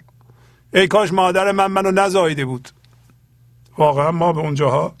چرا. ای کاش مادر منو نزاییده بود. واقعا ما به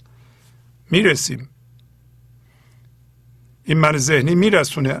اونجاها میرسیم. این من ذهنی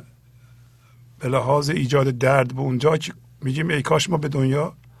میرسونه به لحاظ ایجاد درد به اونجا که میگیم ای کاش ما به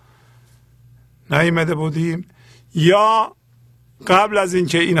دنیا نیامده بودیم. یا قبل از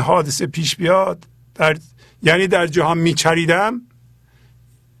اینکه این حادثه پیش بیاد یعنی در جهان میچریدم،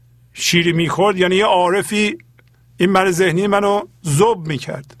 شیری میخورد، یعنی یه عارفی این من ذهنی منو ذوب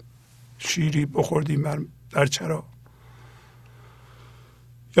میکرد. شیری بخوردی من در چرا.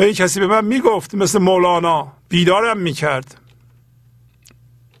 یا یه کسی به من میگفت مثل مولانا، بیدارم میکرد،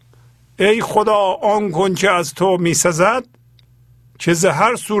 ای خدا آن کن که از تو میسزد، که ز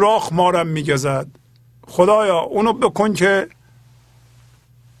هر سوراخ مارم میگزد. خدایا اونو بکن که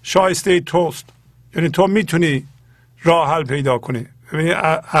شایسته توست، یعنی تو میتونی راه حل پیدا کنی. ببینید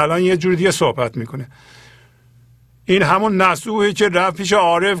الان یه جور دیگه صحبت میکنه. این همون نصوحی که رفت پیش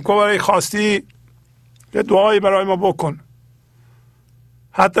عارف گفت خواستی یه دعایی برای ما بکن.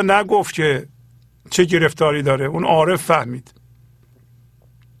 حتی نگفت که چه گرفتاری داره، اون عارف فهمید.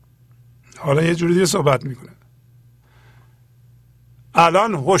 حالا یه جوری دیگه صحبت میکنه.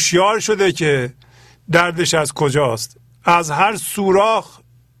 الان هوشیار شده که دردش از کجاست. از هر سوراخ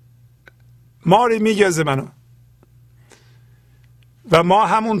ماری میگزه منو و ما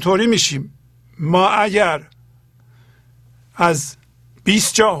همونطوری میشیم. ما اگر از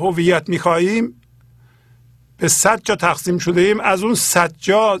 20 جا هویت میخواییم به 100 جا تقسیم شده ایم. از اون 100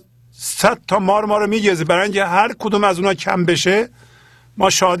 جا 100 تا مار ما رو میگزه. برای اینکه هر کدوم از اونا کم بشه ما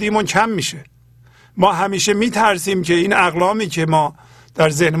شادیمون کم میشه. ما همیشه میترسیم که این اقلامی که ما در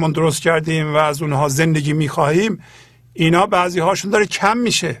ذهنمون درست کردیم و از اونها زندگی میخواهیم اینا بعضی هاشون داره کم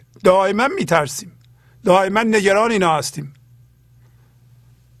میشه. دائما میترسیم، دائما نگران اینا هستیم.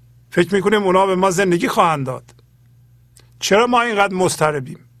 فکر میکنیم اونا به ما زندگی خواهند داد. چرا ما اینقدر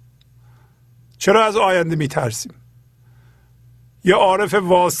مضطربیم؟ چرا از آینده میترسیم؟ یه عارف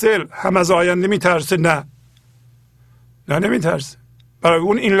واصل هم از آینده میترسه؟ نه نمیترسه. برای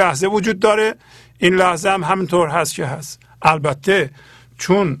اون این لحظه وجود داره، این لحظه هم همینطور هست که هست. البته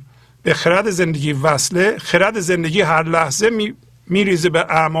چون به خرد زندگی وصله، خرد زندگی هر لحظه میریزه به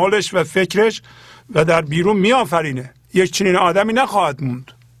اعمالش و فکرش و در بیرون میآفرینه. یک چنین آدمی نخواهد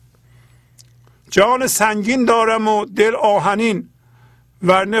موند. جان سنگین دارم و دل آهنین،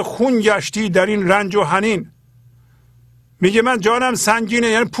 ورنه خون گشتی در این رنج و حنین. میگه من جانم سنگینه،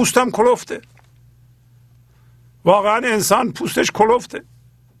 یعنی پوستم کلفته. واقعا انسان پوستش کلفته.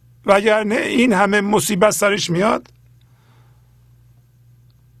 وگرنه این همه مصیبت سرش میاد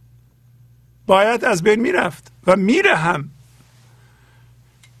باید از بین میرفت و میره هم.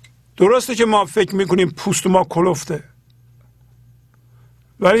 درسته که ما فکر میکنیم پوست ما کلفته،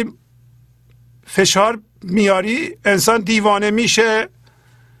 ولی فشار میاری انسان دیوانه میشه،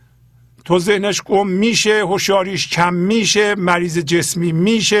 تو ذهنش گم میشه، هوشیاریش کم میشه، مریض جسمی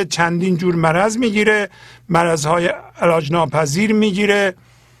میشه، چندین جور مرض میگیره، مرضهای علاج ناپذیر میگیره،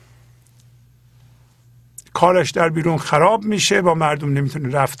 کارش در بیرون خراب میشه، با مردم نمیتونه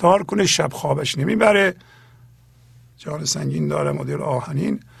رفتار کنه، شب خوابش نمیبره، جان سنگین داره مدل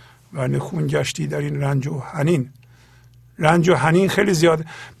آهنین ورنه خون گشتی در این رنج و حنین. رنج و حنین خیلی زیاده.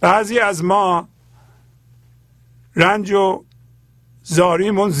 بعضی از ما رنج و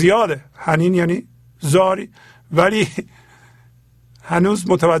زاریمون زیاده، حنین یعنی زاری، ولی هنوز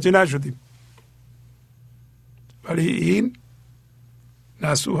متوجه نشدیم. ولی این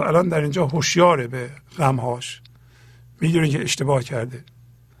نسوح الان در اینجا هوشیاره به غمهاش، میدونه که اشتباه کرده،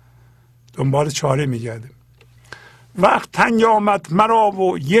 دنبال چاره میگرده. وقت تنگ آمد مرا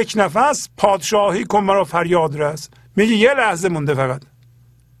و یک نفس، پادشاهی کن مرا فریاد رس. میگه یه لحظه مونده فقط،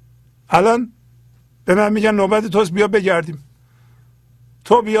 الان به من میگن نوبت توست، بیا بگردیم،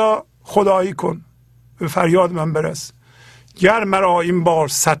 تو بیا خدایی کن، به فریاد من برس. گر مرا این بار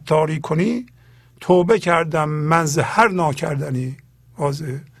ستاری کنی، توبه کردم من ز هر ناکردنی.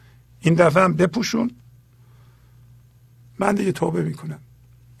 واضحه، این دفعه هم بپوشون، من دیگه توبه میکنم.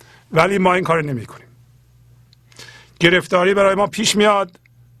 ولی ما این کار نمی کنیم. گرفتاری برای ما پیش میاد،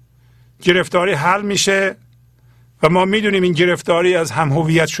 گرفتاری حل میشه و ما میدونیم این گرفتاری از هم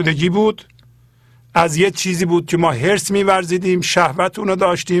هویت شدگی بود، از یه چیزی بود که ما حرص میورزیدیم، شهوت اونو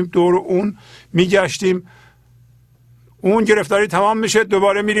داشتیم، دور اون میگشتیم، اون گرفتاری تمام میشه،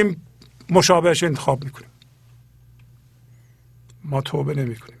 دوباره میریم مشابهش انتخاب میکنیم. ما توبه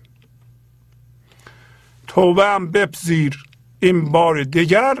نمی کنیم. توبه هم بپذیر این بار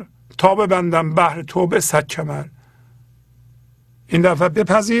دیگر، تا ببندم بحر توبه صد کمر. این دفعه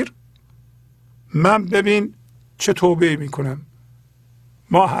بپذیر، من ببین چه توبه میکنم.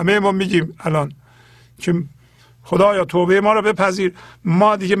 ما همه ما میگیم الان که خدایا توبه ما رو بپذیر.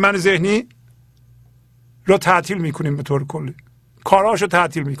 ما دیگه من ذهنی رو تعطیل میکنیم، به طور کلی کارهاشو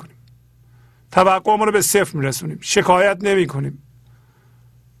تعطیل میکنیم، توقعمون رو به صفر میرسونیم، شکایت نمی کنیم،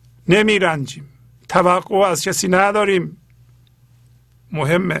 نمی رنجیم، توقع از کسی نداریم،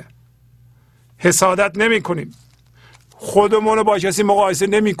 مهمه، حسادت نمی کنیم، خودمون رو با کسی مقایسه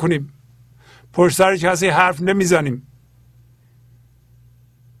نمی کنیم، پشت سر کسی حرف نمیزنیم.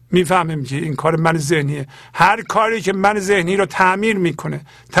 میفهمیم که این کار من ذهنیه. هر کاری که من ذهنی رو تعمیر میکنه،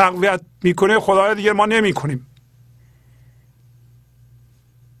 تقویت میکنه، خدایا دیگه ما نمی کنیم.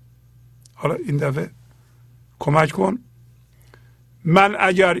 حالا این دفعه کمک کن، من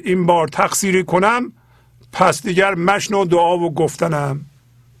اگر این بار تقصیری کنم، پس دیگر مشنو دعا و گفتنم.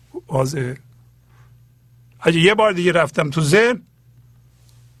 واضحه، اگه یه بار دیگه رفتم تو ذهن،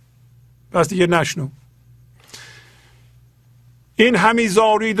 پس دیگه نشنو. این همی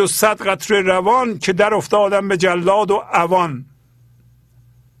زارید و صد قطره روان، که در افتادم به جلاد و عوان.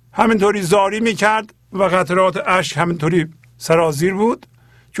 همینطوری زاری میکرد و قطرات اشک همینطوری سرازیر بود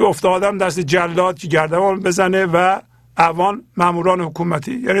که افتادم دست جلاد که گردن بزنه و عوان ماموران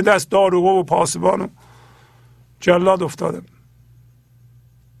حکومتی، یعنی دست داروغه و پاسبان و جلاد افتادم.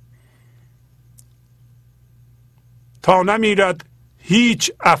 تا نمیرد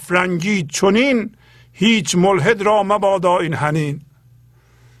هیچ افرنگی چنین، هیچ ملحد را مبادا این حنین.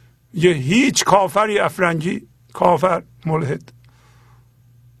 یه هیچ کافری افرنگی، کافر ملحد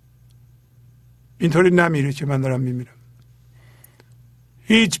اینطوری نمیره که من دارم میمیرم.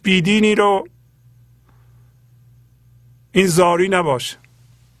 هیچ بیدینی رو این زاری نباشه.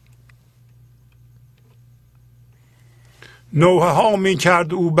 نوحه ها می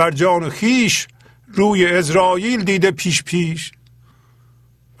کرد او بر جان خیش، روی عزراییل دیده پیش پیش.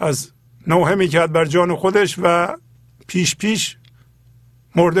 از نوحه می کرد بر جان خودش و پیش پیش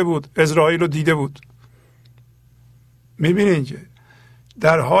مرده بود، عزراییل رو دیده بود. میبینین که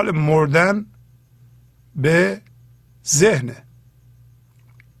در حال مردن به ذهنه.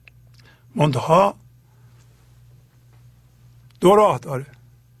 منتها دو راه داره،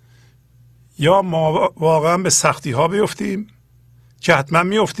 یا ما واقعا به سختی ها بیفتیم که حتما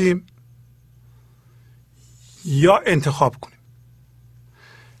میفتیم، یا انتخاب کنیم.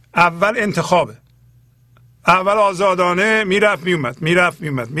 اول انتخابه، اول آزادانه میرفت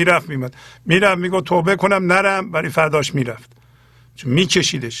میومد میگو توبه کنم نرم، ولی فرداش میرفت چون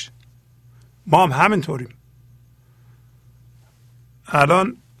میکشیدش. ما هم همینطوریم.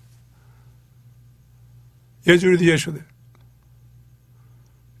 الان یه جوری دیگه شده.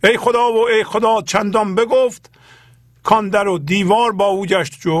 ای خدا و ای خدا چندان بگفت، کان در و دیوار با او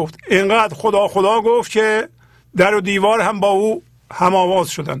گشت جفت. اینقدر خدا خدا گفت که در و دیوار هم با او هم آواز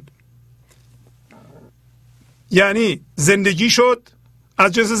شدند. یعنی زندگی شد،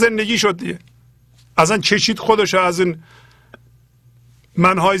 از جنس زندگی شد دیگه، اصلا چشید خودش از این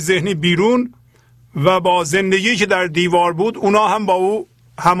منهای ذهنی بیرون و با زندگی که در دیوار بود اونا هم با او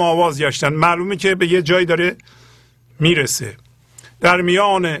هم آواز گشتن. معلومه که به یه جایی داره میرسه. در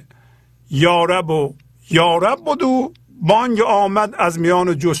میان یارب و یارب بودو، بانگ آمد از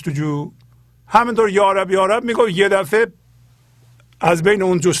میان جستجو. همینطور یارب یارب میگو، یه دفعه از بین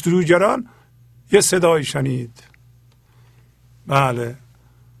اون جستجوگران یه صدایی شنید. بله،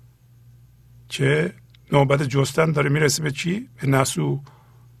 که نوبت جستن داره میرسه به چی؟ به نسو.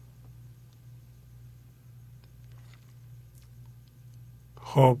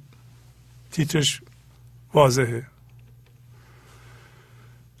 خب تیترش واضحه.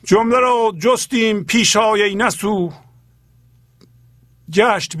 جمله را جستیم پیشای نسو،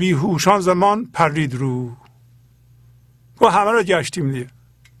 گشت بیهوشان زمان پرید رو. و همه را گشتیم دیگه.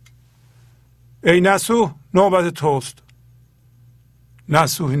 ای نسو نوبت توست.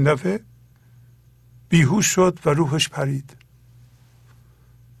 نسو این دفعه بیهوش شد و روحش پرید.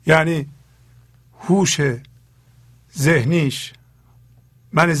 یعنی هوش ذهنیش،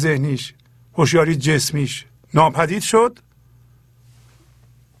 من ذهنیش، هوشیاری جسمیش ناپدید شد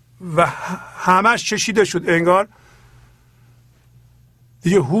و همش چشیده شد. انگار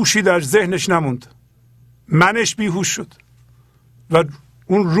دیگه هوشی در ذهنش نموند، منش بیهوش شد و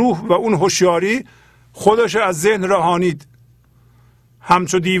اون روح و اون هوشیاری خودش از ذهن رهانید.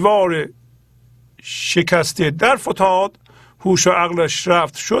 همچو دیوار شکسته در فتاد، هوش و عقلش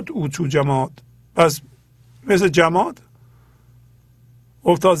رفت شد او تو جماد. پس مثل جماد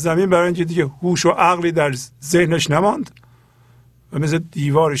افتاد زمین، برای اینکه دیگه هوش و عقلی در ذهنش نماند و مثل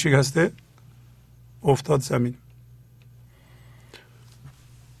دیوار شکسته افتاد زمین.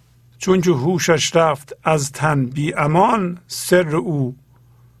 چون که هوشش رفت از تن بی امان، سر او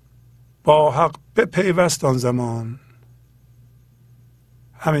با حق بپیوست آن زمان.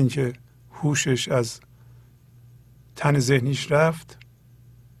 همین که هوشش از تن ذهنیش رفت،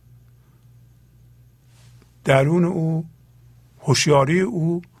 درون او، هوشیاری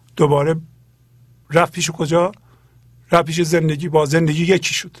او دوباره رفت پیش کجا؟ رفت پیش زندگی، با زندگی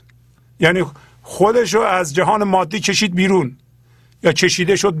یکی شد. یعنی خودش رو از جهان مادی کشید بیرون یا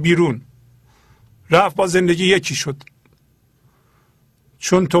کشیده شد بیرون، رفت با زندگی یکی شد.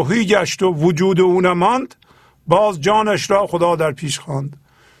 چون تهی گشت و وجود او نماند، باز جانش را خدا در پیش خواند.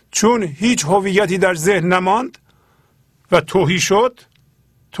 چون هیچ هویتی در ذهن نماند و تهی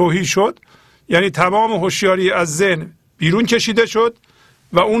شد یعنی تمام هوشیاری از ذهن بیرون کشیده شد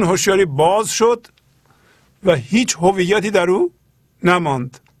و اون هوشیاری باز شد و هیچ هویتی در او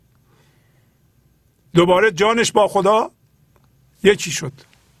نماند. دوباره جانش با خدا یکی شد.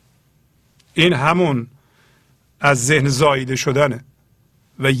 این همون از ذهن زاییده شدنه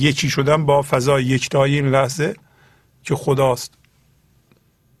و یکی شدن با فضای یکتایی این لحظه که خداست.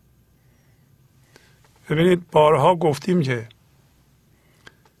 ببینید بارها گفتیم که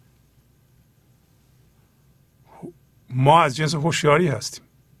ما از جنس هوشیاری هستیم.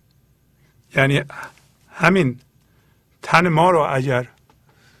 یعنی همین تن ما رو اگر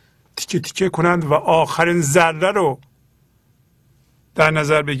تیکه تیکه کنند و آخرین ذره رو در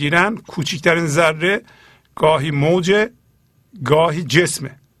نظر بگیرن، کوچکترین ذره گاهی موج گاهی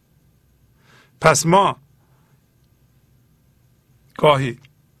جسمه. پس ما گاهی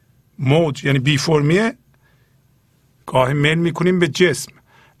موج یعنی بی فرمیه، گاهی میل میکنیم به جسم.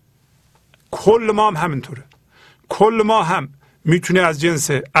 کل ما هم همینطوره. کل ما هم میتونه از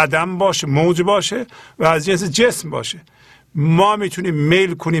جنس عدم باشه، موج باشه و از جنس جسم باشه. ما میتونیم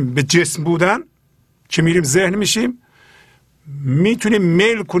میل کنیم به جسم بودن که میریم ذهن میشیم، میتونیم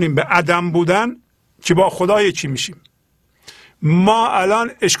میل کنیم به عدم بودن که با خدا یکی میشیم. ما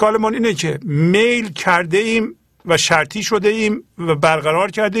الان اشکالمون اینه که میل کرده ایم و شرطی شده ایم و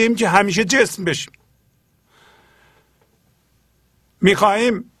برقرار کرده ایم که همیشه جسم بشیم.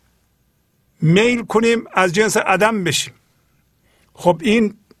 میخواهیم میل کنیم از جنس عدم بشیم. خب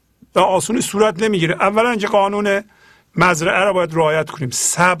این به آسونی صورت نمیگیره. اولا که قانون مزرعه را باید رعایت کنیم،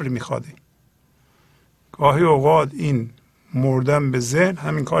 صبر میخواد. گاهی اوقات این مردن به ذهن،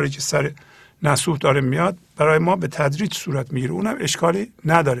 همین کاری که سر نسوح داره میاد، برای ما به تدریج صورت میگیره. اونم اشکالی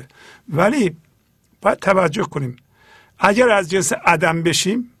نداره، ولی باید توجه کنیم. اگر از جنس عدم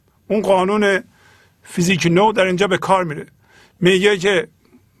بشیم، اون قانون فیزیک نو در اینجا به کار میره. میگه که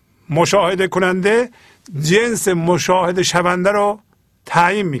مشاهده کننده جنس مشاهده شونده رو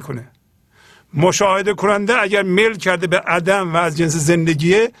تعیین میکنه. مشاهده کننده اگر میل کرده به عدم و از جنس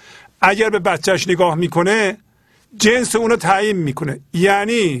زندگیه، اگر به بچهش نگاه میکنه جنس اونو تعیین میکنه،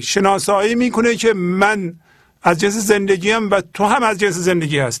 یعنی شناسایی میکنه که من از جنس زندگیم و تو هم از جنس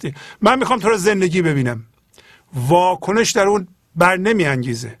زندگی هستی. من میخوام تو رو زندگی ببینم. واکنش در اون بر نمی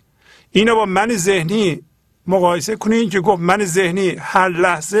انگیزه. اینو با من ذهنی مقایسه کنین که گفت من ذهنی هر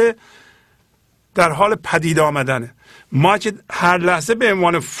لحظه در حال پدید آمدنه. ما که هر لحظه به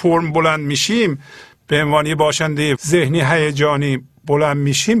عنوان فرم بلند میشیم، به عنوان یه باشنده ذهنی هیجانی بلند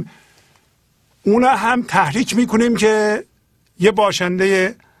میشیم، اونا هم تحریک میکنیم که یه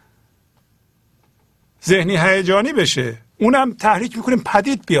باشنده ذهنی هیجانی بشه، اونم تحریک میکنیم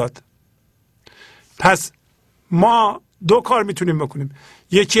پدید بیاد. پس ما دو کار میتونیم بکنیم،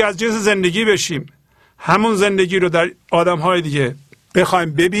 یکی از جنس زندگی بشیم، همون زندگی رو در آدم‌های دیگه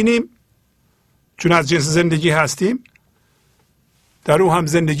بخوایم ببینیم چون از جنس زندگی هستیم، در او هم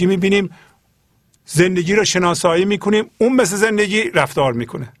زندگی میبینیم، زندگی رو شناسایی میکنیم، اون مثل زندگی رفتار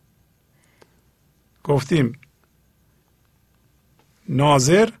میکنه. گفتیم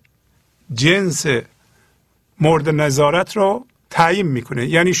ناظر جنس مورد نظارت رو تعیین میکنه،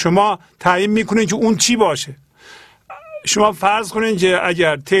 یعنی شما تعیین میکنید که اون چی باشه. شما فرض کنید که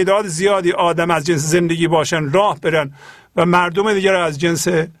اگر تعداد زیادی آدم از جنس زندگی باشن، راه برن و مردم دیگر از جنس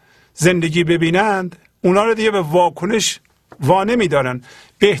زندگی ببینند، اونا رو دیگه به واکنش وانه میدارن.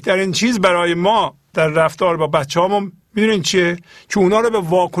 بهترین چیز برای ما در رفتار با بچه‌هامون میدونین چیه؟ که اونا رو به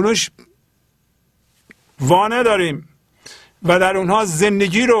واکنش وانه داریم و در اونها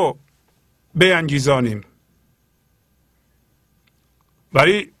زندگی رو بینگیزانیم.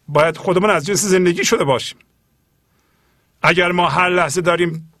 ولی باید خودمون از جنس زندگی شده باشیم. اگر ما هر لحظه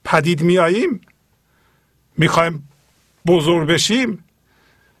داریم پدید میاییم، میخوایم بزرگ بشیم،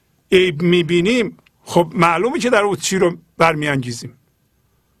 عیب میبینیم، خب معلومه که در اون چی رو برمیانگیزیم؟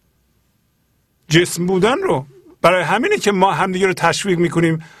 جسم بودن رو. برای همینه که ما همدیگه رو تشویق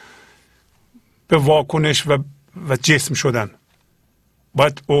میکنیم به واکنش و جسم شدن.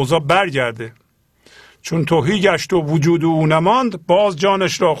 باید اوضاع برگرده. چون تهی گشت و وجود او نماند، باز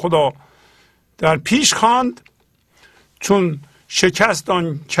جانش را خدا در پیش خواند. چون شکست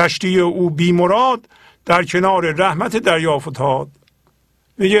آن کشتی او بی مراد، در کنار رحمت دریا فتاد.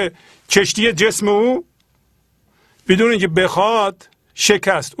 میگه کشتی جسم او بدون اینکه بخواد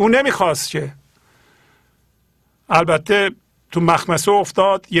شکست. او نمیخواست که، البته تو مخمسه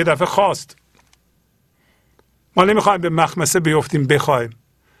افتاد، یه دفعه خواست. ما نمیخوایم به مخمسه بیفتیم بخوایم،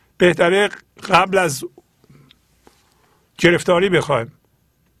 بهتره قبل از گرفتاری بخوایم.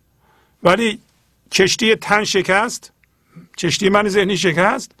 ولی کشتی تن شکست، کشتی من ذهنی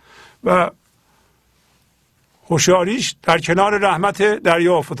شکست و هوشیاریش در کنار رحمت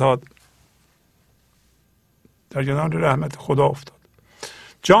دریا افتاد، در کنار رحمت خدا افتاد.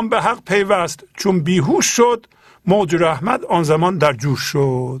 جان به حق پیوست چون بیهوش شد، موج رحمت آن زمان در جوش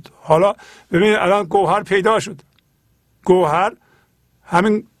شد. حالا ببینید الان گوهر پیدا شد. گوهر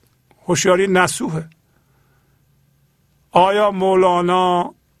همین هوشیاری نصوحه. آیا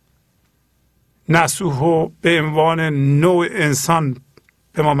مولانا نصوح به عنوان نوع انسان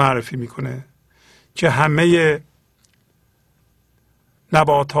به ما معرفی میکنه که همه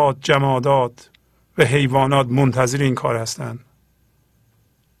نباتات، جمادات و حیوانات منتظر این کار هستن؟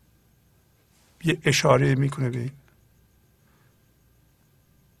 یه اشاره میکنه به این.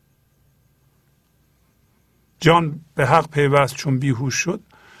 جان به حق پیوست چون بیهوش شد.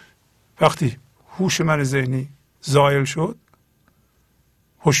 وقتی هوش من ذهنی زائل شد،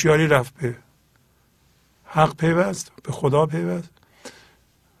 هوشیاری رفت به حق پیوست، به خدا پیوست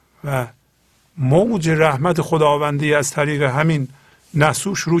و موج رحمت خداوندی از طریق همین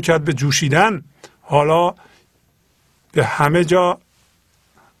نسو شروع کرد به جوشیدن. حالا به همه جا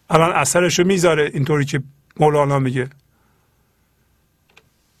الان اثرشو میذاره، اینطوری که مولانا میگه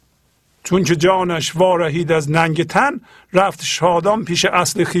چون که جانش وارهید از ننگ تن، رفت شادان پیش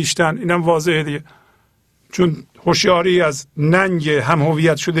اصل خیشتن. اینم واضحه دیگه، چون هوشیاری از ننگ هم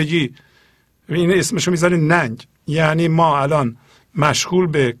هویت شدگی، این اسمشو میذاره ننگ، یعنی ما الان مشغول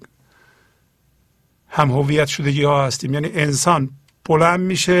به هم هویت شدگی ها هستیم. یعنی انسان بلند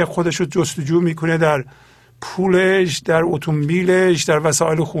میشه، خودشو جستجو میکنه در پولش، در اتومبیلش، در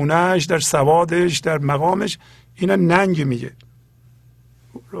وسایل خونهش، در سوادش، در مقامش. اینا ننگ میگه.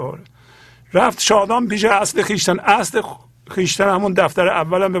 رفت شادان پیش اصل خیشتن. اصل خیشتن همون دفتر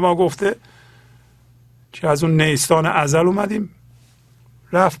اولم به ما گفته که از اون نیستان ازل اومدیم،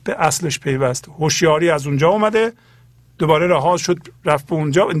 رفت به اصلش پیوست. هوشیاری از اونجا اومده، دوباره رها شد رفت به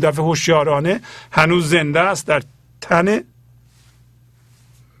اونجا. این دفعه هوشیارانه هنوز زنده است در تن.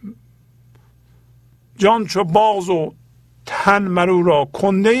 جان چو باز و تن مرو را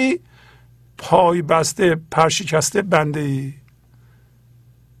کنده ای، پای بسته پرشکسته بنده ای.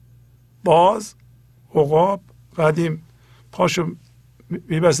 باز عقاب قدیم پاشو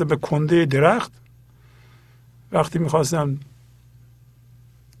میبسته به کنده درخت، وقتی میخواستن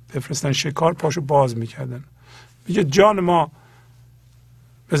بفرستن شکار پاشو باز میکردن. میگه جان ما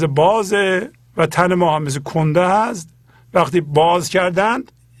مثل بازه و تن ما هم مثل کنده هست. وقتی باز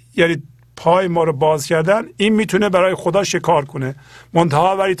کردند، یعنی پای ما رو باز کردن، این میتونه برای خدا شکار کنه.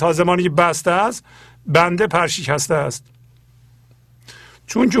 منتها ولی تا زمانی که بسته است بنده پرشکسته است.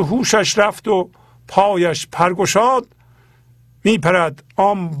 چون که هوشش رفت و پایش پرگشاد، میپرد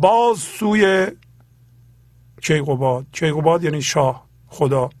آن باز سوی کیقوباد. کیقوباد یعنی شاه،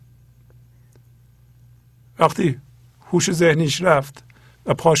 خدا. وقتی هوش ذهنیش رفت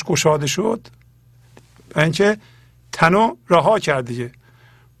و پاش گشاده شد، اینکه تنو رها کرد دیگه.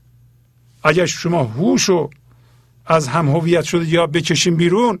 اگر شما هوشو از هم هویت شده یا بکشین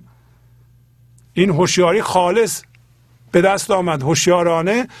بیرون، این هوشیاری خالص به دست آمد،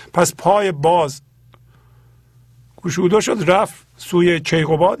 هوشیارانه. پس پای باز گشوده شد، رفت سوی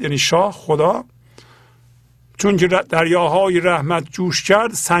کیقوباد یعنی شاه، خدا. چون که دریاهای رحمت جوش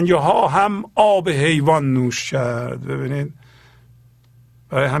کرد، سنگه ها هم آب حیوان نوش کرد. ببینید،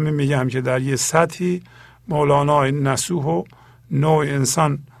 برای همین میگم که در یه سطحی مولانا این نصوح و نوع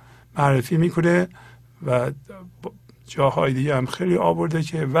انسان معرفی میکنه و جاهای دیگه هم خیلی آورده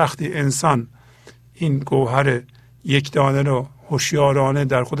که وقتی انسان این گوهر یک دانه رو هوشیارانه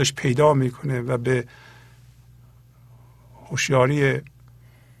در خودش پیدا میکنه و به هوشیاری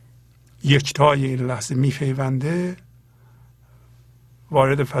یکتای این لحظه میپیونده،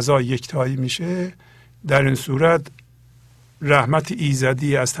 وارد فضای یکتایی میشه، در این صورت رحمت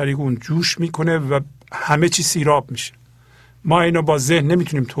ایزدی از طریق اون جوش میکنه و همه چی سیراب میشه. ما اینو با ذهن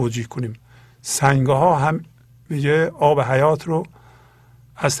نمیتونیم توجیه کنیم. سنگه ها هم میگه آب حیات رو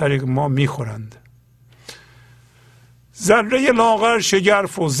از طریق ما میخورند. ذره لاغر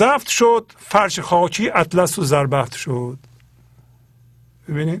شگرف و زفت شد، فرش خاکی اطلس و زربفت شد.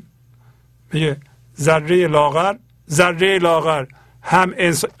 ببینید، میگه ذره لاغر هم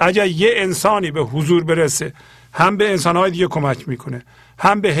اگر یه انسانی به حضور برسه، هم به انسانهای دیگه کمک میکنه،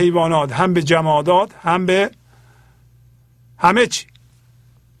 هم به حیوانات، هم به جمادات، هم به همه چی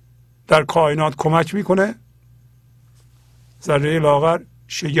در کائنات کمک میکنه. ذره لاغر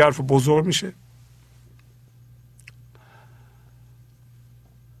شگرف و بزرگ میشه.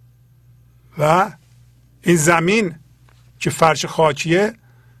 و این زمین که فرش خاکیه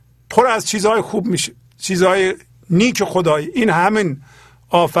پر از چیزهای خوب میشه، چیزهای نیک خدایی. این همین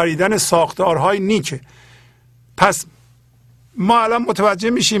آفریدن ساختارهای نیکه. پس ما الان متوجه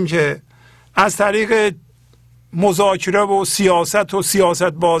میشیم که از طریق مذاکره و سیاست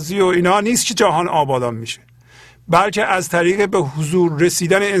بازی و اینا نیست که جهان آبادان میشه، بلکه از طریق به حضور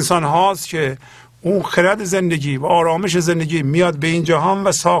رسیدن انسان هاست که اون خرد زندگی و آرامش زندگی میاد به این جهان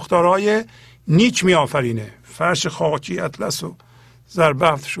و ساختارهای نیک میآفرینه. فرش خاکی اطلس و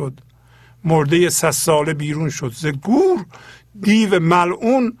زربفت شد، مرده 100 ساله بیرون شد، ز گور دیو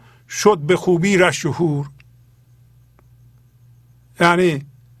ملعون شد به خوبی رشت و هور. یعنی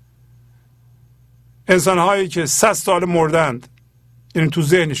انسان هایی که 100 سال مردند، یعنی تو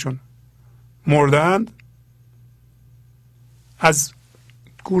ذهنشون مردند، از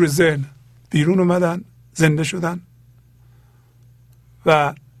گور ذهن بیرون اومدن، زنده شدن.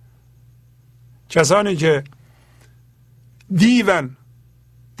 و کسانی که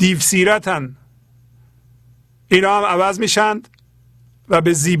دیو سیرتن، اینا هم عوض میشند و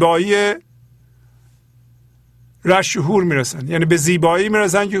به زیبایی رشت و هور میرسن. یعنی به زیبایی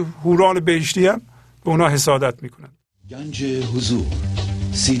میرسن که هوران بهشتی هم به اونا حسادت میکنن. گنج حضور،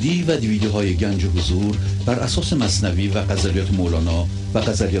 CD و دیویدیوهای گنج حضور بر اساس مثنوی و غزلیات مولانا و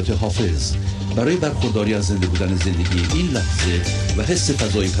غزلیات حافظ برای برخورداری از زنده بودن زندگی این لحظه و حس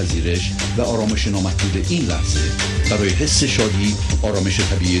فضای پذیرش و آرامش نامحدود این لحظه، برای حس شادی، آرامش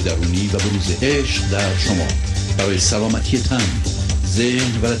طبیعی درونی و بروز عشق در شما، برای سلامتی تن،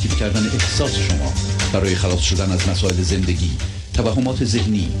 ذهن و لطیف کردن احساس شما، برای خلاص شدن از مسائل زندگی، توهمات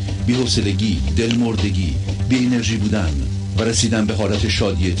ذهنی، بی‌حوصلگی، دلمردگی، بی انرژی بودن و رسیدن به حالت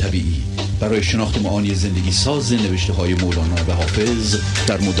شادی طبیعی، برای شناخت معانی زندگی ساز نوشته های مولانا و حافظ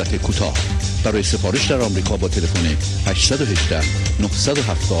در مدت کوتاه. برای سفارش در آمریکا با تلفن 818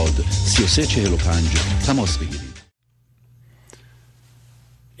 970 3345 تماس بگیرید.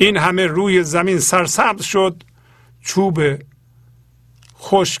 این همه روی زمین سرسبز شد، چوب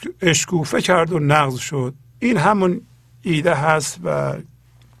خشک اشکوفه کرد و نغز شد. این همون ایده هست و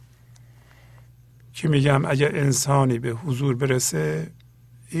که میگم اگر انسانی به حضور برسه،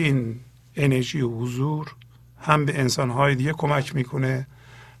 این انرژی و حضور هم به انسانهای دیگه کمک میکنه،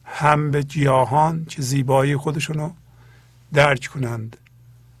 هم به گیاهان که زیبایی خودشونو درک کنند.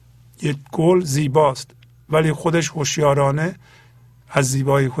 یک گل زیباست ولی خودش هوشیارانه از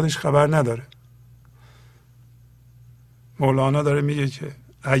زیبایی خودش خبر نداره. مولانا داره میگه که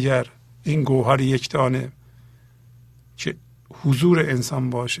اگر این گوهر یکدانه که حضور انسان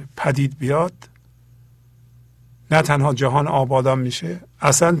باشه پدید بیاد، نه تنها جهان آبادان میشه،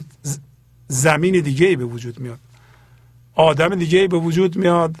 اصلا زمین دیگه ای به وجود میاد، آدم دیگه ای به وجود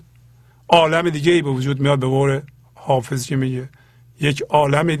میاد، عالم دیگه ای به وجود میاد. به قول حافظ که میگه یک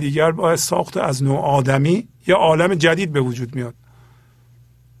عالم دیگر باید ساخت از نوع آدمی، یا عالم جدید به وجود میاد.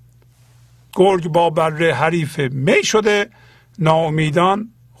 گرگ با بره حریف می شده،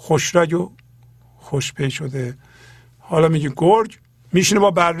 ناامیدان خوشرگ و خوشپی شده. حالا میگه گرگ میشینه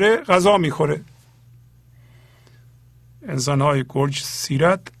با بره غذا میخوره. انسانهای گرگ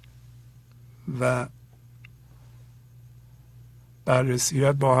سیرت و بره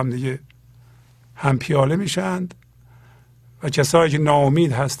سیرت با هم دیگه هم پیاله میشند و کسایی که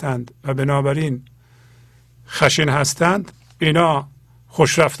ناامید هستند و بنابراین خشن هستند، اینا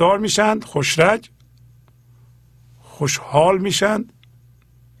خوشرفتار میشند، خوشرگ، خوشحال میشند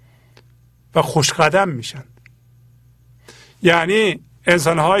و خوشقدم میشند. یعنی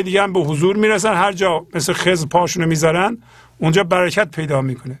انسانهای دیگه هم به حضور میرسن، هر جا مثل خز پاشونو میذارن اونجا برکت پیدا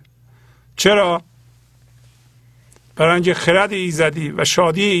میکنه. چرا؟ برای اینکه خرد ایزدی و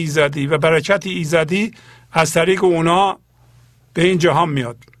شادی ایزدی و برکت ایزدی از طریق اونا به این جهان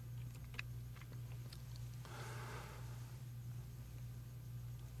میاد.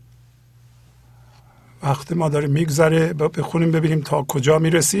 وقتی ما داره میگذره بخونیم ببینیم تا کجا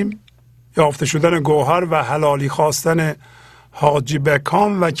میرسیم. یافته شدن گوهر و حلالی خواستن حاجی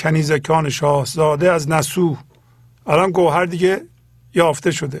بکان و کنیزکان شاهزاده از نسوح. الان گوهر دیگه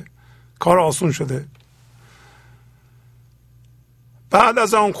یافته شده، کار آسون شده. بعد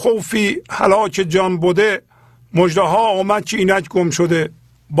از آن خوفی هلاک جان بوده، مژده ها آمد که اینک گم شده.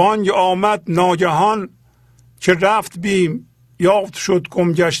 بانگ آمد ناگهان که رفت بیم، یافت شد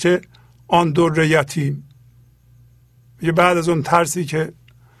گم گشته آن در یتیم. یه بعد از اون ترسی که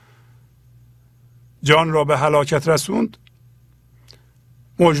جان را به هلاکت رسوند،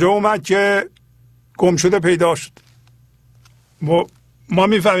 مژده اومد که گم شده پیدا شد. ما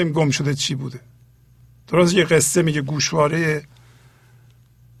میفهمیم گم شده چی بوده. درست یه قصه میگه گوشواره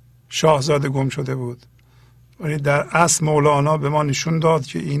شاهزاده گم شده بود، ولی در اصل مولانا به ما نشون داد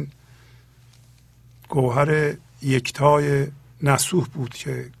که این گوهر یکتای نسوح بود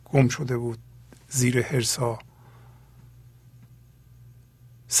که گم شده بود زیر حرصا.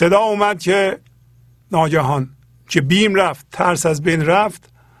 صدا اومد که ناگهان که بیم رفت، ترس از بین رفت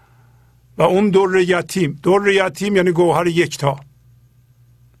و اون در یتیم، در یتیم یعنی گوهر یکتا،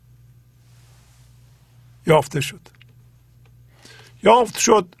 یافته شد. یافت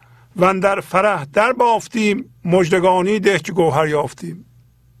شد و در فرح در بافتیم، مژدگانی ده که گوهر یافتیم.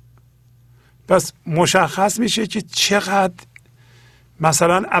 پس مشخص میشه که چقدر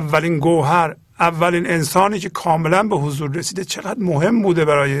مثلا اولین گوهر، اولین انسانی که کاملا به حضور رسیده چقدر مهم بوده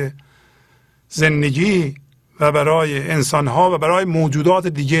برای زندگی و برای انسانها و برای موجودات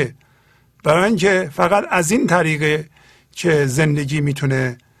دیگه. برای اینکه فقط از این طریقه که زندگی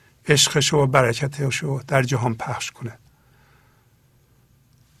میتونه عشقش و برکتش رو در جهان پخش کنه.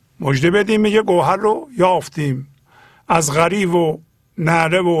 مژده بدیم، میگه گوهر رو یافتیم، از غریو و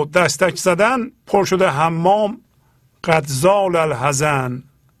نعره و دستک زدن پر شده حمام قد زال الحزن.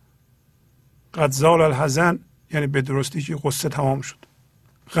 قد زال الحزن یعنی به درستی که قصه تمام شد،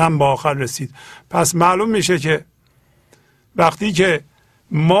 غم به آخر رسید. پس معلوم میشه که وقتی که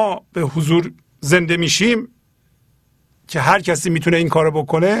ما به حضور زنده میشیم، که هر کسی میتونه این کارو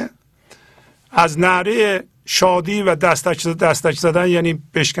بکنه، از نعره شادی و دستک زدن یعنی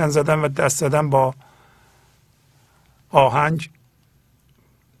بشکن زدن و دست زدن با آهنگ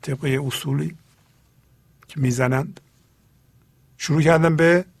طبق اصولی که میزنند، شروع کردن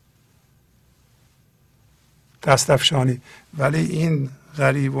به دستفشانی. ولی این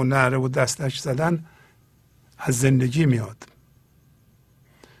غریب و نعره و دستک زدن از زندگی میاد.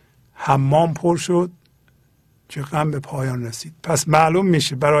 حمام پر شد که غم به پایان رسید. پس معلوم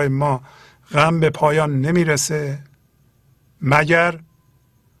میشه برای ما غم به پایان نمیرسه مگر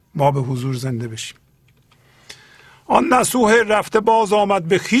ما به حضور زنده بشیم. آن نسوح رفته باز آمد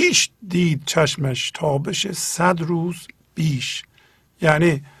به خویش، دید چشمش تابش 100 روز بیش.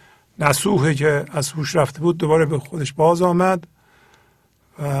 یعنی نسوحی که از هوش رفته بود دوباره به خودش باز آمد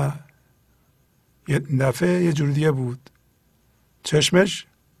و یه دفعه یه جور دیگه بود، چشمش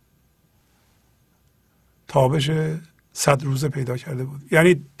تابش 100 روزه پیدا کرده بود.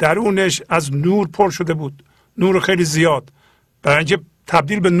 یعنی درونش از نور پر شده بود، نور خیلی زیاد، برای اینکه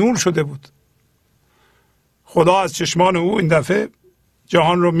تبدیل به نور شده بود. خدا از چشمان او این دفعه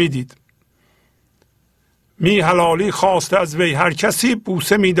جهان رو میدید. می حلالی خواسته از وی هر کسی،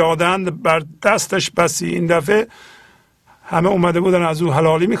 بوسه میدادند بر دستش بسی. این دفعه همه اومده بودن از او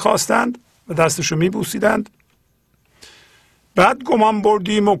حلالی میخواستند و دستش رو میبوسیدند. بعد گمان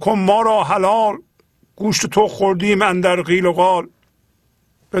بردیم و کن ما را حلال، گوشت تو خوردیم اندر قیل و قال.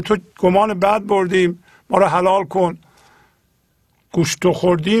 به تو گمان بد بردیم، ما را حلال کن. گوشت تو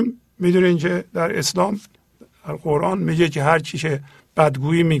خوردیم، میدونین که در اسلام در قرآن میگه که هر کی که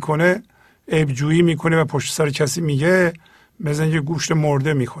بدگویی میکنه، عیبجویی میکنه و پشت سر کسی میگه، مثل اینکه گوشت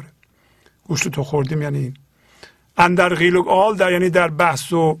مرده میخوره. گوشت تو خوردیم یعنی این. اندر قیل و قال در یعنی در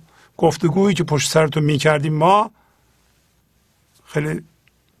بحث و گفتگویی که پشت سر تو میکردیم، ما خیلی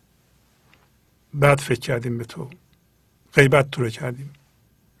بد فکر کردیم به تو، غیبت تو رو کردیم.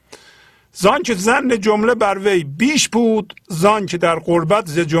 زان که زن جمله بر وی بیش بود، زان که در قربت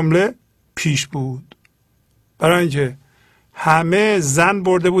ز جمله پیش بود. برای اینکه همه زن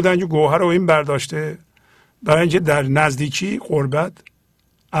برده بودن که گوهر رو این برداشته، برای اینکه در نزدیکی قربت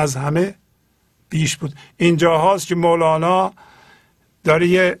از همه بیش بود. اینجا هاست که مولانا داره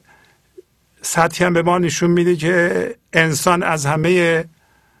یه سطحی هم به ما نشون میده که انسان از همه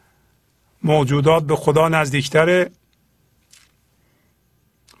موجودات به خدا نزدیکتره.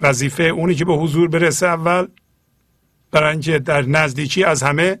 وظیفه اونی که به حضور برسه اول، برای اینکه در نزدیکی از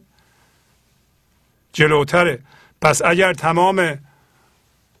همه جلوتره. پس اگر تمام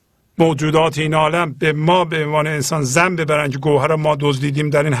موجودات این عالم به ما به عنوان انسان ذنب ببرن که گوهر ما دزدیدیم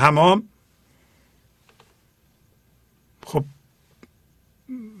در این حمام، خب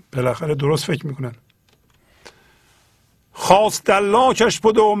بالاخره درست فکر میکنن. خواست دلاکش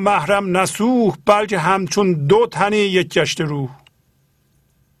بود و محرم نسوح، بلکه همچون دو تنی یک گشت روح.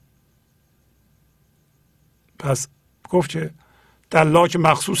 پس گفت که دلاک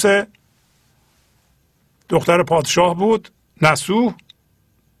مخصوص دختر پادشاه بود، نسوح،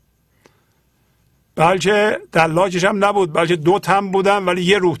 بلکه دلاکش هم نبود، بلکه دو تن بودن ولی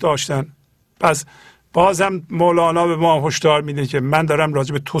یه روح داشتن. پس بازم مولانا به ما هشدار میده که من دارم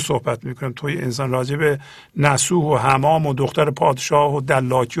راجع به تو صحبت میکنم، توی انسان، راجع به نسوح و حمام و دختر پادشاه و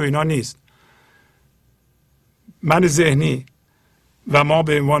دلاکی و اینا نیست. من ذهنی و ما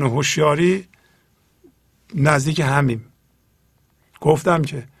به عنوان هوشیاری نزدیک همیم. گفتم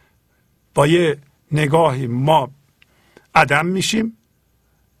که با یه نگاهی ما عدم میشیم،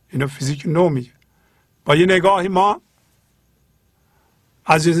 اینو فیزیک نو میگه. با یه نگاهی ما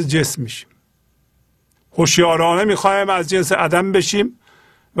از جنس جسم میشیم. هوشیارانه میخوایم از جنس عدم بشیم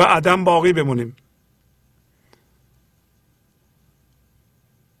و عدم باقی بمونیم.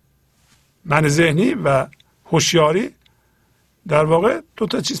 من ذهنی و هوشیاری در واقع دو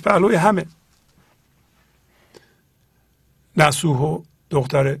تا چیز پهلوی همه. نسوح و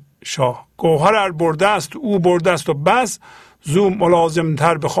دختر شاه. گوهر ار برده است او برده است و بس، زو ملازم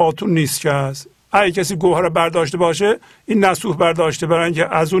تر به خاتون نیست که است. اگه کسی گوهر برداشته باشه، این نسوح برداشته، برای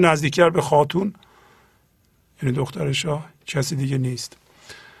اینکه از اون نزدیکتر به خاتون، یعنی دختر شاه، کسی دیگه نیست.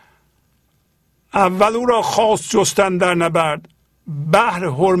 اول او را خواست جستن در نبرد، بهر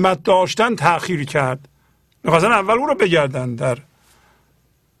حرمت داشتن تأخیر کرد. میخواستن اول او را بگردن در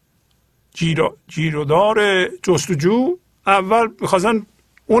جیرودار جستجو، اول میخواستن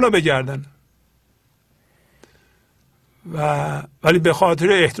اون را بگردن ولی به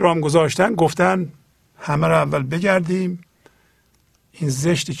خاطر احترام گذاشتن گفتن همه را اول بگردیم. این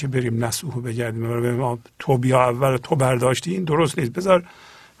زشتی که بریم نسوح بگردیم، تو بیا اول، تو برداشتی، این درست نیست، بذار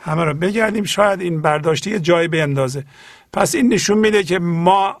همه را بگردیم، شاید این برداشتی یه جایی بیندازه. پس این نشون میده که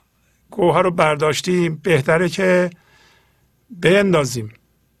ما گوهر رو برداشتیم، بهتره که بیندازیم.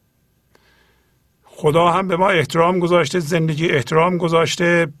 خدا هم به ما احترام گذاشته، زندگی احترام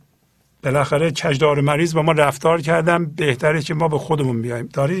گذاشته، بالاخره کجدار مریض با ما رفتار کردن، بهتره که ما به خودمون بیاییم.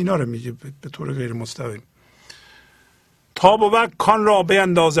 داره اینا رو میگه به طور غیر مستقیم. تا بود کان را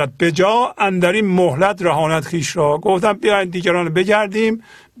بیندازد به جا، اندرین مهلت رهانت خویش را. گفتم بیاین دیگران بگردیم،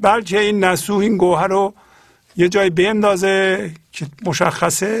 بلکه این نسوح، این گوهر رو یه جای بیندازه که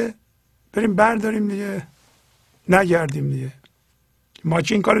مشخصه، بریم برداریم دیگه، نگردیم دیگه. ما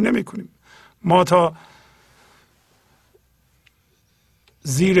که این کار نمی کنیم. ما تا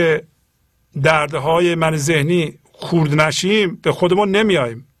زیر دردهای من ذهنی خورد نشیم به خودمون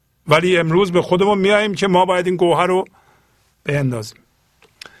نمیاییم، ولی امروز به خودمون میاییم که ما باید این گوهر رو بیندازیم.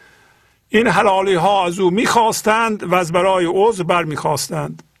 این حلالی ها از او میخواستند و از برای عذر بر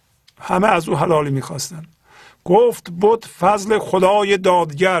میخواستند. همه از او حلالی میخواستند. گفت بود فضل خدای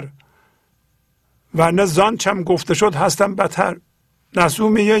دادگر، ورنه زانچم گفته شد هستم بتر.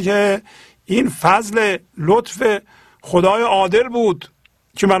 نسوح میگه که این فضل لطف خدای عادل بود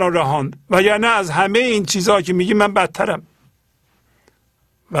که منو رهاند، و یا نه از همه این چیزها که میگی من بدترم.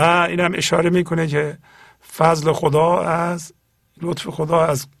 و اینم اشاره میکنه که فضل خدا از لطف خدا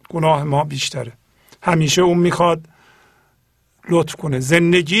از گناه ما بیشتره. همیشه اون میخواد لطف کنه.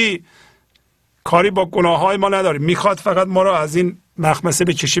 زندگی کاری با گناه های ما نداره، میخواد فقط ما رو از این مخمسه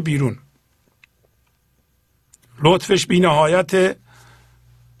بکشه بیرون. لطفش بی نهایت،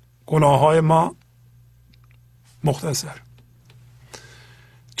 گناه های ما مختصر.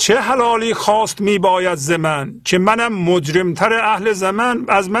 چه حلالی خواست میباید ز من، که منم مجرمتر اهل زمن.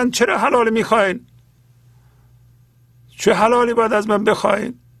 از من چرا حلالی میخواین؟ چه حلالی باید از من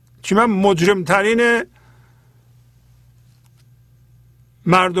بخواین که من مجرمترین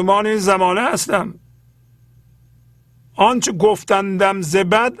مردمان این زمانه هستم؟ آنچه گفتندم ز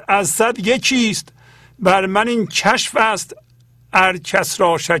بد از صد یکیست، بر من این کشف است ار کس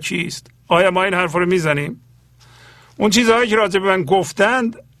را شکیست. آیا ما این حرف رو میزنیم؟ اون چیزهایی که راجع به من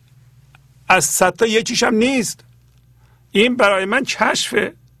گفتند از 100 تا یکیش هم نیست. این برای من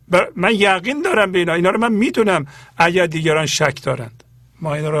کشفه. من یقین دارم به اینا رو من میدونم. اگر دیگران شک دارند،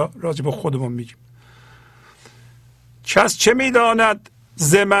 ما اینا رو راجع به خودمون میگیم. کس چه میداند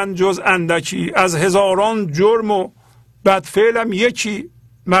ز من جز اندکی، از هزاران جرم و بدفعلم یکی.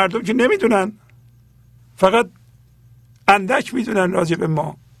 مردم که نمیدونن، فقط اندک میدونن راجع به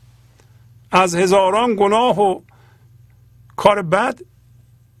ما. از هزاران گناه و کار بد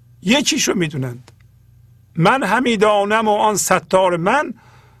یکیشو میدونند. من همی دانم و آن ستار من،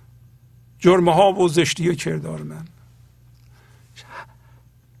 جرمه ها و زشتی و کردار من.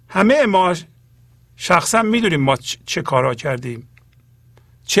 همه ما شخصا میدونیم ما چه کارا کردیم،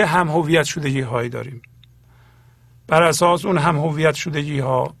 چه هم هویت شدگی هایی داریم. بر اساس اون هم هویت شدگی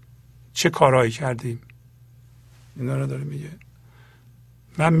ها چه کارهایی کردیم، اینا رو داره میگه.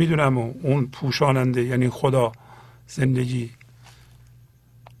 من میدونم و اون پوشاننده یعنی خدا، زندگی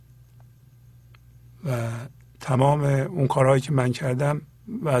و تمام اون کارهایی که من کردم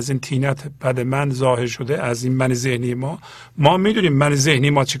و از این طینت بد من ظاهر شده، از این من ذهنی ما میدونیم من ذهنی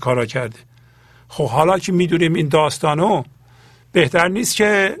ما چه کارا کرده. خب حالا که میدونیم این داستانو، بهتر نیست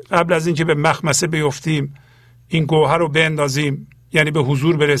که قبل از اینکه به مخمسه بیفتیم این گوهر رو بندازیم، یعنی به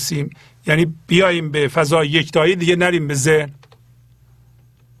حضور برسیم، یعنی بیاییم به فضای یکتایی، دیگه نریم به ذهن.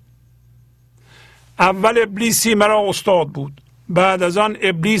 اول ابلیسی مرا استاد بود، بعد از آن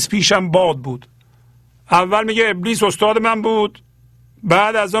ابلیس پیشم باد بود. اول میگه ابلیس استاد من بود،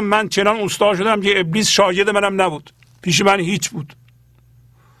 بعد از آن من چنان استاد شدم که ابلیس شاگرد منم نبود، پیش من هیچ بود.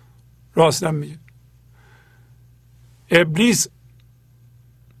 راستم میگه. ابلیس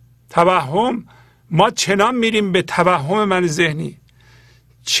توهم، ما چنان میریم به توهم من ذهنی،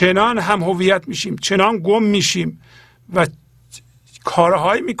 چنان هم هویت میشیم، چنان گم میشیم و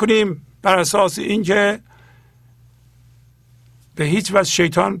کارهایی میکنیم بر اساس اینکه به هیچ وجه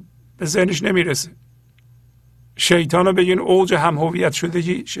شیطان به ذهنش نمیرسه. شیطان رو بگین اوج هم هویت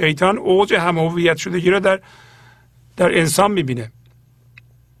شدگی، شیطان اوج هم هویت شدگی رو در انسان میبینه.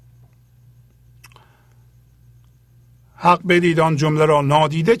 حق بدید آن جمله را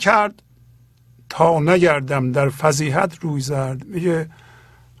نادیده کرد، تا نگردم در فضیحت روی زرد. میگه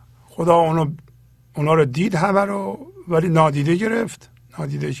خدا اونا رو دید همه رو، ولی نادیده گرفت،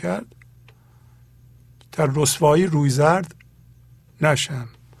 نادیده کرد، در رسوایی روی زرد نشم.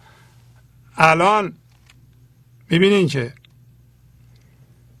 الان میبینین که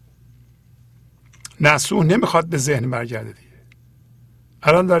نصوح نمیخواد به ذهن برگرده دیگه.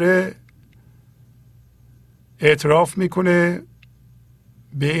 الان داره اعتراف میکنه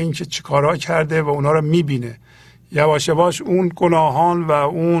به این که چه کارها کرده و اونا رو میبینه. یواش یواش اون گناهان و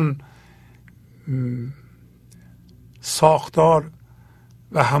اون ساختار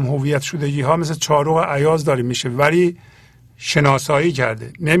و هم هویت شدگی ها مثل چارق ایاز داره میشه، ولی شناسایی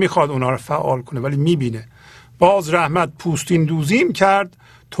کرده، نمیخواد اونا رو فعال کنه ولی میبینه. باز رحمت پوستین دوزیم کرد،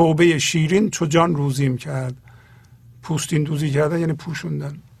 توبه شیرین چو جان روزیم کرد. پوستین دوزی کردن یعنی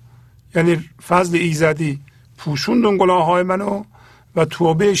پوشوندن، یعنی فضل ایزدی پوشوند اون گناه های منو و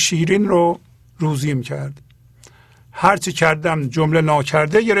توبه شیرین رو روزیم کرد. هرچی کردم جمله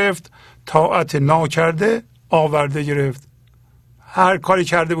ناکرده گرفت، طاعت ناکرده آورده گرفت. هر کاری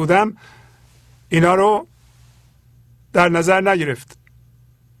کرده بودم اینا رو در نظر نگرفت،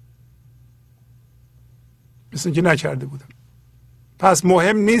 مثل اینکه نکرده بودم. پس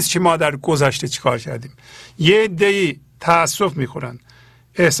مهم نیست که ما در گذشته چیکار کردیم. یه عده‌ای تأسف میکنند،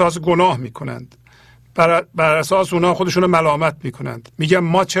 احساس گناه میکنند، بر اساس اونا خودشون رو ملامت میکنند، میگن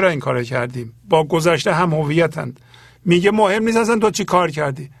ما چرا این کار کردیم. با گذشته هم هویتند. میگه مهم نیست اصلا تو چی کار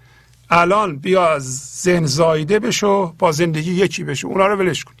کردی، الان بیا از ذهن زایده بشو، با زندگی یکی بشو، اونا رو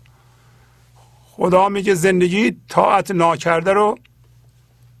ولش کن. خدا میگه زندگی طاعت ناکرده رو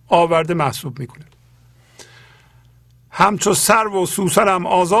آورده محسوب میکنه. همچو سرو و سوسنم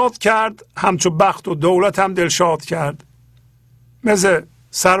آزاد کرد، همچو بخت و دولتم دلشاد کرد. مثل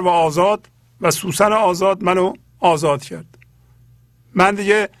سرو آزاد و سوسن آزاد منو آزاد کرد. من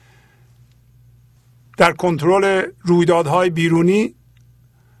دیگه در کنترل رویدادهای بیرونی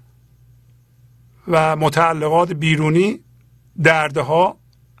و متعلقات بیرونی، دردها،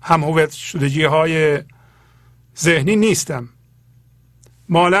 هم هویت شدگی های ذهنی نیستم.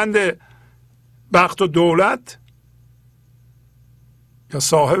 مانند بخت و دولت یا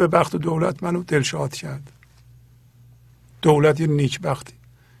صاحب بخت و دولت منو دلشاد کرد. دولت یه نیکبختی.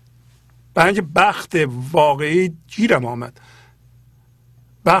 برای اینکه بخت واقعی گیرم آمد.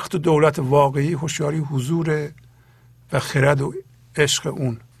 بخت و دولت واقعی هوشیاری حضور و خرد و عشق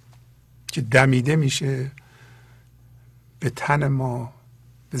اون که دمیده میشه به تن ما،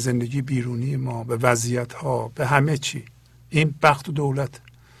 به زندگی بیرونی ما، به وضعیت ها، به همه چی. این بخت و دولت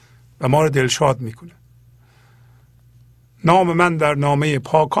و ما رو دلشاد میکنه. نام من در نامه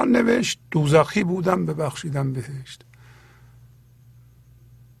پاکان نوشت، دوزخی بودم ببخشیدم بهشت.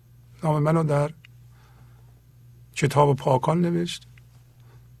 نام منو در کتاب پاکان نوشت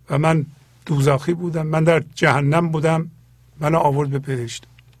و من دوزخی بودم، من در جهنم بودم، منو آورد به بهشت.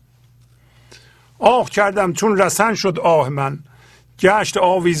 آه کردم چون رسن شد آه من، گشت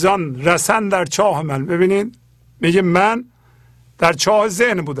آویزان رسن در چاه من. ببینید میگه من در چاه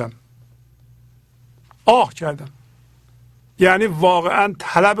ذهن بودم، آه کردم، یعنی واقعا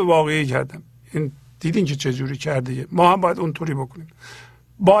طلب واقعی کردم. این دیدین که چجوری کرده. ما هم باید اونطوری بکنیم.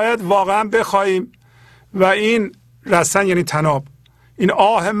 باید واقعا بخوایم و این رسن یعنی تناب. این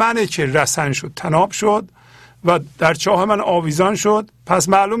آه منه که رسن شد، تناب شد و در چاه من آویزان شد. پس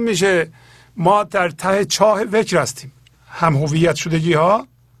معلوم میشه ما در ته چاه فکر هستیم. هم هویت شدگی ها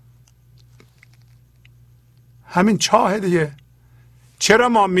همین چاه دیگه. چرا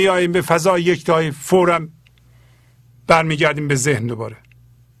ما میاییم به فضای یکتایی فوراً برمیگردیم به ذهن دوباره؟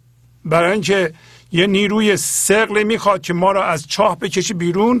 برای اینکه یه نیروی ثقلی میخواد که ما را از چاه بکشه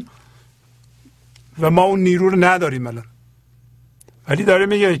بیرون و ما اون نیرو رو نداریم الان. ولی داره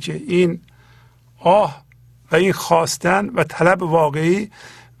میگه که این آه و این خواستن و طلب واقعی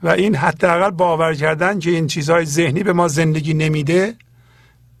و این حداقل باور کردن که این چیزهای ذهنی به ما زندگی نمیده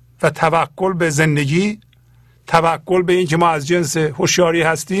و توکل به زندگی، توکل به این که ما از جنس هوشیاری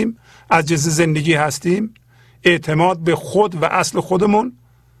هستیم، از جنس زندگی هستیم، اعتماد به خود و اصل خودمون،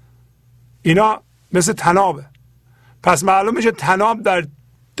 اینا مثل تنابه. پس معلوم میشه تناب در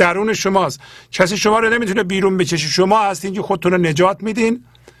درون شماست. کسی شما رو نمیتونه بیرون بکشه. شما هستین که خودتون رو نجات میدین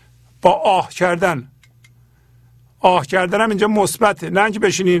با آه کردن. آه کردن هم اینجا مثبته، نه اینکه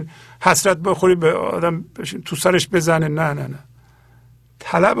بشینین حسرت بخوری به آدم بشین تو سرش بزنه. نه نه نه،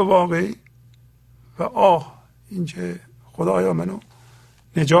 طلب واقعی و آه، اینکه خدایا منو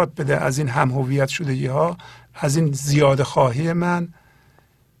نجات بده از این هم هویت شدگی ها، از این زیاده خواهی من،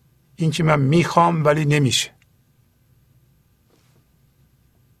 این که من میخوام ولی نمیشه.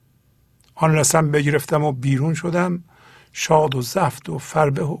 آن رسم بگرفتم و بیرون شدم، شاد و زفت و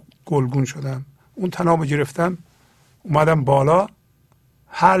فربه و گلگون شدم. اون تنابو گرفتم، اومدم بالا.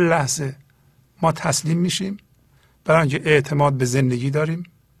 هر لحظه ما تسلیم میشیم برای اینکه اعتماد به زندگی داریم،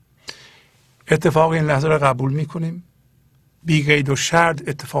 اتفاق این لحظه رو قبول میکنیم، بی قید و شرط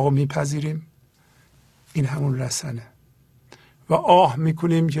اتفاق رو میپذیریم. این همون رسنه. و آه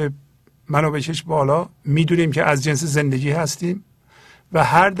میکنیم که منو بکش بالا. میدونیم که از جنس زندگی هستیم و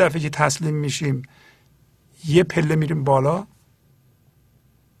هر دفعه که تسلیم میشیم یه پله میریم بالا.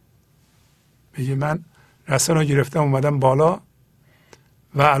 میگه من رسن رو گرفتم اومدم بالا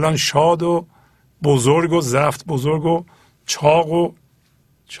و الان شاد و بزرگ و زفت بزرگ و چاق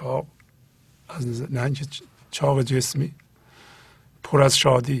از نه اینکه چاق جسمی، پر از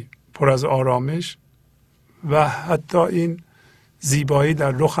شادی، پر از آرامش و حتی این زیبایی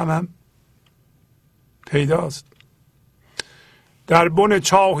در رخم هم پیداست. در بن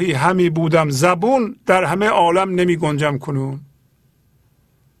چاهی همی بودم زبون، در همه عالم نمی گنجم کنون.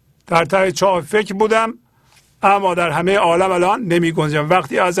 در ته چاه فکر بودم اما در همه عالم الان نمی گنجم.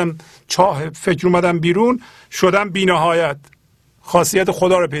 وقتی ازم چاه فکر اومدم بیرون شدم بی نهایت. خاصیت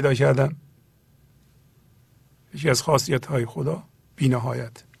خدا رو پیدا کردم. یکی از خاصیت های خدا بی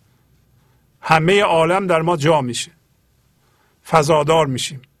نهایت. همه عالم در ما جا میشه، فضادار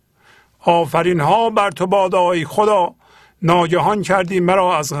میشیم. آفرین ها بر تو بادای خدا، ناگهان کردی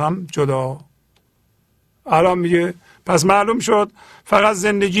مرا از غم جدا. الان میگه پس معلوم شد فقط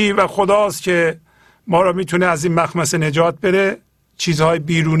زندگی و خداست که ما را میتونه از این مخمسه نجات بده. چیزهای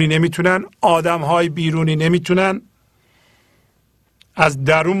بیرونی نمیتونن، آدمهای بیرونی نمیتونن. از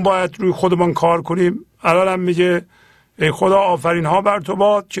درون باید روی خودمان کار کنیم. الان هم میگه ای خدا آفرین ها بر تو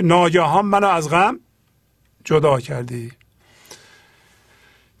باد که ناگهان منو از غم جدا کردی.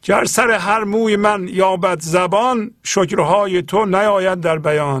 گر سر هر موی من یابد زبان شکرهای تو نیاید در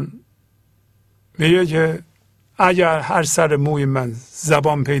بیان. میگه که اگر هر سر موی من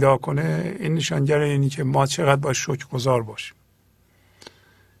زبان پیدا کنه این نشانگر اینی که ما چقدر باید شکرگزار باشیم.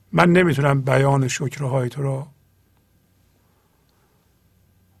 من نمیتونم بیان شکرهای تو رو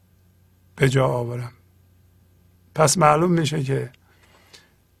به جا آورم. پس معلوم میشه که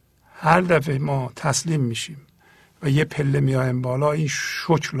هر دفعه ما تسلیم میشیم و یه پله میایم بالا این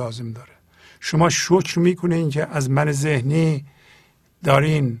شکر لازم داره. شما شکر میکنین که از من ذهنی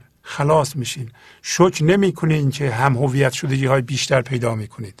دارین خلاص میشین. شکر نمیکنین که هم هویت شدگی های بیشتر پیدا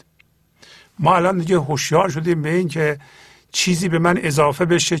میکنید. ما الان دیگه هوشیار شدیم به این که چیزی به من اضافه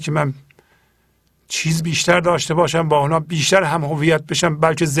بشه که من چیز بیشتر داشته باشم، با اونا بیشتر هم هویت بشم،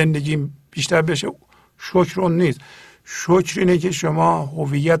 بلکه زندگیم بیشتر بشه. شکر اون نیست. شکر اینه که شما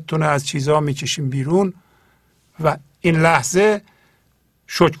هویتتون از چیزها میکشین بیرون و این لحظه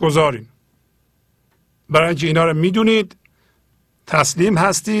شکرگزارین. برای اینکه اینا رو میدونید، تسلیم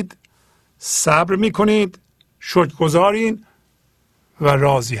هستید، صبر میکنید، شکرگزارین و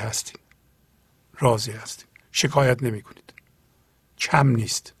راضی هستید. راضی هستید. شکایت نمیکنید. کم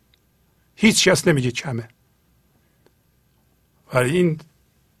نیست. هیچ کس نمیگه کمه. ولی این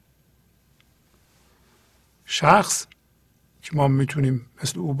شخص که ما میتونیم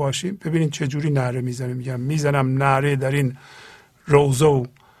مثل او باشیم، ببینید چه جوری نعره میزنه. میزنم نعره در این روضه و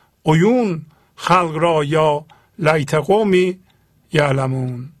عیون خلق را یا لیت قومی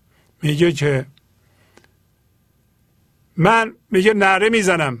یعلمون. میگه که من نعره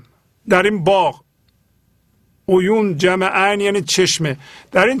میزنم در این باغ. عیون جمع عین یعنی چشمه.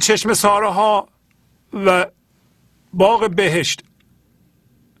 در این چشمه ساره ها و باغ بهشت.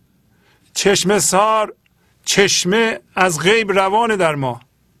 چشمه سار، چشمه از غیب روانه در ما.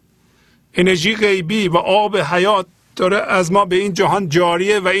 انرژی غیبی و آب حیات داره از ما به این جهان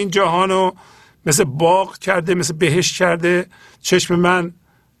جاریه و این جهان رو مثل باغ کرده، مثل بهشت کرده. چشم من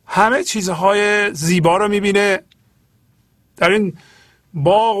همه چیزهای زیبا رو میبینه. در این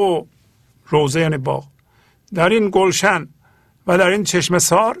باغ و روضه یعنی باغ، در این گلشن و در این چشمه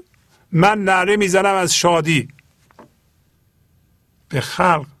سار من نعره میزنم از شادی به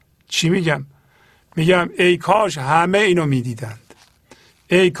خلق. چی میگم؟ میگم ای کاش همه اینو میدیدند،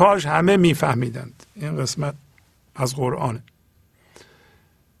 ای کاش همه میفهمیدند. این قسمت از قرآنه.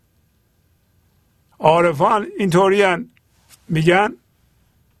 عارفان اینطورین، میگن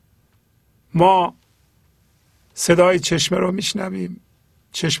ما صدای چشمه رو میشنویم،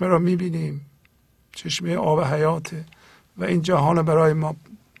 چشمه رو میبینیم، چشمه آب حیاته و این جهان رو برای ما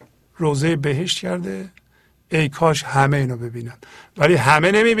روضه بهشت کرده. ای کاش همه اینو ببینند. ولی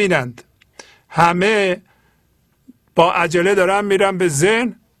همه نمیبینند. همه با عجله دارن میرن به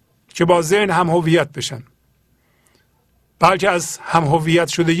ذهن که با ذهن هم هویت بشن، بلکه از هم هویت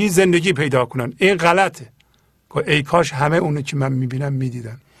شدگی زندگی پیدا کنن. این غلطه. ای کاش همه اونو که من میبینم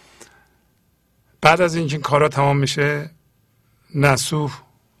میدیدن. بعد از اینکه کارا تمام میشه نسوح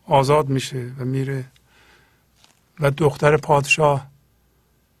آزاد میشه و میره و دختر پادشاه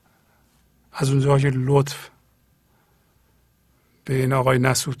از اونجا که لطف به این آقای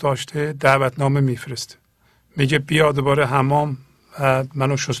نسوح داشته دعوتنامه میفرسته. میگه بیا دوباره حمام و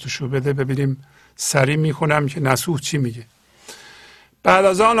منو شستشو بده ببینیم. سریع میخونم که نسوح چی میگه. بعد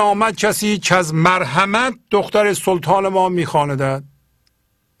از آن آمد کسی که از مرحمت دختر سلطان ما میخواندد.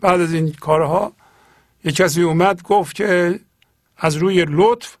 بعد از این کارها یک کسی اومد گفت که از روی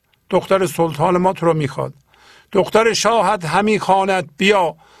لطف دختر سلطان ما تو رو میخواد. دختر شاهت همی خواند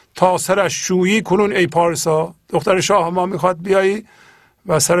بیا تا سرش شویی کنون ای پارسا. دختر شاه ما میخواد بیایی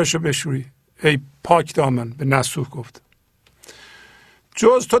و سرشو بشویی ای پاک دامن. به نسوح گفت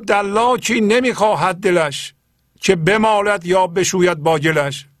جز تو دلاکی نمیخواهد دلش که بمالد یا بشوید با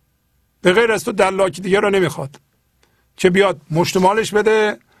گلش. به غیر از تو دلاکی دیگه رو نمیخواد که بیاد مشتمالش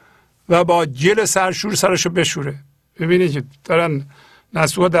بده و با گل سرشور سرشو بشوره. ببینید که دارن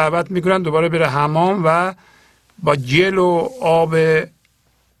نسوح دعوت میکنن دوباره بره حمام و با گل و آب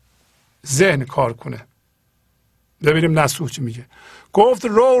ذهن کار کنه. ببینیم نسوح چی میگه. گفت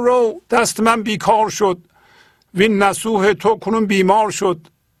رو رو دست من بیکار شد وین نسوح تو کنون بیمار شد.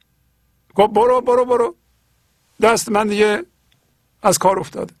 گفت برو برو برو دست من دیگه از کار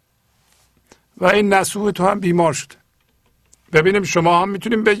افتاده و این نسوح تو هم بیمار شده. ببینیم شما هم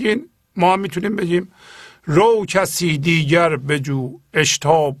میتونیم بگین، ما هم میتونیم بگیم رو کسی دیگر بجو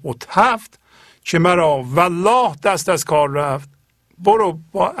اشتاب و تفت که مرا والله دست از کار رفت. برو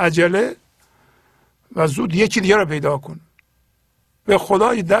با عجله و زود یکی دیگر رو پیدا کن. به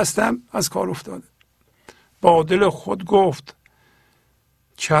خدای دستم از کار افتاده. با دل خود گفت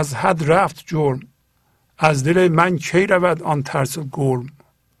که از حد رفت جرم، از دل من کی رود آن ترس و گرم.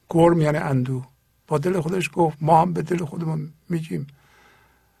 گرم یعنی اندوه. با دل خودش گفت، ما هم به دل خودمون میگیم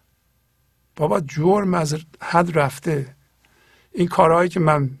بابا جرم از حد رفته. این کارهایی که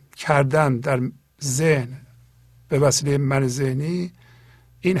من کردم در ذهن به وسیله من ذهنی،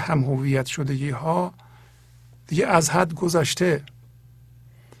 این هم هویت شدگی ها دیگه از حد گذشته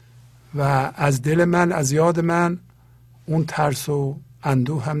و از دل من، از یاد من اون ترس و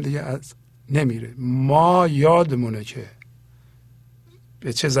اندوه هم دیگه از نمیره. ما یادمونه که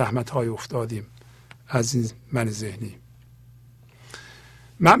به چه زحمت های افتادیم از این من ذهنی.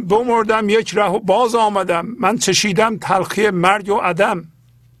 من بمردم یک ره و باز آمدم، من چشیدم تلخی مرگ و عدم.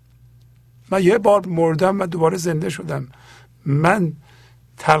 من یه بار مردم و دوباره زنده شدم. من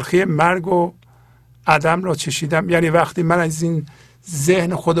تلخی مرگ و عدم را چشیدم. یعنی وقتی من از این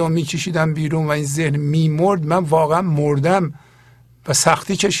ذهن خودم میکشیدم بیرون و این ذهن میمرد، من واقعا مردم و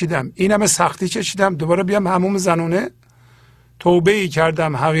سختی کشیدم. این همه سختی کشیدم دوباره بیام حموم زنونه. توبه ای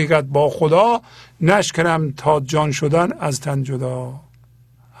کردم حقیقت با خدا، نشکنم تا جان شدن از تن جدا.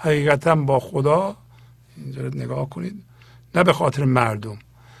 حقیقتا با خدا، اینجا نگاه کنید، نه به خاطر مردم،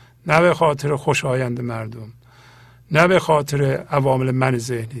 نه به خاطر خوشایند مردم، نه به خاطر عوامل من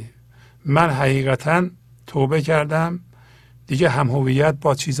ذهنی. من حقیقتا توبه کردم دیگه هم هویت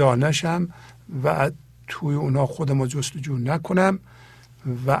با چیزها نشم و توی اونها خودم رو جستجو نکنم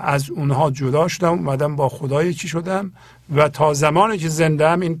و از اونها جدا شدم، اومدم با خدا یکی شدم و تا زمانی که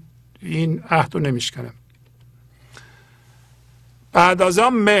زنده‌ام این عهد رو نمیشکنم. بعد از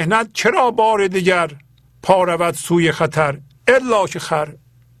آن مهنت چرا بار دیگر پا رود سوی خطر، الا که خر.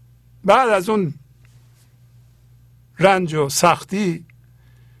 بعد از اون رنج و سختی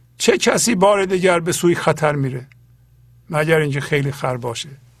چه کسی بار دیگر به سوی خطر میره مگر اینکه خیلی خر باشه.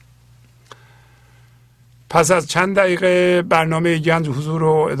 پس از چند دقیقه برنامه گنج حضور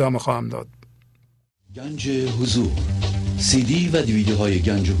رو ادامه خواهم داد. گنج حضور، سی دی و دیویدیوهای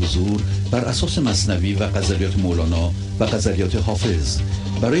گنج حضور بر اساس مثنوی و غزلیات مولانا و غزلیات حافظ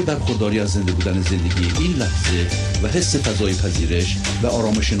برای برخورداری از زنده بودن زندگی این لحظه و حس فضای پذیرش و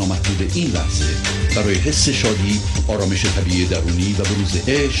آرامش نامحدود این لحظه، برای حس شادی، آرامش طبیعی درونی و بروز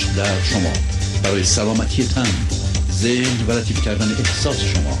عشق در شما، برای سلامتی تن، ذهن و لطیف کردن احساس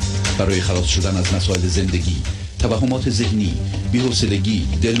شما، برای خلاص شدن از مسائل زندگی، توهمات ذهنی، بی‌حوصلگی،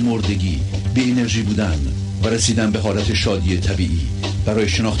 دلمردگی، بی انرژی بودن و رسیدن به حالت شادی طبیعی، برای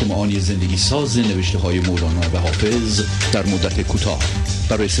شناخت معانی زندگی ساز نوشته های مولانا و حافظ در مدت کوتاه.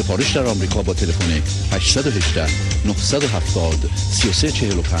 برای سفارش در آمریکا با تلفن 818 970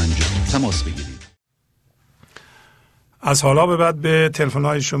 3345 تماس بگیرید. از حالا به بعد به تلفن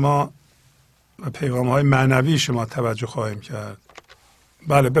های شما و پیغام های معنوی شما توجه خواهیم کرد.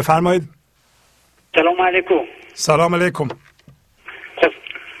 بله بفرمایید. سلام علیکم. سلام علیکم.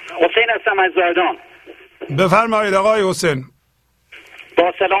 حسین هستم از زاهدان. بفرمایید آقای حسین.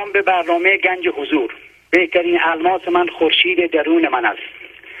 با سلام به برنامه گنج حضور. بهترین الماس من خورشید درون من است.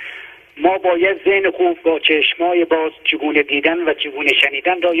 ما باید ذهن خوب با چشمای باز چگونه دیدن و چگونه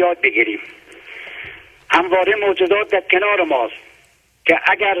شنیدن را یاد بگیریم. همواره موجودات در کنار ماست که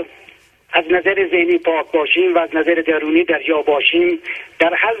اگر از نظر ذهنی پاک باشیم و از نظر درونی دریا باشیم،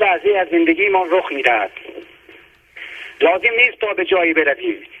 در هر لحظه از زندگی ما رخ می‌دهد. لازم نیست تا به جایی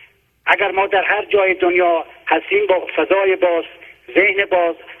برویم. اگر ما در هر جای دنیا هستیم با فضای باز، ذهن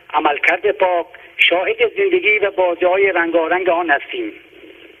باز، عملکرد پاک، شاهد زندگی و بازی‌های رنگارنگ آن هستیم.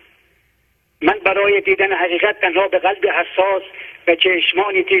 من برای دیدن حقیقت تنها به قلب حساس و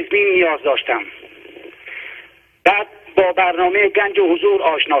چشمانی تیزبین نیاز داشتم. بعد با برنامه گنج و حضور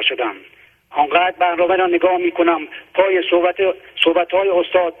آشنا شدم. آنقدر برنامه را نگاه میکنم پای صحبت‌های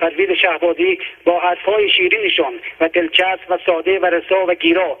استاد پرویز شهبازی با حرف‌های شیرینشان و دلچسب و ساده و رسا و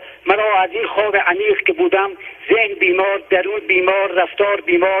گیرا مرا از این خواب عمیق که بودم، ذهن بیمار، درون بیمار، رفتار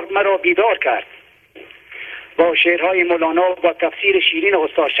بیمار، مرا بیدار کرد. با شعرهای مولانا و تفسیر شیرین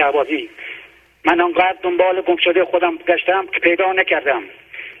استاد شهبازی من آنقدر دنبال گمشده خودم گشتم که پیدا نکردم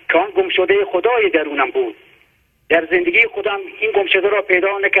که آن گمشده خدای درونم بود. در زندگی خودم این گمشده را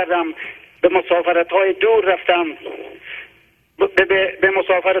پیدا نکردم. به مسافرت‌های دور رفتم، به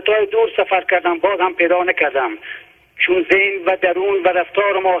مسافرت‌های دور سفر کردم، باز هم پیدا نکردم. چون ذهن و درون و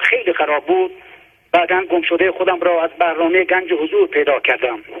رفتار ما خیلی خراب بود، بعداً گمشده خودم را از برنامه گنج حضور پیدا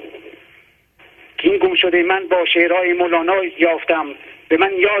کردم. این گمشده من با شعرهای مولانا یافتم. به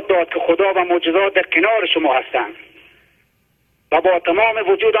من یاد داد که خدا و معجزات در کنار شما هستند و با تمام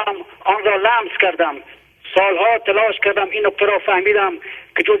وجودم آن را لمس کردم. سالها تلاش کردم این نکته را فهمیدم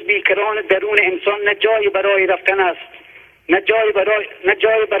که جز بیکران درون انسان نه جایی برای رفتن است، نه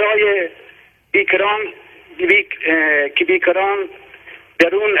جایی برای بیکران که بیکران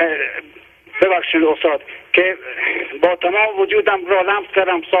درون ببخشید استاد که با تمام وجودم را لمس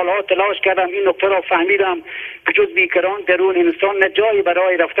کردم، سالها تلاش کردم این نکته را فهمیدم که جز بیکران درون انسان نه جایی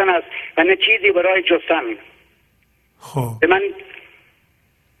برای رفتن است و نه چیزی برای جستن. خب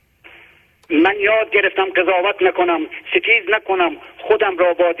من یاد گرفتم قضاوت نکنم، ستیز نکنم، خودم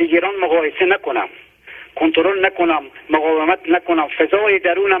را با دیگران مقایسه نکنم، کنترل نکنم، مقاومت نکنم. فضای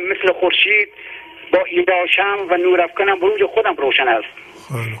درونم مثل خورشید با ایداشم و نورافکنم روی خودم روشن است.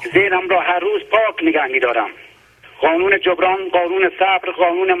 ذهنم را هر روز پاک نگه می‌دارم. قانون جبران، قانون صبر،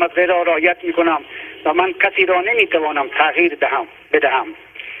 قانون مزغه را رعایت می‌کنم و من کسی را نمی‌توانم تغییر بدهم،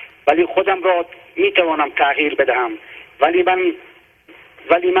 ولی خودم را می‌توانم تغییر بدهم.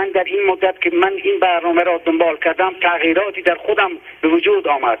 ولی من در این مدت که من این برنامه را دنبال کردم تغییراتی در خودم به وجود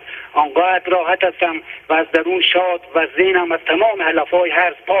آمد. آنقدر راحت هستم و از درون شاد و ذهنم از تمام علف‌های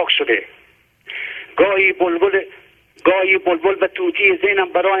هرز پاک شده. گاهی بلبل و طوطی ذهنم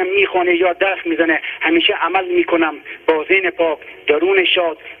برایم میخوانه یا دست میزنه. همیشه عمل میکنم با ذهن پاک، درون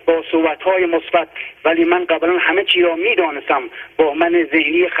شاد، با صحبت‌های مثبت. ولی من قبلا همه چی را میدانستم با من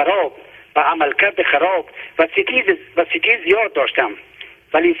ذهنی خراب و عملکرد خراب و ستیز یاد داشتم.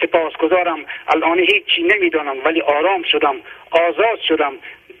 ولی سپاسگزارم الان هیچی نمیدانم، ولی آرام شدم، آزاد شدم،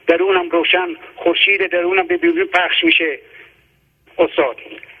 درونم روشن، خورشید درونم به بیرون پخش میشه. استاد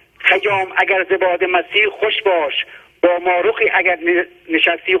خیام اگر زباد مسیح خوش باش، با ماروخی اگر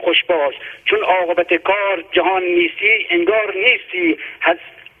نشستی خوش باش، چون عاقبت کار جهان نیستی انگار نیستی،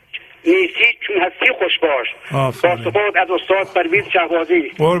 نیستی چون هستی خوش باش. با سپاس از استاد پرویز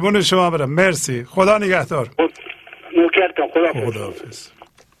شهبازی. قربون شما برم، مرسی، خدا نگهدار. نوکرتم، خداحافظ.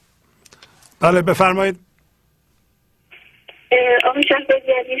 بله بفرمایید. آقای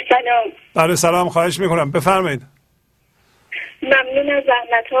شهبازی عزیز سلام. بله سلام، خواهش میکنم بفرمایید. ممنون از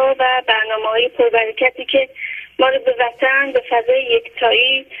زحمت‌ها و برنامه‌های پربرکتی که ما رو به وطن، به فضای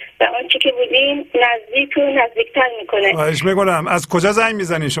یکتایی و آنچه که بودیم نزدیکتر میکنه. خواهش میکنم. از کجا زنگ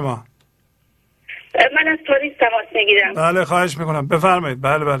میزنی شما؟ من از پاریس تماس میگیرم. بله خواهش میکنم بفرمایید.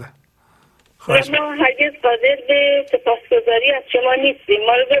 بله ما هرگز قادر به سپاسگزاری از شما نیستیم،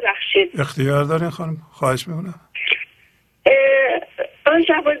 ما رو ببخشید. اختیار دارین خانم، خواهش میکنم. آن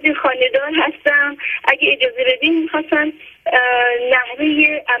شهبازی خانه‌دار هستم. اگه اجازه بدین میخواستم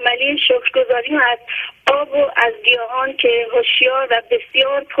نحوه عملی شکرگزاری از آب و از گیاهان که هوشیار و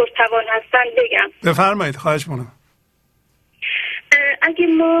بسیار پرتوان هستن بگم. بفرمایید خواهش میکنم. اگه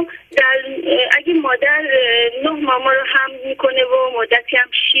مادر 9 ماه ما رو حمل میکنه و مدتی هم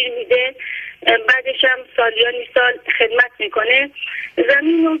شیر میده، بعدش هم سالیانی سال خدمت میکنه،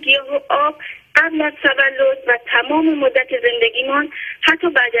 زمین و گیاه و آب قبل از تولد و تمام مدت زندگیمان حتی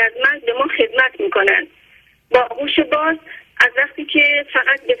بعد از مرگ به ما خدمت میکنن. با گوش باز از وقتی که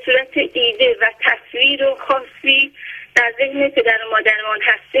فقط به صورت ایده و تصویر و خاصی در ذهن پدر و مادرمان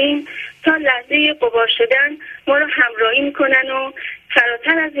هستیم تا لحظه قبار شدن ما رو همراهی میکنن و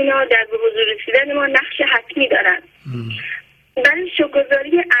فراتر از اینا در به حضور رسیدن ما نقش حتمی دارن. برای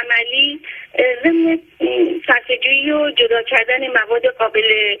شکرگزاری عملی ضمن صرفه‌جویی و جدا کردن مواد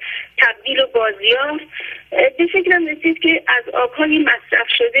قابل تبدیل و بازیافت به فکرم رسید که از آب‌های مصرف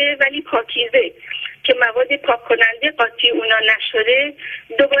شده ولی پاکیزه که مواد پاک کننده قاطی اونا نشده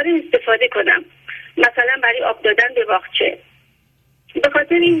دوباره استفاده کنم، مثلا برای آب دادن به باغچه. به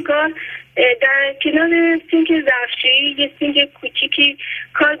خاطر این کار در کنار سینک ظرفشویی یه سینک کوچیکی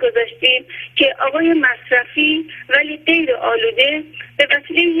کار گذاشتیم که آبای مصرفی ولی غیر آلوده به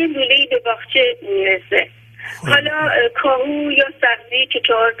وسیله یه لوله‌ای به باغچه میرسه. حالا کاهو یا سبزی که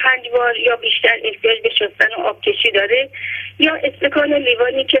 4-5 بار یا بیشتر احتیاج به شستن و آبکشی داره، یا استکان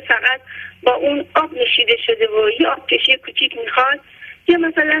لیوانی که فقط با اون آب نشیده شده و یه آبکشی کوچیک میخواد، یا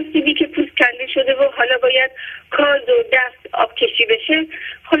مثلا سیبی که پوست کنده شده و حالا باید کارد و دست آب کشی بشه.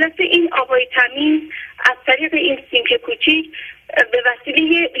 خلاصه این آبای تمیز از طریق این سینک کوچیک به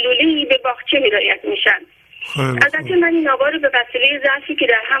وسیله لوله‌ای به باغچه هدایت میشن. البته من این آبا رو به وسیله ظرفی که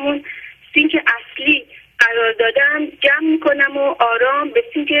در همون سینک اصلی قرار دادم جمع میکنم و آرام به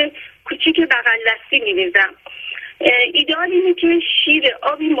سینک کوچیک بغل دستی میریزم. ایدئال اینه که شیر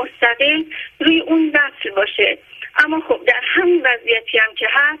آبی مستقل روی اون وصل باشه، اما خب در همین وضعیتی هم که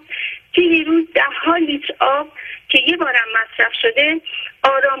هست طی روز 10 لیتر آب که یه بارم مصرف شده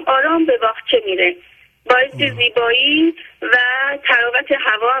آرام آرام به باغچه میره، باعث زیبایی و تراوت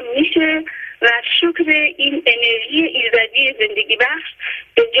هوا میشه و شکر این انرژی ایزدی زندگی بخش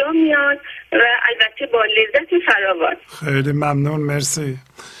به جا میاد و البته با لذت فراوان. خیلی ممنون، مرسی،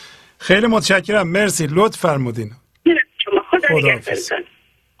 خیلی متشکرم، مرسی، لطف فرمودین. شما خدا نگهدارتون.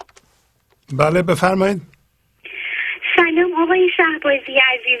 بله بفرمایید. سلام آقای شهبازی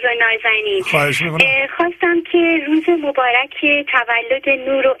عزیز و نازنین، خواهش میکنم. خواستم که روز مبارک تولد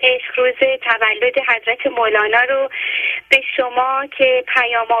نور و عشق، روز تولد حضرت مولانا رو به شما که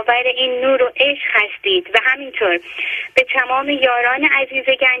پیام آور این نور و عشق هستید و همینطور به تمام یاران عزیز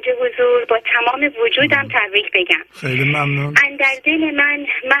گنج حضور با تمام وجودم تبریک بگم. خیلی ممنون. اندر دل من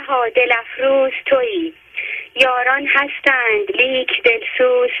مها دل افروز تویی، یاران هستند لیک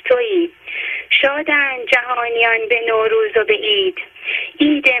دلسوز تویی، شادند جهانیان به نوروز و به عید،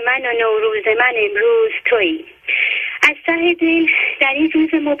 عید من و نوروز من امروز تویی. از ته دل در این روز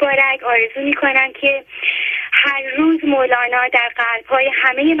مبارک آرزو میکنم که هر روز مولانا در قلب‌های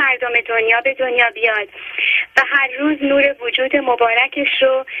همه مردم دنیا به دنیا بیاد و هر روز نور وجود مبارکش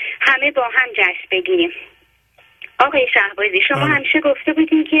رو همه با هم جشن بگیریم. آقای شهبازی، شما همیشه گفته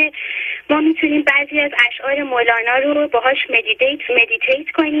بودین که ما میتونیم بعضی از اشعار مولانا رو باهاش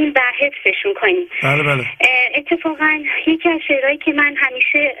مدیتیت کنیم و حفظشون کنیم. بله بله. اتفاقا یکی از شعرهایی که من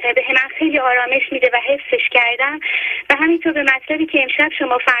همیشه به من خیلی آرامش میده و حفظش کردم و همینطور به مطلبی که امشب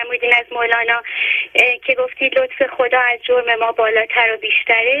شما فرمودین از مولانا که گفتید لطف خدا از جرم ما بالاتر و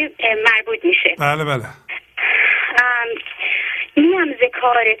بیشتره مربوط میشه. بله بله. نیم ز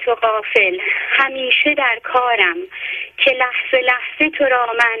کار تو غافل همیشه در کارم، که لحظه لحظه تو را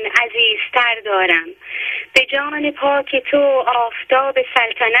من عزیزتر دارم. به جان پاک تو آفتاب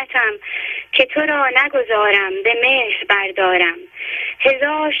سلطنتم، که تو را نگذارم به مهر بردارم.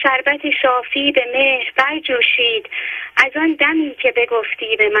 هزار شربت شافی به مهر برجوشید، از آن دمی که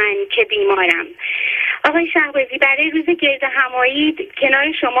بگفتی به من که بیمارم. آقای شهبازی، برای روز گرد همایی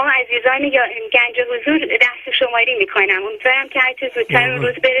کنار شما عزیزان یا گنج حضور دست شماری میکنم. امیدوارم که هرچه زودتر اون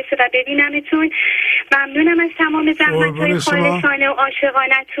روز برسه و ببینمتون. ممنونم از تمام زحمت‌های خالصانه و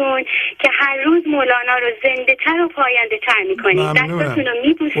عاشقانتون که هر روز مولانا رو زنده تر و پاینده تر میکنید. دستاتون رو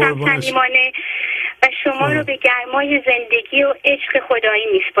میبوسم صمیمانه و شما رو به گرمای زندگی و عشق خدایی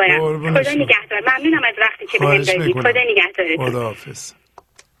میسپارم. خدا نگهدار. ممنونم از وقتی که بهم دادید. خدا نگهدارتون. خداحافظ.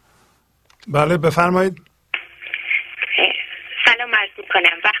 بله بفرمایید. سلام عرض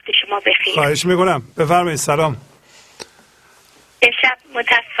میکنم، وقت شما بخیر. خواهش میکنم، بفرمایید. سلام. امشب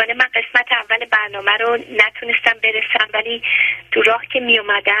متاسفانه من قسمت اول برنامه رو نتونستم برسم، ولی تو راه که می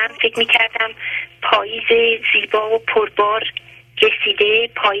اومدم فکر میکردم پاییز زیبا و پربار رسیده،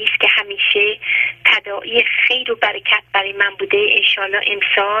 پاییز که همیشه تداعی خیر و برکت برای من بوده. انشالله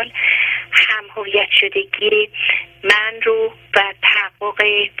امسال هم هویت شدگی من رو و تحقق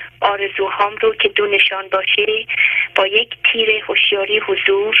آرزوهام رو که دو نشان باشه با یک تیر هوشیاری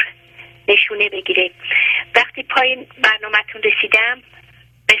حضور نشونه بگیره. وقتی پای برنامه‌تون رسیدم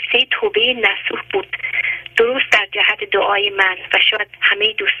قصه توبه نصوح بود، درست در جهت دعای من و شاید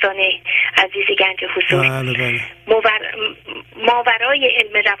همه دوستان عزیز گنج حضور. بله بله. ماورای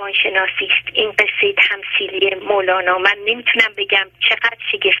علم روانشناسی است این قصه تمثیلی مولانا. من نمیتونم بگم چقدر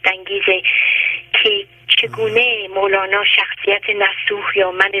شگفت انگیزه که چگونه مولانا شخصیت نصوح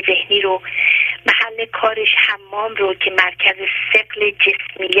یا من ذهنی رو، محل کارش حمام رو که مرکز ثقل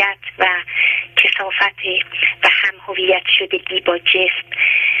جسمیت و کثافت و هم هویت شدگی با جسم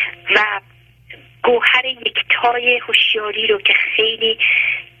و گوهر یکتای هوشیاری رو که خیلی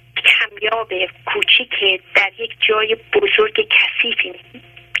کمیاب کوچیکه در یک جای بزرگ کثیفی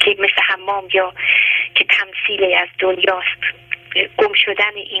که مثل حمام یا که تمثیل از دنیاست، گم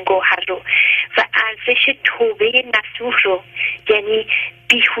شدن این گوهر رو و ارزش توبه نصوح رو، یعنی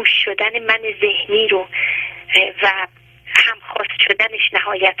بیهوش شدن من ذهنی رو و همخواست شدنش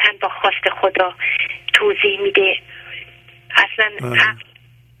نهایتاً با خواست خدا توضیح میده. اصلا عقل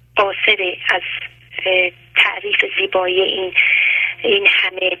قاصر از تعریف زیبایی این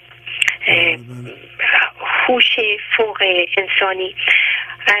همه هوش فوق انسانی.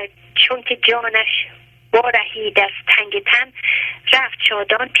 چون که جانش وارهید از تنگ تن، رفت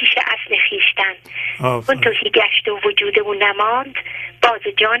شادان پیش اصل خیشتن. اون توهی گشت و وجود او نماند، باز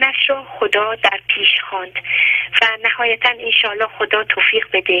جانش رو خدا در پیش خواند. و نهایتا انشالله خدا توفیق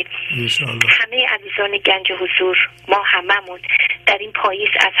بده همه عزیزان گنج حضور، ما هممون در این پاییز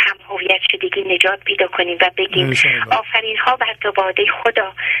از هم هویت شدگی نجات پیدا کنیم و بگیم آفرین ها بر تو باده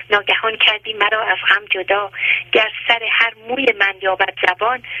خدا، ناگهان کردی مرا از غم جدا. گر سر هر موی من یابد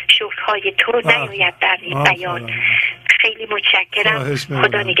زبان، شکرهای تو نیاید در این بیان. خیلی متشکرم.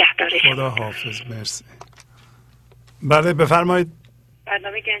 خدا نگهدارش. خدا حافظ. مرسی. بله بفرمایید.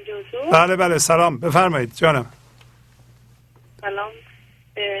 برنامه گنج حضور. بله بله سلام، بفرمایید جانم. سلام،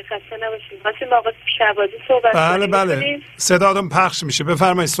 خسته نباشید. واسه آقای شهبازی صحبت بله بله صداتون پخش میشه،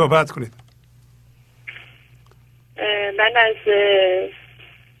 بفرمایید صحبت کنید. من از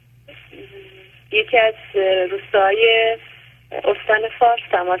یکی از روستاهای استان فارس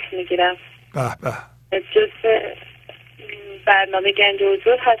تماس میگیرم. به به. برنامه گنج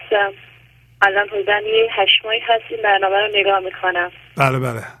حضور هستم. الان حدوداً 8 ماهی هست این برنامه رو نگاه میکنم. بله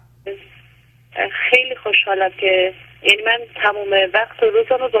بله. خیلی خوشحالم که یعنی من تمام وقت و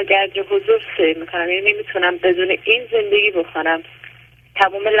روزم رو با گنج حضور سپری میکنم. یعنی نمیتونم بدون این زندگی بکنم.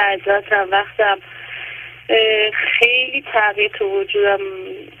 تمام لحظاتم وقتم خیلی تغییر تو وجودم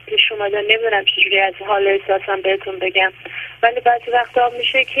پیش اومده. نمیدونم چجوری از حال احساسم بهتون بگم، ولی بعضی وقتا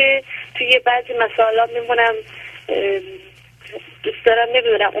میشه که توی بعضی مسائل میمونم دوست دارم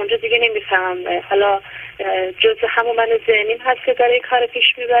نمیدونم اونجا دیگه نمیفهمم حالا جزء همون من ذهنیم هست که داره کار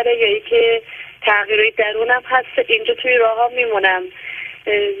پیش میبره یا ای که تغییری درونم هست. اینجا توی راه‌ها میمونم.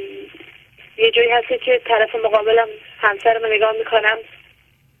 یه جایی هستی که طرف مقابلم همسرم نگاه میکنم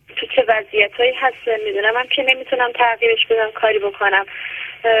تو چه وضعیتایی هست میدونم هم که نمیتونم تغییرش بدم کاری بکنم.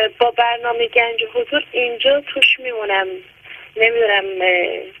 با برنامه گنج حضور اینجا توش میمونم. نمیدونم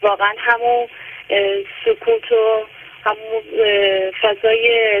واقعا همون سکوت و همون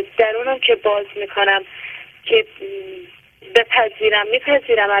فضای درونم که باز میکنم که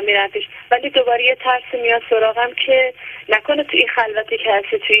میپذیرم هم میرم پیش، ولی دوباره یه ترس میاد سراغم که نکنه توی خلوتی که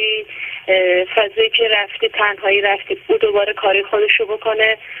هستی توی فضایی که رفتی تنهایی رفتی او دوباره کاری خودشو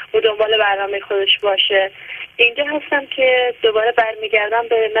بکنه، او دنبال برنامه خودش باشه. اینجا هستم که دوباره برمیگردم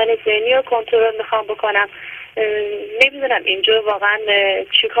به من ذهنی و کنترل میخوام بکنم. نمیدونم اینجا واقعا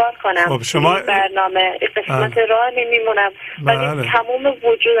چی کار کنم. خب شما برنامه قسمت راه نمیمونم، ولی تمام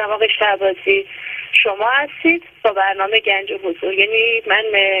وجودم آقای شهبازی شما هستید با برنامه گنج حضور. یعنی من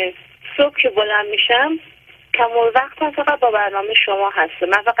صبح که بلند میشم کم وقت فقط با برنامه شما هستم.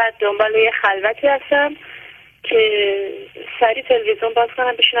 من فقط دنبال یه خلوتی هستم که سری تلویزیون باز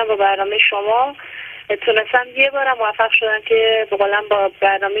کنم بشینم با برنامه شما. تونستم یه بارم موفق شدم که بقولم با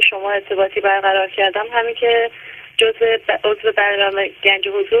برنامه شما ارتباطی برقرار کردم، همین که عضو برنامه گنج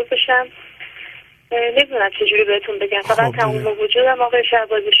حضور بشم. نمیدونم چجوری بهتون بگم، فقط تمام وجودم آقای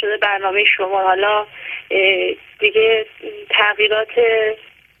شهبازی شده برنامه شما. حالا دیگه تغییرات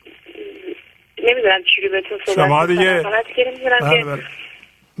نمیدونم چجوری بهتون صحبت شما دیگه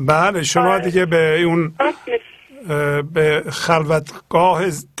بله شما دیگه به اون به خلوتگاه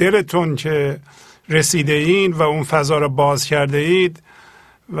دلتون که رسیده این و اون فضا رو باز کرده اید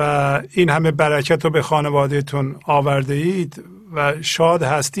و این همه برکت رو به خانوادهتون آورده اید و شاد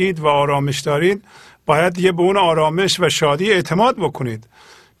هستید و آرامش دارید، باید دیگه به اون آرامش و شادی اعتماد بکنید.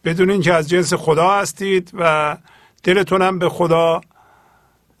 بدونین که از جنس خدا هستید و دلتون هم به خدا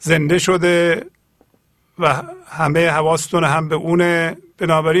زنده شده و همه حواستون هم به اونه.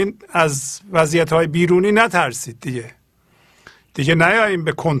 بنابراین از وضعیت‌های بیرونی نترسید دیگه نیاییم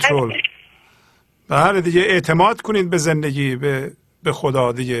به کنترل. بله دیگه اعتماد کنید به زندگی، به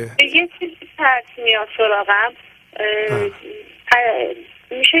خدا. دیگه یه چیزی ترس میاد سراغم.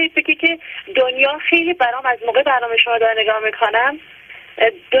 میشه بگی که دنیا خیلی برام از موقع برنامه شما دارم نگاه میکنم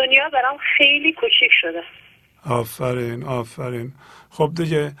دنیا برام خیلی کوچیک شده. آفرین. خب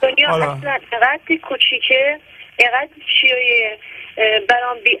دیگه دنیا اصلا اینقدر کوچیکه، اینقدر چیه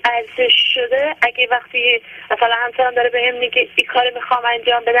برام بی ارزش شده. اگه وقتی مثلا همسرم داره بهم میگه این کار میخوام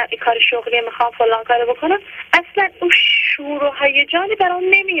انجام بدم، این کار شغلی میخوام فلان کارو بکنم، اصلا اون شور و هیجانی برام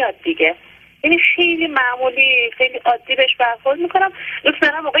نمیاد دیگه. یعنی خیلی معمولی، خیلی عادی بهش برخورد میکنم. دوست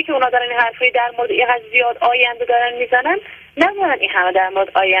دارم موقعی که اونا دارن این حرفایی در مورد اینقدر زیاد آینده دارن میزنن نمیدونن این همه در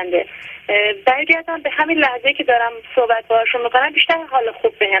مورد آینده. برگردم به همین لحظه که دارم صحبت باهاشون میکنم بیشتر حال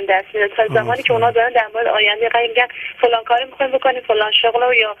خوب بهم دست میده تا زمانی که اونا دارن در مورد آینده میگن فلان کاری میخوایم بکنیم، فلان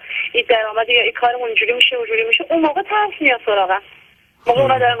شغل یا این درآمد یا این کارمون اینجوری میشه اونجوری میشه. اون موقع ترس میاد سراغم. موقع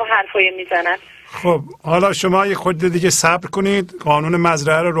اونا دارن حرفایی میزنن. خب حالا شما یه خورده دیگه صبر کنید، قانون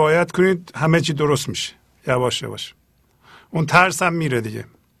مزرعه رو رعایت کنید، همه چی درست میشه. یواش یواش اون ترس هم میره دیگه.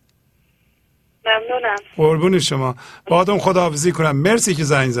 ممنونم. قربون شما. باهاتون خداحافظی کنم. مرسی که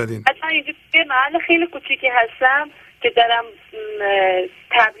زنگ زدین. اصلا اینجا یه محل خیلی کوچیکی هستم که دارم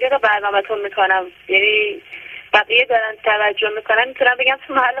تبلیغ برنامه‌تون میکنم. یعنی بقیه دارن توجه میکنن. میتونم بگم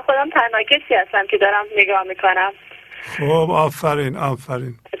تو محل خودم تنها کسی هستم که دارم نگاه میکنم. خب آفرین.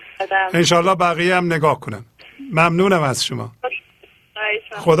 انشالله بقیه هم نگاه کنن. ممنونم از شما.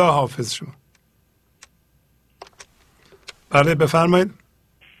 خدا حافظ شما. بله بفرمایید.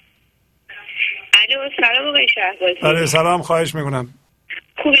 الو سلام آقای شهبازی. بله سلام، خواهش میکنم.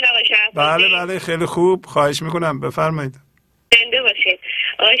 خوبین آقای شهبازی؟ بله خیلی خوب، خواهش میکنم، بفرمایید. زنده باشید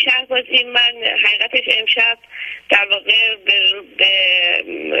آقای شهبازی. من حقیقتش امشب در واقع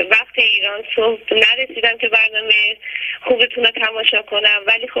به وقت ایران صبح نرسیدم که برنامه خوبتون رو تماشا کنم،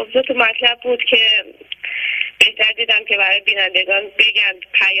 ولی خب دو تا مطلب بود که بهتر دیدم که برای بینندگان بگم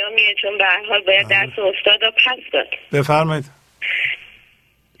پیامیه، چون به هر حال باید درس استاد رو پس داد. بفرمایید.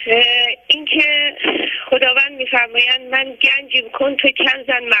 اینکه خداوند میفرمایند من گنجی کن تو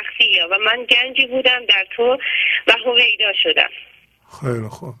کنزن مخفیه و من گنجی بودم در تو و هویدا شدم. خیلی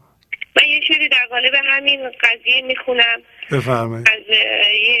خوب. من یه شوری در قالب همین قضیه میخونم. بفرمایید. از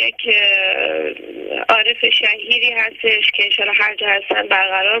یک عارف شهیری هستش که انشاءالله هر جا هستن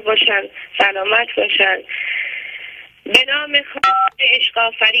برقرار باشن، سلامت باشن. به نام خالق عشق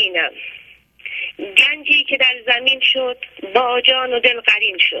آفرینم، گنجی که در زمین شد با جان و دل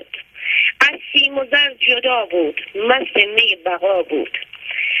قرین شد. از سیم و زر جدا بود، مست می بقا بود.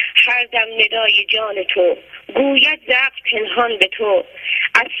 هر دم ندای جان تو گوید زقت پنهان به تو.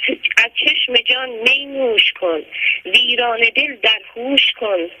 از چشم جان می نوش کن، ویران دل در هوش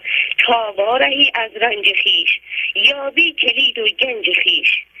کن. تا وارهی از رنج خیش، یابی کلید و گنج خیش.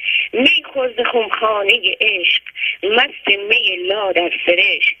 می خورد خمخانه عشق، مست می لا در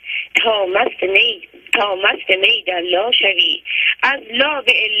سرشک. تا مست می در لا شوی، از لا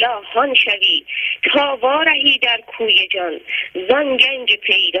به الا هان شوی. تا وارهی در کوی جان، زان گنج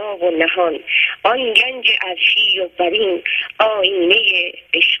پیدا و نهان. آن گنج عرشی و برین، آینه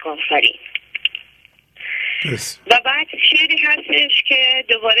عشق آفرین. و بعد شعری هستش که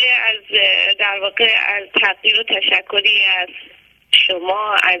دوباره از در واقع از تقدیر و تشکری از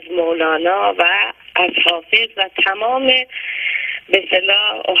شما، از مولانا و از حافظ و تمام به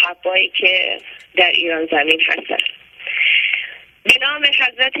اصطلاح احبایی که در ایران زمین هستن. به نام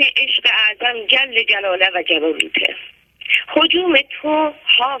حضرت عشق اعظم جل جلاله و جبروته. هجوم تو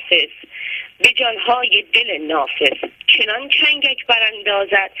حافظ به جانهای دل نافذ. چنان چنگک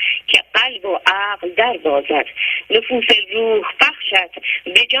براندازد که قلب و عقل در بازد. نفوس روح بخشد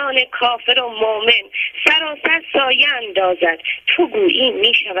به جان کافر و مؤمن. سراسر سایه اندازد تو گویی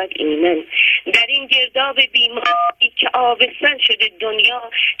می شود ایمن. در این گرداب بیماری که آبستن شده دنیا،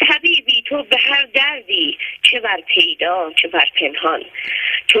 طبیبی تو به هر دردی، چه بر پیدا چه بر پنهان.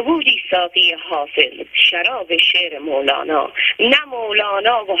 تو بودی ساقی حافظ شراب شعر مولانا. نه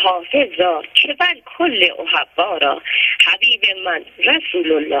مولانا و حافظ را چه بر کل احبا را. حبیب من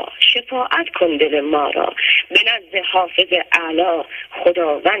رسول الله شفاعت کن دل ما را. به نزد حافظ اعلی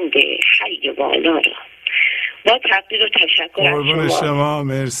خداوند حی والا را. با تقدیر و تشکر از شما.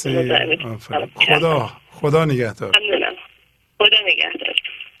 مرسی. خدا نگهدار. ممنونم. خدا نگهدار.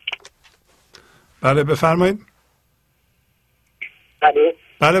 بله بفرمایید.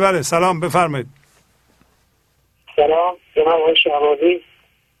 بله سلام بفرمایید. سلام جناب آقای شهبازی.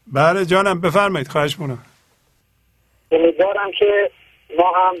 بله جانم بفرمایید، خواهش می‌کنم. امیدوارم که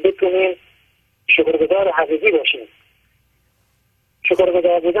ما هم بتونیم شکرگزار حقیقی باشیم.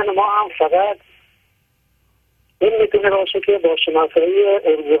 شکرگزار بودن ما هم فقط این میتونه باشه که با شناسایی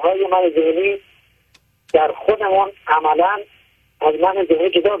ارزوهای من ذهنی در خودمون عملا از من ذهنی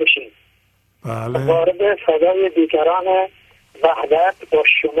جدا بشیم. بله. وارد فضای بیکران وحدت با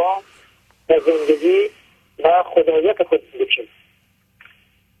شما و زندگی و خدایت خود بشیم.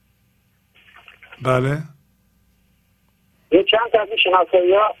 بله. یه چند تا از این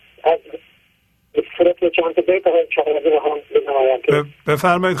شناسایی ها از صورت چند تا بیت های شهرازی رو هم بنمایم.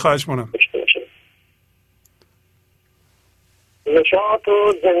 بفرمایید خواهش می‌کنم. نشاط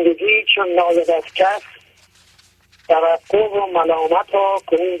و زندگی چون ناید از کس، توقع و ملامت ها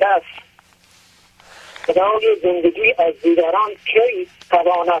کنین دست. خدای زندگی از دیگران کی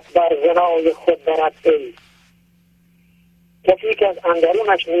تواند بر زنای خود برد ای. کسی که از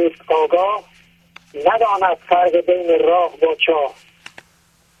اندرونش نیست آگاه، نداند فرق بین راه با چاه.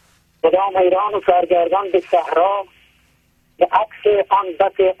 مدام حیران و سرگردان به صحرا، به عکس آن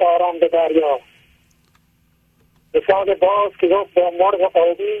بس آرام به دریا. مثال باز که گفت با مرغ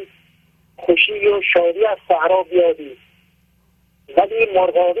آبی، خوشی و شادی از صحرا بیابی. ولی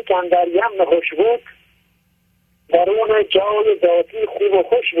مرغابی که اندر یم خوش بود، درون جای ذاتی خوب و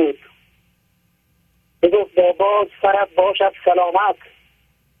خوش بود. بگفت با باز سرت باشد سلامت،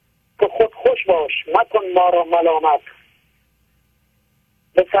 تو خود خوش باش مکن ما را ملامت.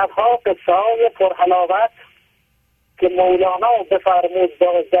 به صدها قصه های پرحلاوت که مولانا بفرمود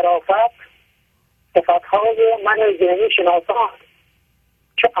با ظرافت، صفتهای من ذهنی شناساند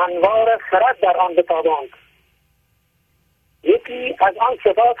چه انوار خرد در آن بتاباند. یکی از آن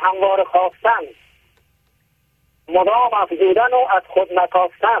صفات هموار خواستن، مدام افزودن و از خود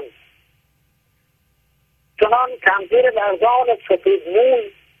نکاستن. چنان کمزیر لرزان سفید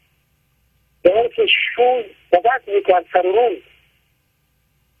موی، به حیث شوی به دست میکرد سر و روی.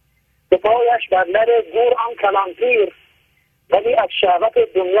 به پایش بر لر گور آن کلانتیر، ولی از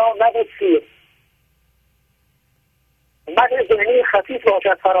شهوت دنیا نبود سیر. مد ذهنی خفیف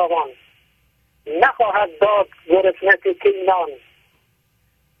باشد فراوان، نخواهد داد گرسنه کینان.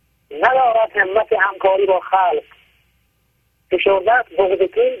 ندارد همت همکاری با خلق، فشرده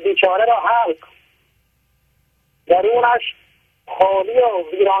بغضتین بیچاره را حلق، درونش خالی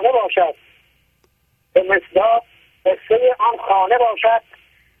و ویرانه باشد، به مصداق قصه آن خانه باشد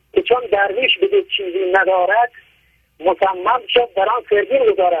که چون درویش به چیزی ندارد مصمم شد در آن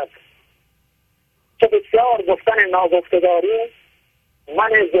سرگین گذارد. چه بسیار گفتن ناگفته داریم، من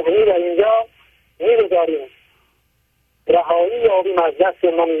ذهنی در اینجا می‌گذاریم، رهایی یابیم از دست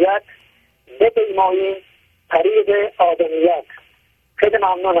منیت، بپیماییم طریق آدمیت. خیلی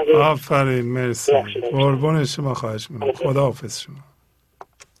ممنون از این. آفرین، مرسی، قربون شما، خواهش می‌کنم. خداحافظ شما.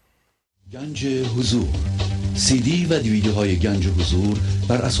 گنج حضور، CD و دیویدیوهای گنج حضور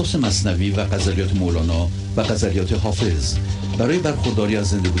بر اساس مثنوی و غزلیات مولانا و غزلیات حافظ برای برخورداری از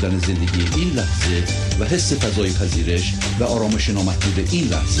زنده بودن زندگی این لحظه و حس فضای پذیرش و آرامش نامحدود این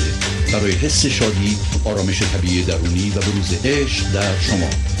لحظه، برای حس شادی، آرامش طبیعی درونی و بروز عشق در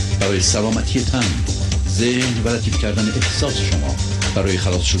شما، برای سلامتی تن، ذهن و لطیف کردن احساس شما، برای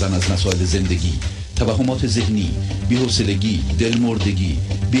خلاص شدن از مسائل زندگی، توهمات ذهنی، بی‌حوصلگی، دلمردگی،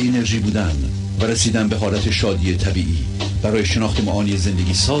 بی انرژی بودن و رسیدن به حالت شادی طبیعی، برای شناخت معانی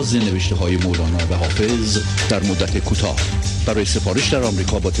زندگی ساز نوشته‌های مولانا و حافظ در مدت کوتاه. برای سفارش در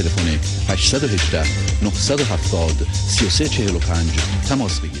آمریکا با تلفن 818 970 3345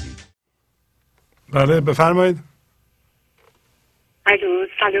 تماس بگیرید. بله بفرمایید. الو،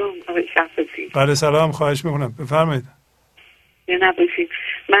 سلام آقای شهبازی. بله سلام، خواهش میکنم، بفرمایید. نباشید.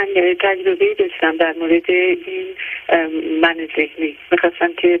 من تجربه داشتم در مورد این من ذهنی،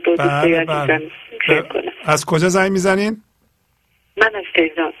 میخواستم که با دوسته عزیزم شیر کنم. از کجا زنگ میزنین؟ من از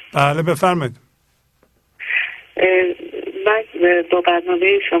تهران. بله بفرمایید. من با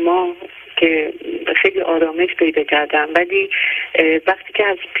برنامه شما که خیلی آرامش پیدا کردم، ولی وقتی که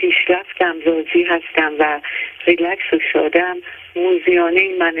از پیشرفتم راضی هستم و ریلکس و شادم،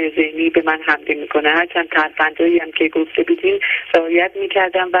 موزیانه من ذهنی به من حمله میکنه. هرچند ترفندهایی هم که گفته بودین رعایت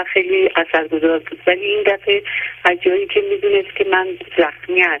میکردم و خیلی اثرگذار بود، ولی این دفعه از جایی که میدونست که من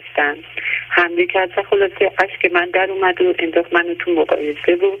زخمی هستم حمله کرد و خلاصه اشک من در اومد و انداخت منو تو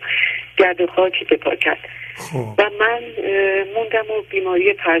مقایسه و گرد و خاکی به پا کرد. و من موندم و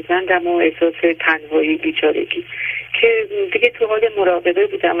بیماری فرزندم و احساس تنهایی، بیچارگی، که دیگه تو حال مراقبه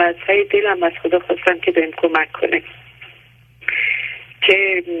بودم و از ته دلم از خدا خواستم که بهم کمک کنه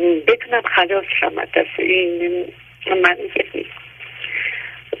که بتونم خلاص شم از دست این من ذهنی.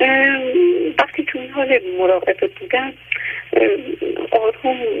 وقتی تو این حال مراقبه بودم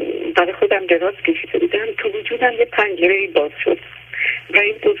آروم برای خودم دراز کشیده بودم، تو وجودم یه پنجره‌ای باز شد و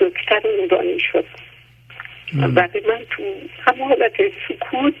این بزرگتر و نورانی شد و من تو همه حالت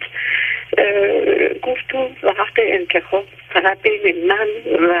سکوت گفت و حق انتخاب فقط بین من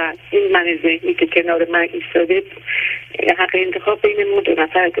و این من ذهنی که کنار من ایستاده، حق انتخاب بین ما دو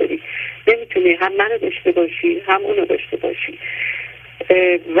نفر داری، نمیتونی هم منو داشته باشی هم اونو داشته باشی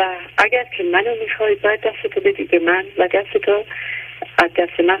و اگر که منو میخوای باید دستتو بدی به من و دستتو از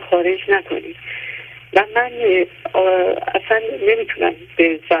دست من خارج نکنی. و من اصلا نمیتونم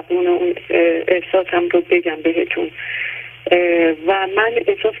به زبون اون احساسم رو بگم بهتون و من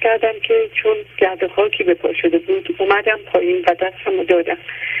احساس کردم که چون گرد خاکی به پا شده بود اومدم پایین و دستم رو دادم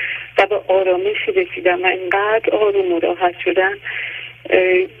و به آرامشی رسیدم و اینقدر آروم و راحت شدم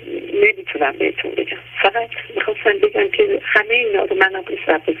نمیتونم بهتون بگم. فقط میخواستم بگم که همه اینا رو من آقای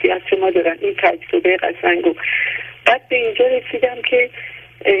شهبازی از شما دارم، این تجربه قشنگو. بعد به اینجا رسیدم که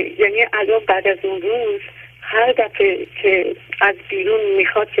یعنی الان بعد از اون روز هر دفعه که از بیرون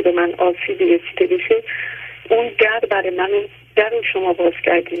میخواد که به من آسیبی رسیده بشه، اون در برای من در رو شما باز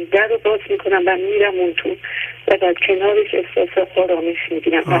کردین، در رو باز میکنم و میرم اون تو و در کنارش احساس آرامش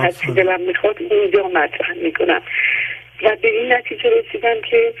میگیرم و هر چی دلم میخواد اونجا مطرح میکنم و به این نتیجه رسیدم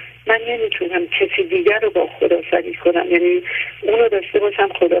که من نمیتونم کسی دیگر رو با خدا شریک کنم، یعنی اونو داشته باشم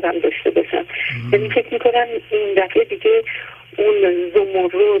خدا رو هم داشته باشم. یعنی فکر میکنم این دفعه دیگه اون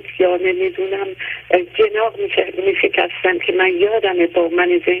زمرد یا نمیدونم جناق میشکستم که من یادمه با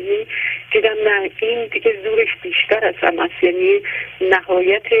من ذهنی دیدم نه، این دیگه زورش بیشتر از هم است، یعنی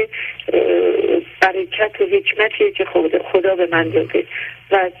نهایت برکت و حکمتیه که خدا به من داده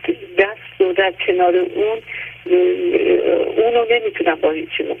و دست و در کنار اونو نمیتونم با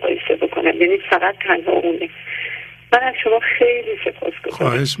هیچی مقایسه بکنم، یعنی فقط تنها اونه. من از شما خیلی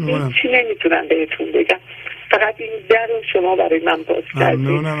سپاسگزارم، چی نمیتونم بهتون بگم، فقط این در رو شما برای من باز کردید.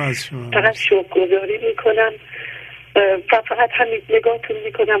 ممنونم از شما. فقط شکرگزاری میکنم و فقط همین نگاهتون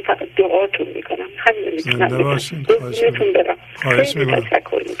میکنم، فقط دعاتون میکنم، همین میتونم زنده باشین. خواهش میکنم.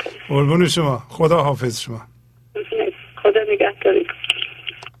 تشکر میکنم. قربون شما. خدا حافظ شما. خدا نگهداری.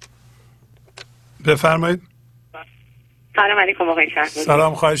 بفرمایید. سلام علیکم آقای شهبازی.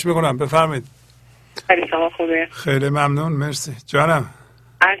 سلام، خواهش میکنم، بفرمایید. خیلی شما خوبه؟ خیلی ممنون، مرسی جانم.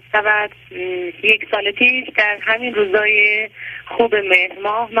 از شود 1 سال پیش در همین روزای خوب مهر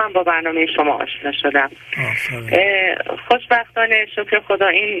ماه من با برنامه شما آشنا شدم. خوشبختانه شکر خدا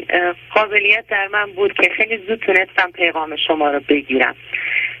این قابلیت در من بود که خیلی زود تونستم پیغام شما رو بگیرم.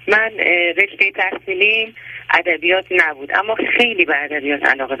 من رشته تحصیلیم ادبیات نبود، اما خیلی به ادبیات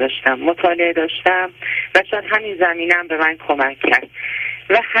علاقه داشتم، مطالعه داشتم و شاید همین زمینم به من کمک کرد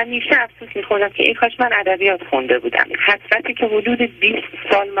و همیشه افسوس می‌خوردم که ای کاش من ادبیات خونده بودم. حسرتی که حدود 20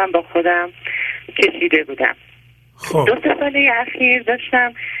 سال من با خودم کشیده بودم. 2 ساله اخیر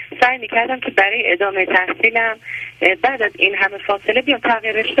داشتم سعی می‌کردم که برای ادامه تحصیلم بعد از این همه فاصله بیام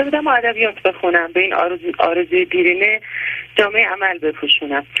تغییر رشته بدم و ادبیات بخونم، به این آرزوی دیرینه جامعه عمل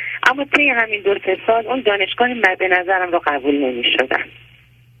بپوشونم. اما طی همین 2 سال اون دانشگاه مد نظرم رو قبول نمی‌شدم.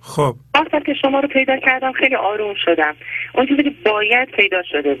 خب وقتی که شما رو پیدا کردم خیلی آروم شدم. اون چیزی که باید پیدا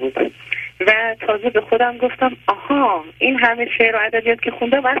شده بود و تازه به خودم گفتم آها این همه شعر و ادبیات که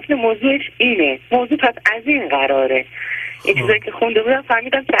خوندم اصل موضوعش اینه، موضوع پس از این قراره. این چیزایی که خونده بودم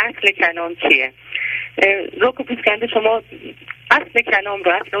فهمیدم که اصل کلام چیه. روک و پیسکنده شما اصل کلام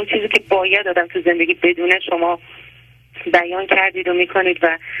رو، اصل اون چیزی که باید آدم تو زندگی بدونه شما بیان کردید و میکنید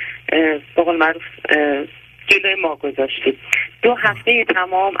و به قول معروف جلوی ما گذاشتید. 2 هفته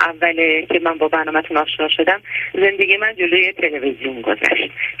تمام اوله که من با برنامه‌تون آشنا شدم زندگی من جلوی تلویزیون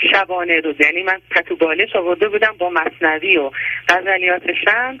گذشت، شبانه روز. یعنی من پتو بالش آورده بودم با مثنوی و غزلیات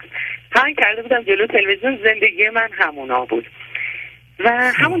شمس پنگ کرده بودم جلوی تلویزیون، زندگی من همونا بود و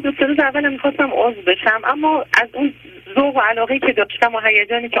همون 2 روز اولم میخواستم عضو بشم، اما از اون ذوق و علاقه‌ای که داشتم و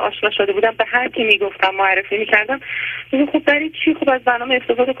هیجانی که آشنا شده بودم به هر کی میگفتم معرفی میکردم خب برای چی، خب از برنامه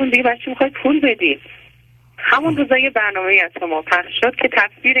استفاده کن دیگه، برای چی میخوای پول بدی. همون روزای برنامه از شما پخش شد که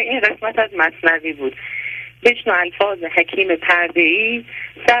تفسیر این قسمت از مثنوی بود. بشنو الفاظ حکیم پرده‌ای،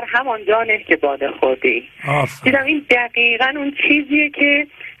 سر همان دانه که باده خورده‌ای. دیدم این دقیقاً اون چیزیه که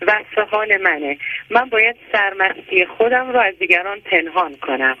وصف حال منه. من باید سرمستی خودم رو از دیگران پنهان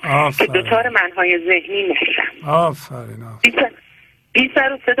کنم که دوچار منهای ذهنی نشم. آفرین. بی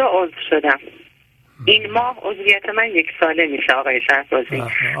سر و صدا عضو شدم. این ماه عضویت من 1 ساله میشه آقای شهبازی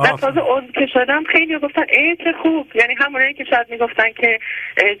و تازه عضو که شدم خیلی گفتن ای چه خوب، یعنی همونایی که شاید میگفتن که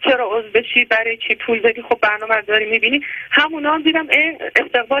چرا عضو بشی، برای چی پول بدی، خب برنامه رو داری میبینی، همونا هم دیدم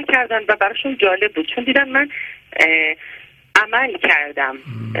استقبال کردن و براشون جالب بود، چون دیدم من عمل کردم،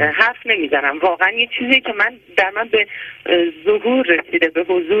 حرف نمیزنم، واقعا یه چیزی که در من به ظهور رسیده، به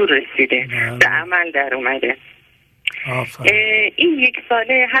حضور رسیده، به عمل در اومده. این 1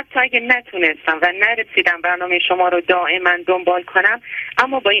 ساله حتی اگه نتونستم و نرسیدم برنامه شما رو دائما دنبال کنم،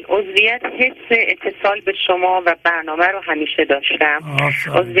 اما با این عضویت حس اتصال به شما و برنامه رو همیشه داشتم.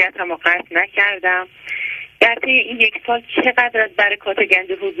 عضویتم رو قطع نکردم. در طی این 1 سال چقدر از برکات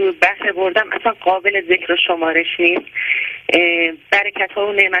گنج حضور بهره بردم اصلا قابل ذکر و شمارش نیست. برکت ها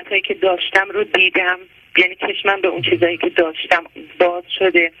و نعمت هایی که داشتم رو دیدم، یعنی چشمم به اون چیزایی که داشتم باز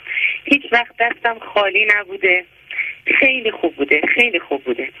شده، هیچ وقت دستم خالی نبوده. خیلی خوب بوده، خیلی خوب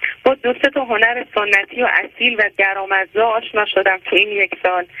بوده. با 2-3 تا هنر سنتی و اصیل و درآمدزا آشنا شدم تو این 1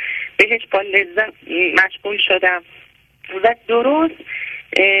 سال، بهش با لذت مشغول شدم و درست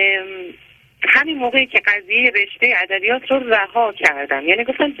همین موقعی که قضیه رشته ادبیات رو رها کردم، یعنی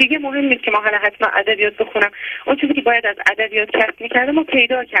گفتم دیگه مهم نیست که ما حتما ادبیات بخونم، اون چیزی که باید از ادبیات کسب می‌کردم و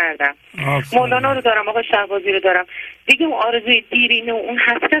پیدا کردم. مولانا رو دارم، آقای شهبازی رو دارم، دیگه اون آرزوی دیرینه و اون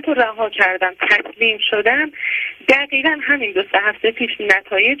حسرت رو رها کردم، تسلیم شدم. دقیقاً همین 2-3 هفته پیش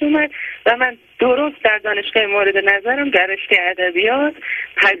نتایج اومد و من درست در دانشگاه مورد نظرم در رشته ادبیات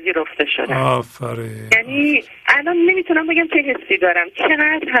پذیرفته شدم. آفرین. یعنی الان نمیتونم بگم چه حسی دارم،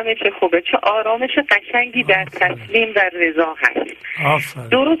 چقدر همه چه خوبه، چه آرامش قشنگی در تسلیم و رضا هست. آفرین.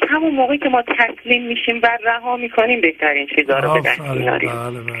 درست همون موقعی که ما تسلیم میشیم و رها میکنیم بهترین چیزا رو به دست میاریم.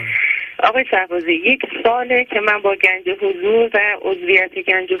 بله. آقای شهبازی 1 ساله که من با گنج حضور و عضویت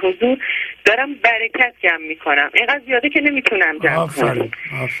گنج حضور دارم برکت جمع میکنم، اینقدر زیاده که نمیتونم جمع کنم.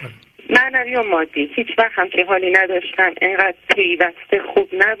 آفرین. معنوی و مادی هیچ وقت همچین حالی نداشتم، اینقدر پیوسته خوب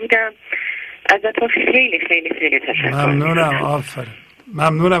نبودم. ازتون خیلی خیلی خیلی تشکر. ممنونم. آفرین.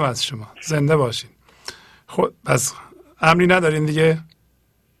 ممنونم از شما. زنده باشین. خب پس امری ندارین دیگه؟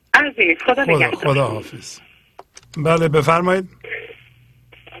 عزیز خدا نگهدار. خدا حافظ. بله بفرمایید.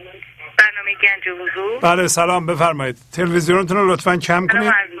 برنامه گنج حضور. بله سلام، بفرمایید. تلویزیونتون رو لطفاً کم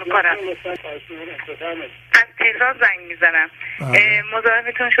کنید. از تهران زنگ میزنم.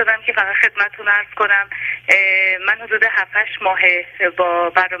 مزاحمتون شدم که فقط خدمتتون عرض کنم من حدود 7-8 ماه با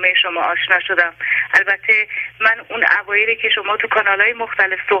برنامه شما آشنا شدم. البته من اون اوایلی که شما تو کانال‌های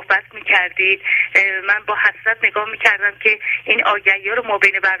مختلف صحبت می‌کردید من با حسرت نگاه می‌کردم که این آگهی‌ها رو ما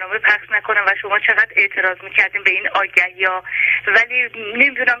بین برنامه پخش نکنم و شما چقدر اعتراض می‌کردین به این آگهی‌ها، ولی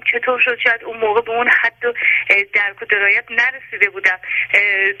نمیدونم چطور شد. شاید اون موقع به اون حد و درک و درایت نرسیده بودم.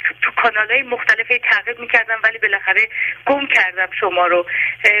 تو کانال‌های مختلفی تعقیب می‌کردم ولی بالاخره گم کردم شما رو.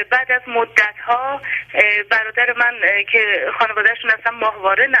 بعد از مدت‌ها برادر من که خانواده‌شون اصلا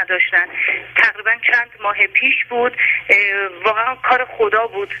ماهواره نداشتن، تقریبا چند ماه پیش بود، واقعا کار خدا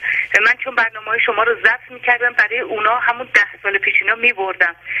بود. من چون برنامه‌های شما رو ضبط می‌کردم برای اونا همون 10 سال پیش اینا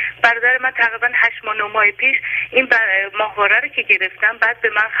می‌بردم. برادر من تقریبا 8 ماه 9 ماه پیش این ماهواره رو که گرفتم بعد به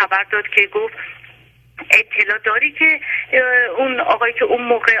من خبر داد که گفت اطلاع داری که اون آقایی که اون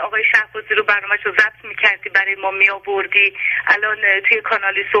موقع آقای شهبازی رو برنامه‌شو ضبط می‌کردی برای ما میآوردی الان توی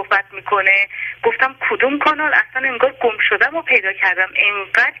کانالی صحبت میکنه؟ گفتم کدوم کانال؟ اصلا انگار گم شدم و پیدا کردم،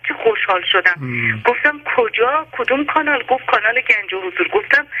 انقدر که خوشحال شدم. گفتم کجا؟ کدوم کانال؟ گفت کانال گنج و حضور.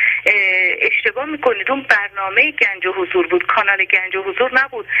 گفتم اشتباه میکنید، اون برنامه گنج و حضور بود، کانال گنج و حضور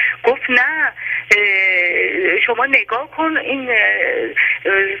نبود. گفت نه شما نگاه کن، این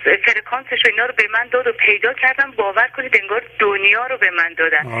فرکانسش و اینا رو به من داد و پیدا کردم. باور کنید انگار دنیا رو به من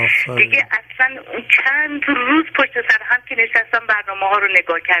دادن. دیگه اصلا چند روز پشت سر هم که نشستم برنامه ها رو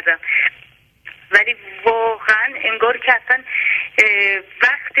نگاه کردم، ولی واقعا انگار که اصلا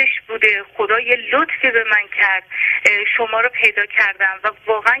وقتش بوده. خدا یه لطفی به من کرد، شما رو پیدا کردم و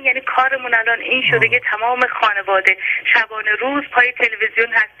واقعا یعنی کارمون الان این شده که تمام خانواده شبانه روز پای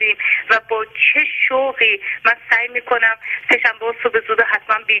تلویزیون هستیم و با چه شوقی من سعی میکنم سه‌شنبه صبح زود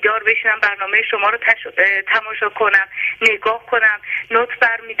حتما بیدار بشینم برنامه شما رو تماشا کنم، نگاه کنم، نوت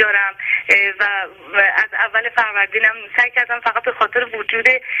برمیدارم و از اول فروردینم سعی کردم فقط به خاطر وجود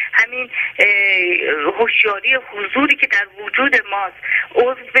همین هوشیاری حضوری که در وجود ماست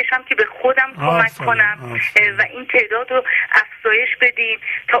عضو بشم که به خودم کمک کنم و این تعداد رو افزایش بدیم.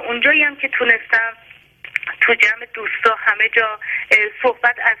 تا اونجایی هم که تونستم تو جمع دوستا همه جا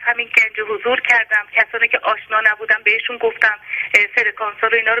صحبت از همین گنج حضور کردم. کسانی که آشنا نبودم بهشون گفتم، فرکانس‌ها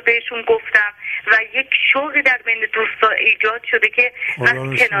رو اینا رو بهشون گفتم و یک شوقی در بین دوستا ایجاد شده که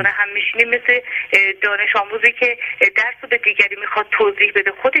وقتی کنار هم میشینیم مثل دانش آموزی که درس رو به دیگری میخواد توضیح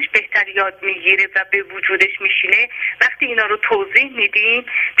بده خودش بهتر یاد میگیره و به وجودش میشینه. وقتی اینا رو توضیح میدیم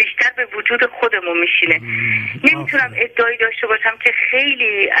بیشتر به وجود خودمون میشینه. نمیتونم ادعایی داشته باشم که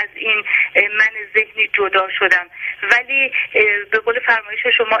خیلی از این من ذهنی جدا شدم، ولی به قول فرمایش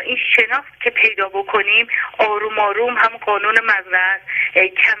شما این شناخت که پیدا بکنیم آروم آروم هم قانون مزرعه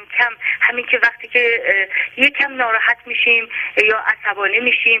کم کم، همین که وقتی که یکم ناراحت میشیم یا عصبانی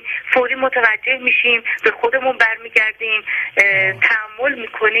میشیم فوری متوجه میشیم، به خودمون برمیگردیم، تأمل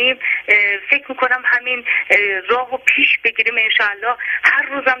میکنیم. فکر میکنم همین راهو پیش بگیریم انشاءالله. هر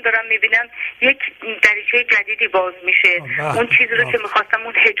روزم دارم میبینم یک دریچه جدیدی باز میشه. اون چیزی رو که میخواستم،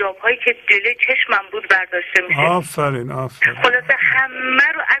 اون حجاب هایی که جلوی چشمم بود برداشته میشه. آفرین. خلاصه همه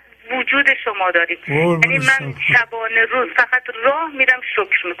رو از وجود شما داریم. یعنی من شبانه روز فقط راه میرم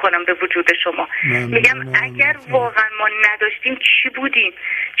شکر میکنم به وجود شما. میگم اگر واقعا ما نداشتیم چی بودیم،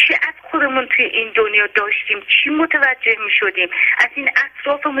 چی از خودمون توی این دنیا داشتیم، چی متوجه میشدیم از این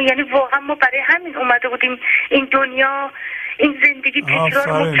اطرافمون. یعنی واقعا ما برای همین اومده بودیم این دنیا، این زندگی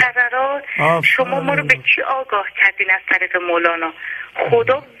تکرار مکررات. شما ما رو به چی آگاه کردین از طریق مولانا؟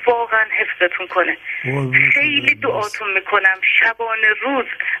 خدا واقعا حفظتون کنه. خیلی دعاتون میکنم شبانه روز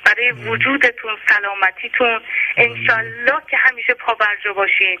برای وجودتون، سلامتیتون. انشالله که همیشه پابرجا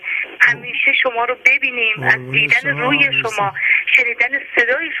باشین، همیشه شما رو ببینیم، از دیدن روی شما، شنیدن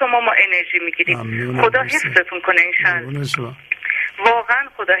صدای شما ما انرژی میگیریم. خدا حفظتون کنه انشالله. واقعا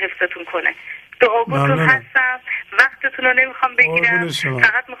خدا حفظتون کنه. دعاگوتون هستم، وقتتون رو نمیخوام بگیرم،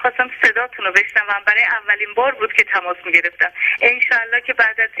 فقط میخواستم صداتون رو بشنوم. برای اولین بار بود که تماس میگرفتم. انشالله که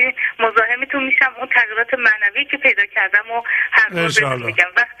بعد از این مزاحمتون میشم، اون تغییرات معنوی که پیدا کردم و هر روز میگم.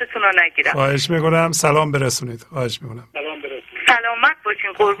 وقتتون رو نگیرم. خواهش میکنم. سلام برسونید. خواهش میکنم. سلامت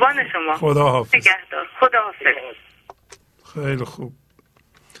باشین. قربان شما. خدا حافظ. نگهدار. خدا حافظ. خیلی خوب.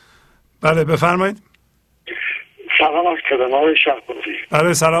 بله بفرمایید. سلام از کلام آقای شهبازی.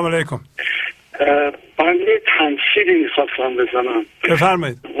 بله سلام علیکم. من یه تمثیلی میخواستم بزنم.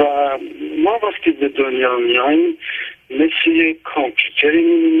 بفرمایید. و ما وقتی به دنیا میاییم مثل یه کامپیوتری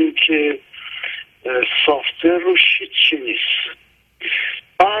میبینیم که سافتور روش هیچی نیست.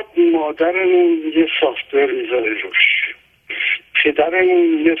 بعد مادرمون یه سافتور میذاره روش،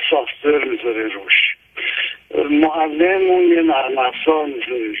 پدرمون یه سافتور میذاره روش، معلممون یه نرم افزار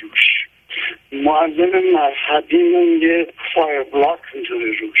میذاره روش، معلم مذهبیمون یه فایر بلاک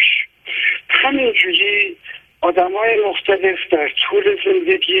میذاره روش. همینجوری آدم های مختلف در طول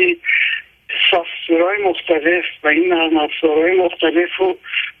زندگی سافتورهای مختلف و این نرم افزارهای مختلف رو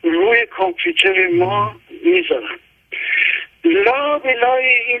روی کامپیوتر ما میذارن. لا بلای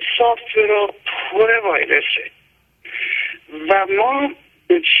این سافتورها پر وایرسه و ما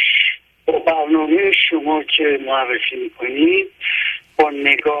با برنامه شما که معرفی میکنید با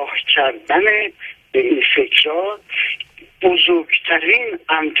نگاه کردن به این فکرها بزرگترین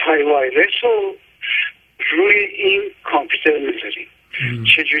انتای وایرس رو روی این کامپیوتر میذاریم.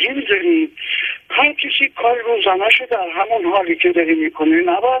 چجوری میذاریم؟ هر کسی کار روزانه شو در همون حالی که داری میکنه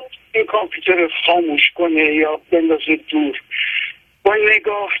نباید این کامپیوتر رو خاموش کنه یا بندازه دور. با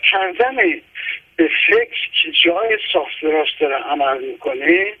نگاه کردن به فکر که جای سافتوراست داره عمل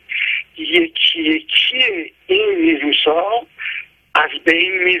میکنه، یکی یکی این ویروس ها از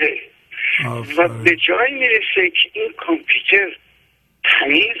بین میره و به جای میرسه که این کامپیوتر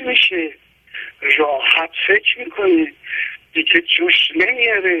تمیز میشه، راحت فکر میکنه، دیگه جوش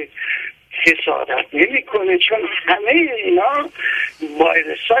نمیاره، حسادت نمیکنه، چون همه اینا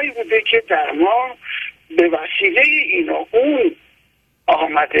وایرسایی بوده که در ما به وسیله اینا اون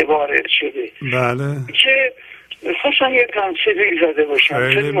آمده وارد شده. بله که خواستم یه تمثیلی زده باشم.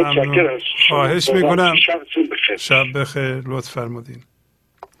 خیلی متشکرم. خواهش میکنم. شب بخیر. لطف فرمودین.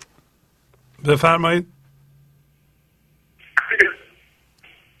 بفرمایید.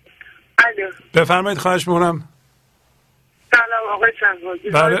 بفرمایید. خواهش میکنم. سلام آقای شهبازی.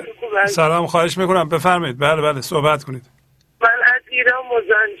 بله سلام. خواهش میکنم. بفرمایید. بله صحبت کنید. من از ایران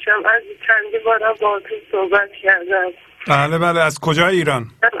مزاحمشم. از چندی بارم باهاتون صحبت کردم. بله از کجای ایران؟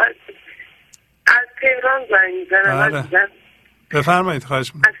 از تهران زنگ میزنم. بفرمایید.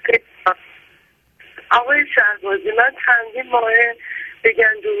 خواهش میکنم. آقای شهبازی من چندی ماه به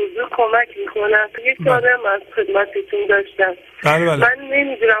گنج حضور کمک میکنم. یک سالم از خدمتتون داشتم. بله. من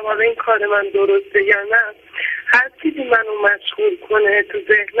نمیدونم حالا این کار من درسته یا نه. هر چیزی منو مشغول کنه تو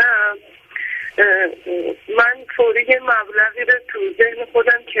ذهنم، من فوری یه مبلغی رو تو ذهن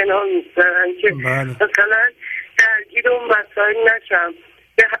خودم کنار میذارم که مثلا درگیر اون مسائل نشم.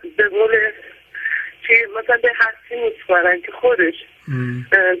 به قول مثلا به هستی میسپارن که خودش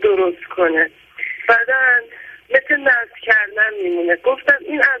درست کنه. بعدا مثل نزد کردن میمونه. گفتم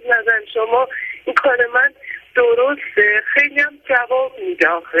این از نظر شما این کار من درسته؟ خیلی هم جواب میده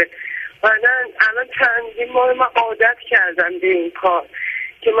آخه. بعدا الان چندین ماه من عادت کردم به این کار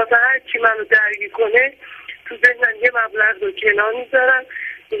که مثلا هر کی منو درگیر کنه تو ذهنم یه مبلغ رو کنار میذارم،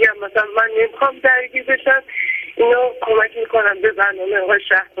 میگم مثلا من نمیخوام درگیر بشم، اینو کمک میکنم به برنامه آقای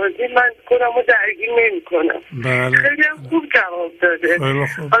شهبازی، من خودم رو درگیر نمیکنم. خیلی هم خوب جواب داده.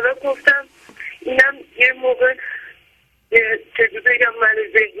 حالا گفتم اینم یه موقع چجور بگم من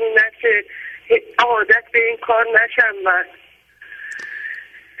ذهنی نشه، عادت به این کار نشم. من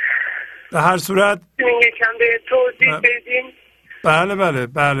به هر صورت یکم به توضیح بدیم.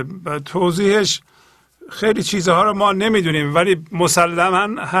 بله توضیحش خیلی چیزها رو ما نمیدونیم، ولی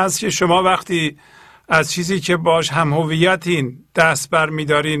مسلما هست که شما وقتی از چیزی که باش هم هویتین دست بر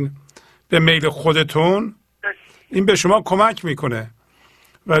میدارین به میل خودتون، این به شما کمک میکنه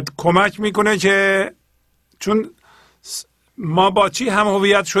و کمک میکنه که چون ما با چی هم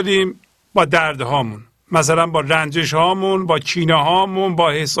هویت شدیم؟ با دردهامون، مثلا با رنجش هامون، با کینه هامون،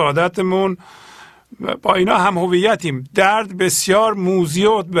 با حسادتمون، با اینا هم هویتیم. درد بسیار موذی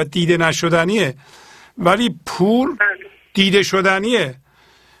و دیده نشدنیه، ولی پول دیده شدنیه.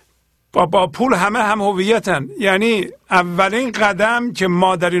 با پول همه هم هویتن. یعنی اولین قدم که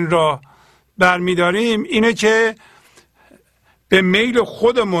ما در این راه برمیداریم اینه که به میل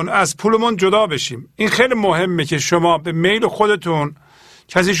خودمون از پولمون جدا بشیم. این خیلی مهمه که شما به میل خودتون،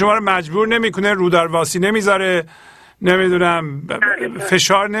 کسی شما رو مجبور نمیکنه، رو در واسی نمیذاره، نمیدونم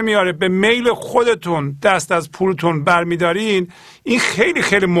فشار نمیاره، به میل خودتون دست از پولتون برمیدارین. این خیلی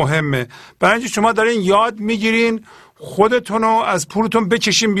خیلی مهمه، برای اینکه شما دارین یاد میگیرین خودتون رو از پولتون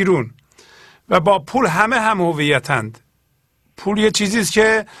بکشین بیرون. و با پول همه هم هویتند. پول یه چیزیست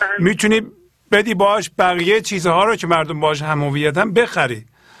که میتونی بدی باش بقیه چیزها رو که مردم باش هم هویتن بخری.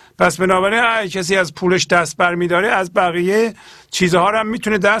 پس بنابراین کسی از پولش دست برمیداره از بقیه چیزها رو هم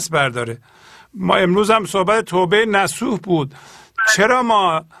میتونه دست برداره. ما امروز هم صحبت توبه نصوح بود. چرا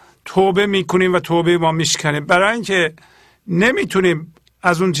ما توبه میکنیم و توبه ما میشکنیم؟ برای اینکه نمیتونیم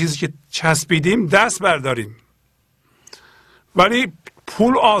از اون چیزی که چسبیدیم دست برداریم. ولی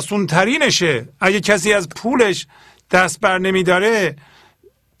پول آسون ترینشه. اگه کسی از پولش دست بر نمیداره،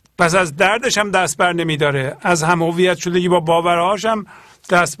 پس از دردش هم دست بر نمیداره، از هم هویت شدگی با باورهاش هم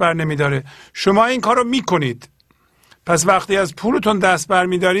دست بر نمیداره. شما این کار رو میکنید، پس وقتی از پولتون دست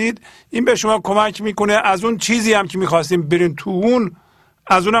برمیدارید این به شما کمک میکنه از اون چیزی هم که میخواستیم برین تو اون،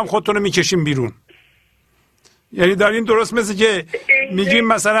 از اونم خودتون رو میکشیم بیرون. یعنی دارین درست مثل که میگیم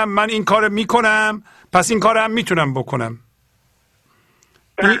مثلا من این کار میکنم پس این کار هم میتونم بکنم.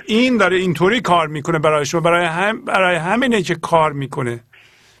 این داره اینطوری کار میکنه برای شما، برای همینه که کار میکنه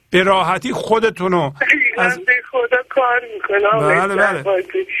به راحتی خودتونو از خدا کار میکنه.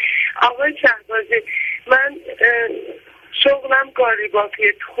 آقای شهبازی من شغلم گاری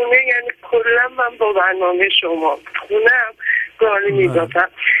بافیه خونه، یعنی کلا من با برنامه شما خونم گاری میبافم،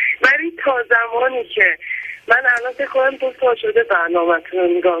 ولی تا زمانی که من الان فکر کنم 2 سال شده برنامه‌تون رو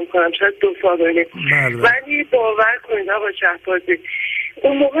نگاه میکنم، شاید 2 سال و نیم، ولی باور کنید آقا شهبازی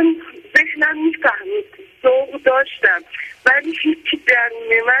اون موقع ذهنم میفهمید، ذوق داشتم، ولی هیچی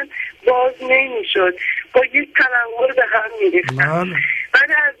درون من باز نمیشد، با یک تلنگر به هم میریختم.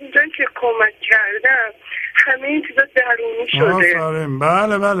 ولی از اونجایی که کمک کردم همه این چیزا درونی شده.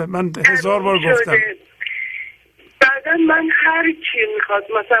 بله من 1000 بار گفتم. بعدا من هر چی میخواد،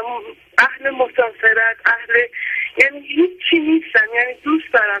 مثلا اهل مسافرت، یعنی هیچی نیستم، یعنی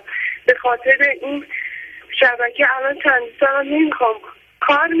دوست دارم به خاطر این شبکه الان چند سال نمیخوام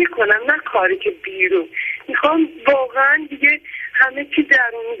کار میکنم، نه کاری که بیرون، میخوام واقعا دیگه همه چی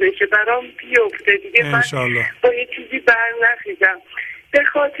درونی بشه برام بیفته دیگه، من با یه چیزی بر نخیزم، به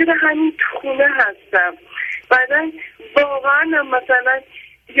خاطر همین خونه هستم. بعدا واقعا مثلا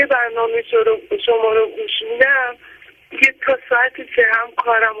یه برنامه شما رو گوش میدم دیگه تا ساعت 3 هم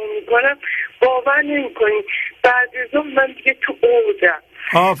کارمو میکنم، باور نمیکنید بعد از اون من دیگه تو اوجم.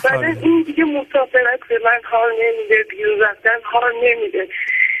 بعد این دیگه مسافرت به من حال نمیده، بیرون رفتن حال نمیده،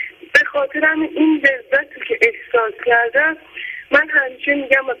 به خاطر این لذتی که احساس کردم من همیشه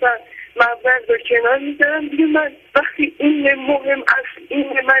میگم مثلا مبلغ رو کنار میذارم دیگه، من وقتی این مهم از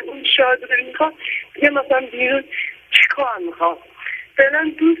این من این شاد رو میخوام دیگه مثلا بیرون چی کار میخوام،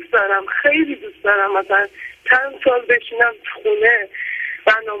 فعلا دوست دارم، خیلی دوست دارم مثلا چند سال بشینم تو خونه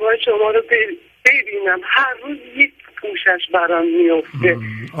برنامه شما رو ببینم، هر روز یک پوشش برام میفته.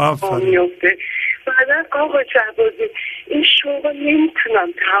 بعدا آقا شهبازی این شغل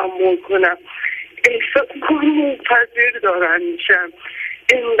نمیتونم تحمل کنم، احساس میکنم منتظر دارم میشم،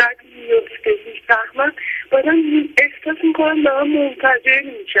 اینقدر میفته میفهمم، بعدا احساس میکنم دارم منتظر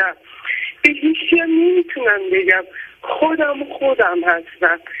میشم، به هیچی هم نمیتونم بگم، خودم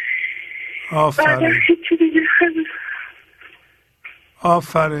هستم.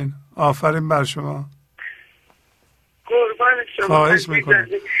 آفرین بر شما. قربان شما. خواهش میکنم.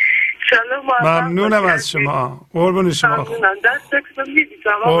 ممنونم از شما. قربون شما. ممنونم. دستتون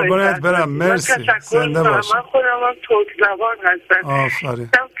میدیدم. قربونت برم. مرسی. زنده باش. من خودم هم ترک زبان هستم. آفرین.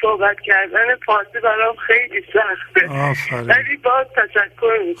 صحبت کردن فارسی برام خیلی سخته. آفرین. ولی باز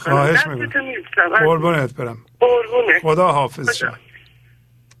تشکر میکنم. خواهش میکنم. قربونت برم. قربونه. خدا حافظ شما.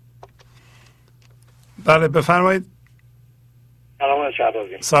 بله بفرمایید. سلام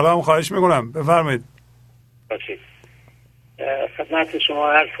شهبازی. سلام، خواهش میکنم بفرمایید. باشید. خدمت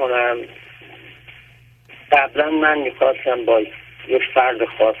شما عرض کنم قبلا من میخواستم با یه فرد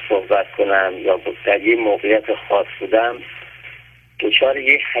خاص صحبت کنم یا در یه موقعیت خاص بودم دچار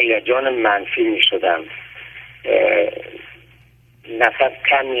یه هیجان منفی میشدم، نفس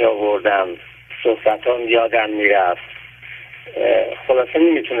کم می آوردم، صحبتام یادم میرفت، خلاصه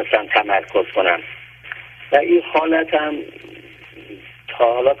نمیتونستم تمرکز کنم و این حالتم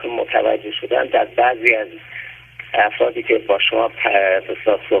تا حالا که متوجه شدم در بعضی از افرادی که با شما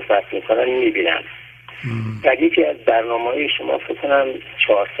صحبت میکنن میبینم. در یکی از برنامه‌های شما فکر کنم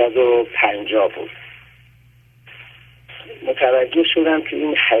 450 بود متوجه شدم که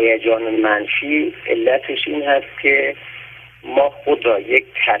این هیجان منفی علتش این هست که ما خود را یک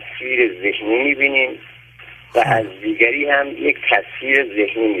تصویر ذهنی میبینیم و از دیگری هم یک تصویر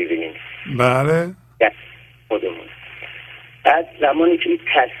ذهنی میبینیم. بله. خودمون بعد زمانی که این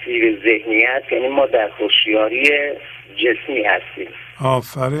تصویر ذهنی هست یعنی ما در هوشیاری جسمی هستیم.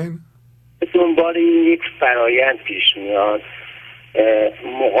 آفرین. دنبال این یک فرایند پیش میاد،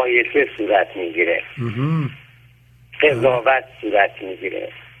 مقایسه صورت میگیره، قضاوت صورت میگیره،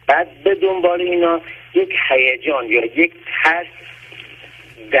 بعد به دنبال اینا یک هیجان یا یک ترس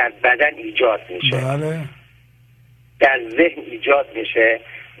در بدن ایجاد میشه. بله. در ذهن ایجاد میشه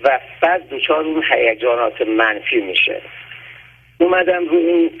و بعد دچار اون هیجانات منفی میشه. اومدم رو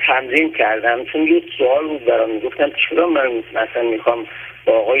این تمرین کردم چون یه سوال بود برام، گفتم چرا من مثلا میخوام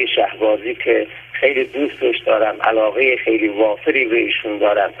با آقای شهبازی که خیلی دوستش دارم، علاقه خیلی وافری به ایشون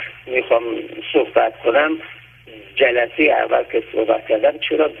دارم، میخوام صحبت کنم، جلسه اول که صحبت کردم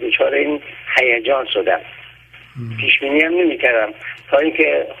چرا دچار این هیجان شدم، پیش بینی هم نمی‌کردم تا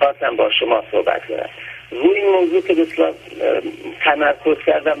اینکه خواستم با شما صحبت کنم. روی این موضوع که بسیار تمرکز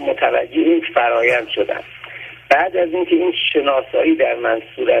کردم متوجه این فرایند شدم. بعد از اینکه این شناسایی در من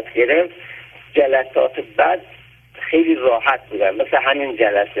صورت گرفت، جلسات بعد خیلی راحت بودم، مثل همین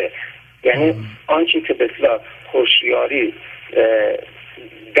جلسه. یعنی آنچه که بسیار هوشیاری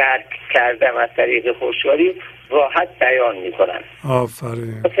درک کردم از طریق هوشیاری راحت بیان میکنم.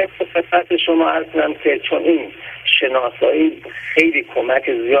 آفرین. خدمت شما عرض کنم که چون این شناسایی خیلی کمک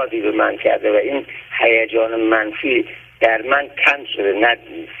زیادی به من کرده و این هیجان منفی در من کم شده، نه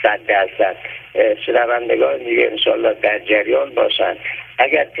 100%. شنوندگان دیگه انشالله در جریان باشن،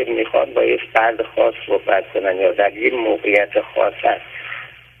 اگر که میخوان با یک فرد خاص صحبت کنن یا در یک موقعیت خاص هست،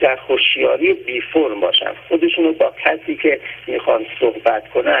 در هوشیاری بی فرم باشن، خودشونو با کسی که میخوان صحبت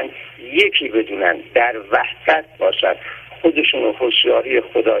کنن یکی بدونن، در وحدت باشن، خودشونو هوشیاری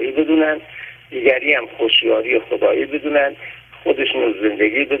خدایی بدونن، دیگری هم هوشیاری خدایی بدونن، خودشونو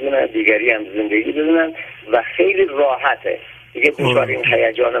زندگی بدونن، دیگری هم زندگی بدونن و خیلی راحته دیگه دچار این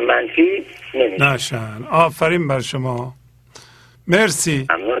هیجان منفی نشن. آفرین بر شما. مرسی.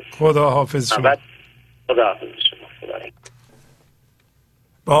 خدا حافظ شما. خدا حافظ شما.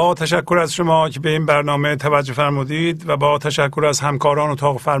 با تشکر از شما که به این برنامه توجه فرمودید و با تشکر از همکاران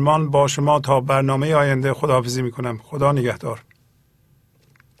اتاق فرمان با شما تا برنامه آینده خداحافظی میکنم. خدا نگهدار.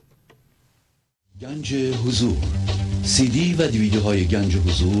 گنج حضور، CD و دیویدیوهای گنج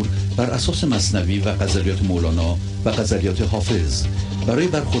حضور بر اساس مثنوی و غزلیات مولانا و غزلیات حافظ برای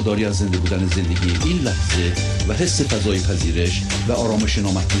برخورداری از زنده بودن زندگی این لحظه و حس فضای پذیرش و آرامش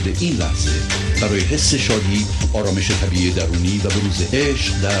نامحدود این لحظه، برای حس شادی، آرامش طبیعی درونی و بروز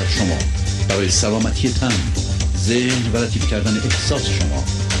عشق در شما، برای سلامتی تن، ذهن و لطیف کردن احساس شما،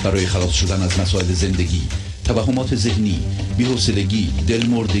 برای خلاص شدن از مسائل زندگی، توهمات ذهنی، بی‌حوصلگی،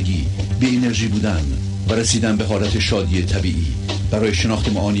 دلمردگی، بی انرژی بودن و رسیدن به حالت شادی طبیعی، برای شناخت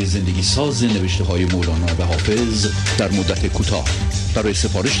معانی زندگی ساز نوشته های مولانا و حافظ در مدت کوتاه. برای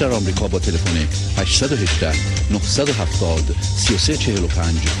سفارش در آمریکا با تلفن 818 970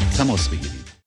 3345 تماس بگیرید.